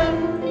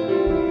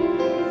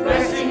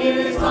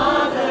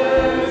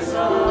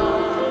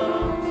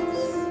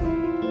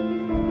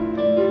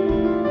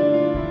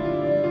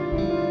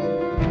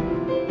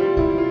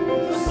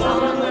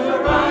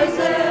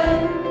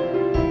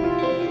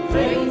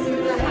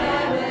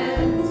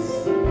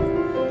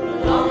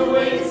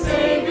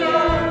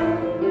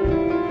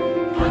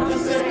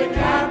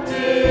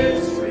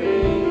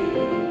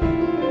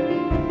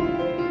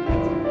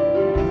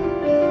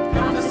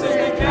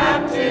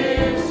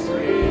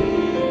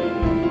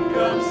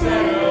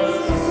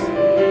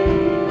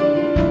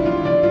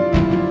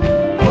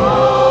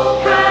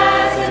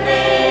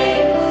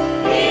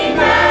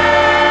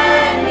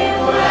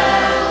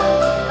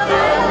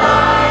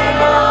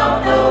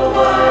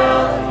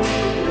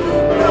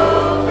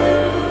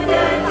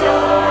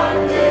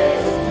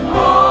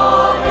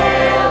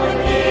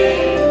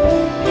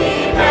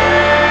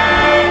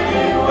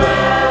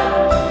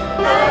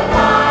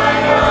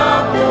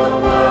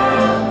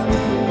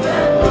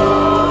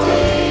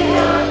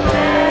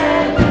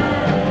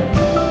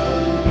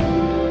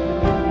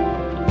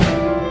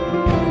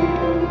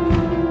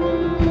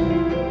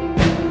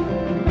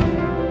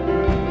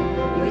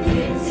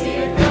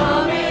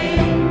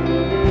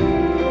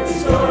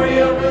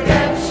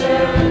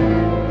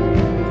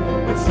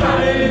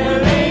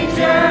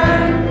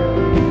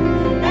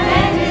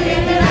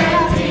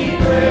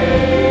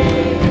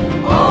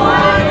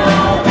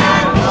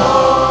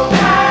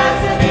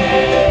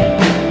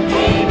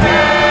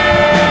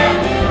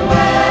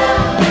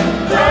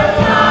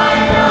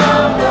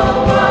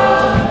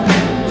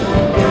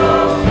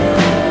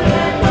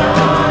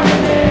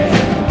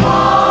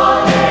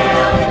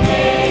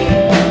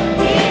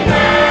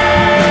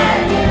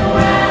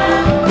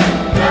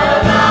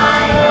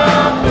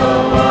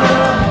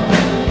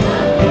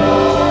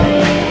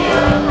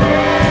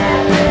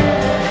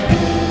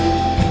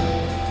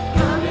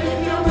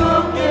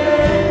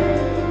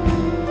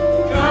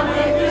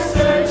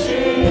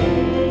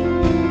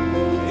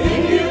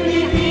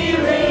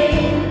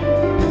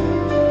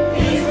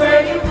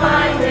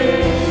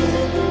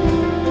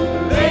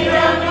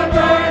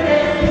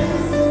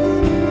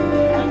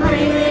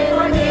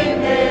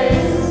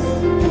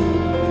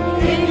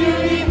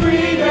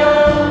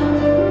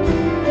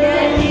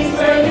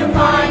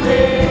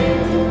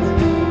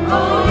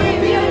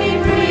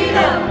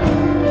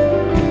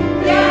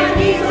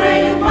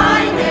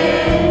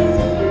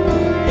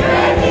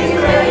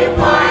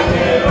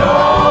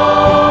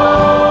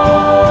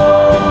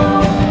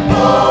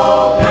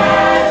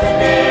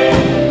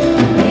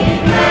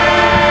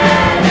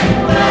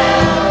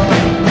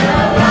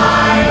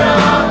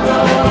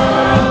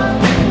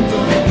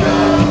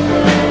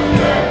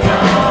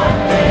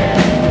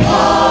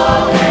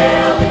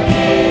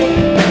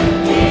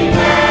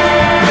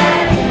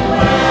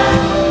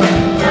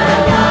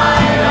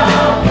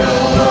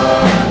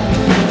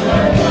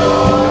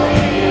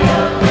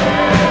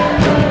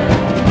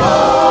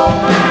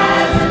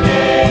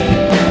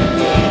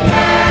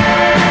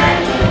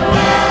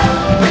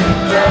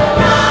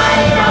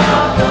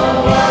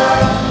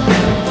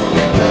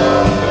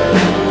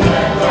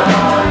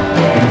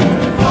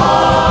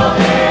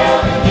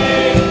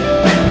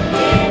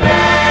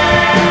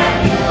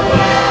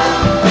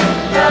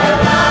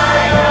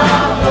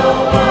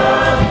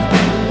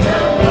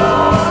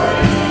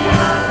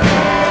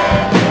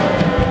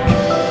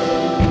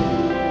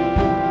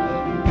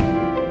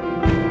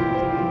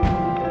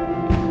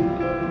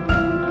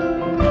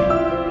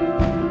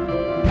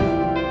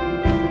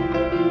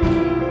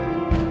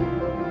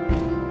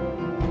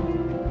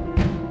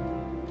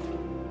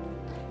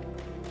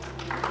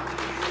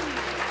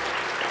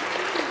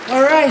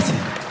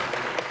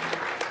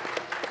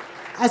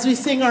 As we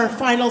sing our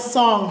final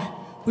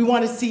song, we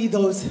want to see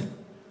those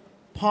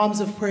palms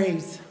of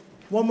praise.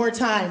 One more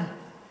time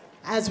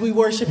as we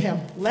worship him.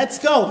 Let's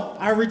go.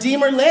 Our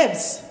Redeemer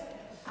lives.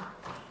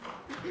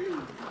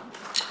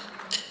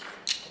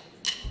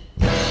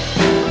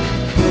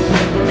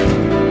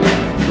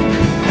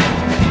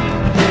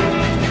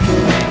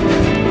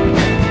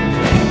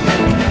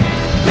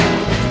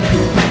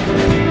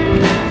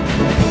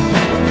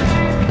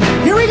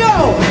 Here we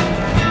go.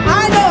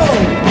 I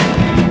know.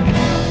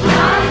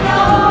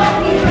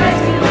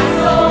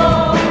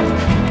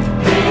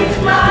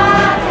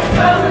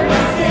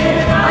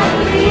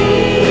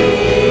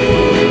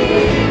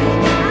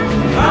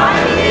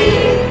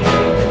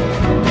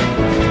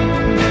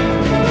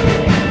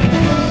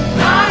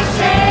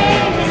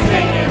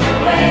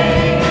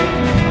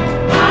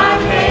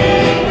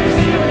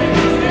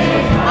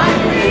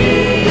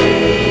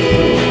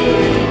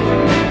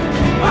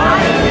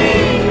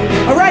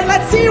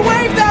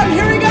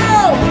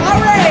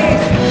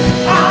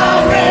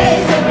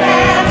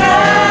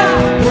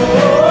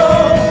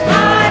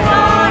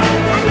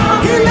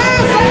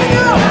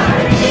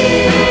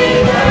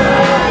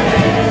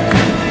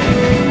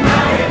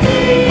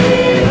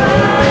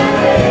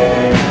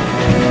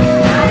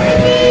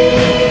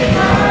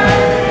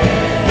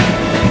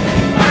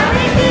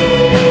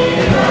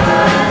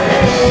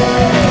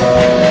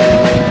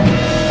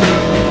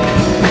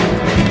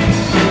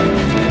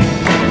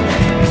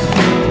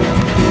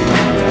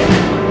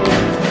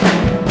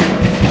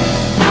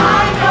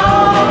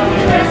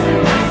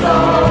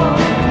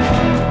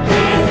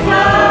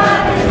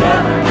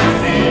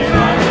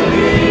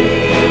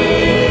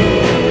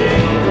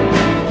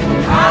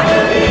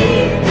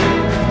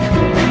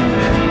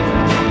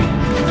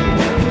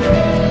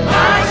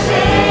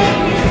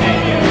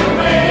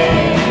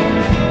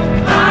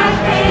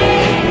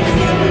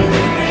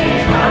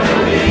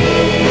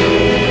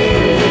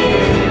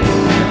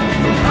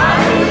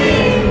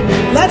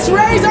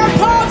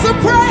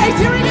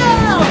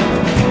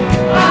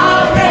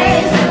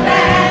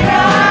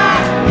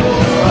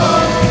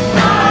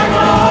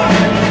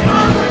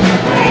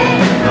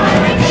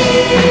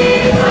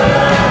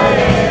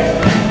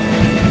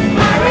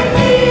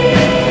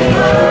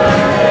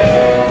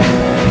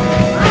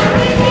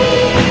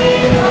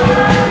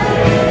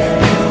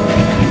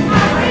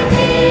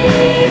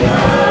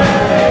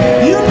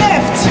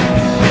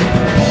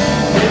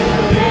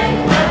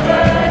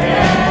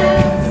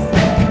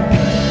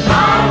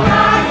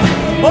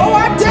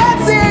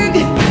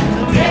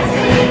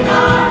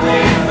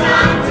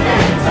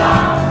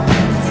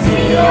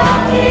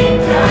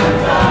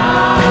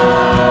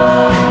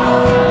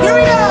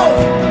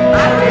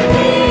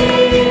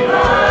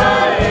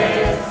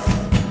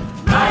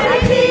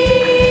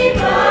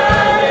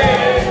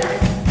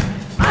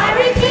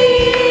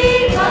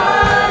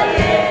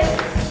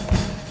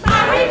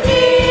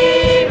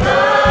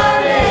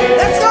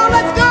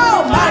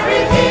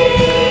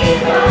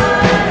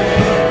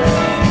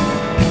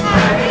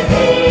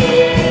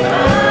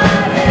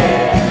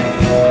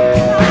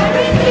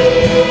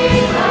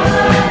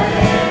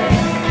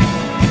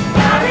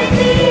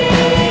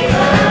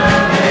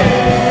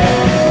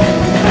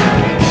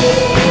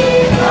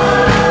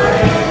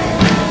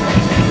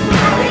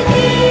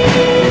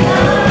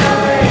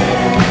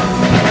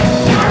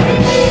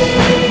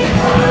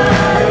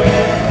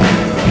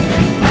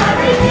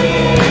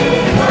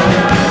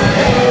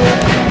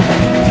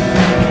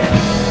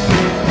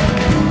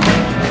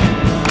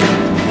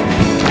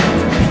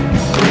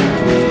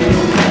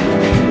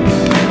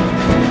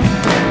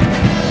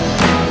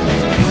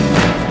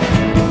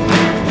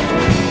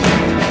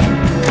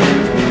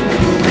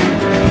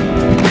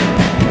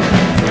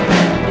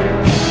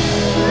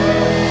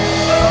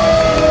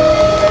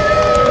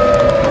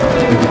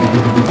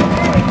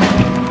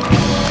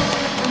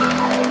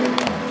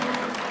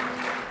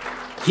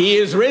 He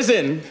is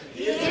risen.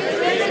 He is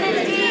risen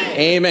indeed.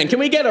 Amen. Can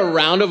we get a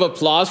round of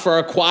applause for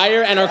our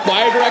choir and our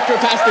choir director,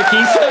 Pastor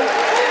Keisha?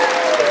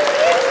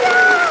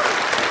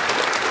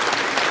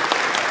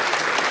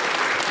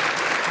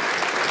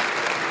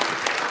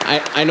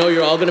 I know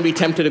you're all going to be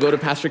tempted to go to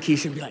Pastor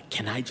Keisha and be like,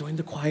 can I join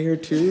the choir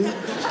too?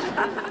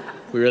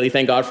 We really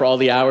thank God for all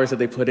the hours that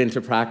they put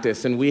into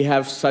practice. And we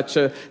have such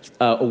a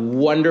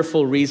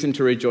wonderful reason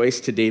to rejoice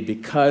today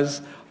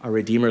because our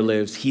Redeemer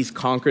lives. He's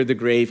conquered the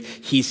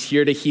grave. He's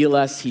here to heal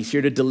us. He's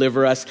here to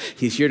deliver us.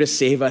 He's here to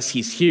save us.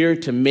 He's here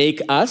to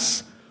make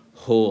us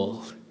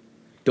whole.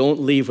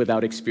 Don't leave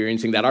without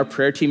experiencing that. Our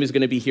prayer team is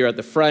going to be here at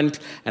the front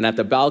and at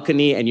the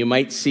balcony, and you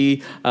might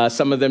see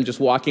some of them just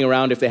walking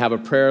around. If they have a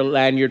prayer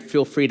lanyard,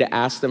 feel free to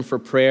ask them for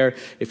prayer.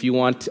 If you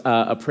want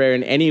a prayer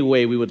in any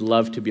way, we would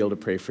love to be able to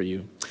pray for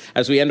you.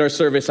 As we end our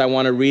service, I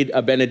want to read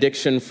a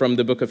benediction from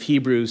the book of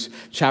Hebrews,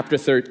 chapter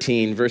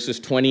 13, verses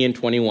 20 and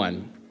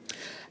 21.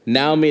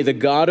 Now may the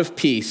God of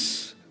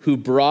peace, who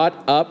brought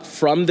up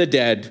from the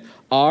dead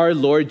our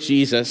Lord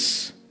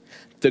Jesus,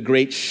 the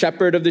great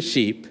shepherd of the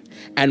sheep,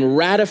 and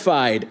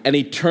ratified an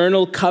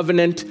eternal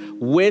covenant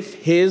with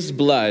his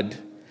blood,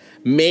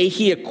 may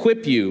he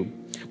equip you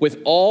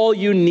with all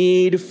you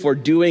need for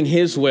doing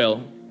his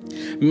will,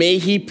 May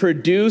he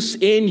produce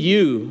in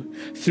you,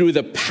 through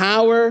the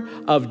power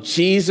of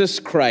Jesus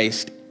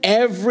Christ,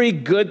 every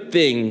good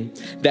thing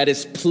that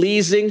is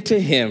pleasing to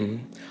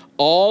him.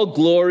 All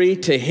glory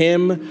to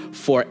him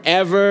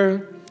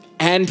forever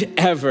and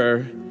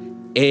ever.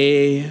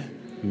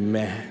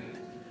 Amen.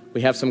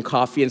 We have some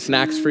coffee and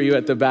snacks for you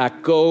at the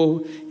back.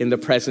 Go in the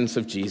presence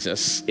of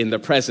Jesus, in the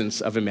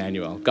presence of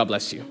Emmanuel. God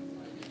bless you.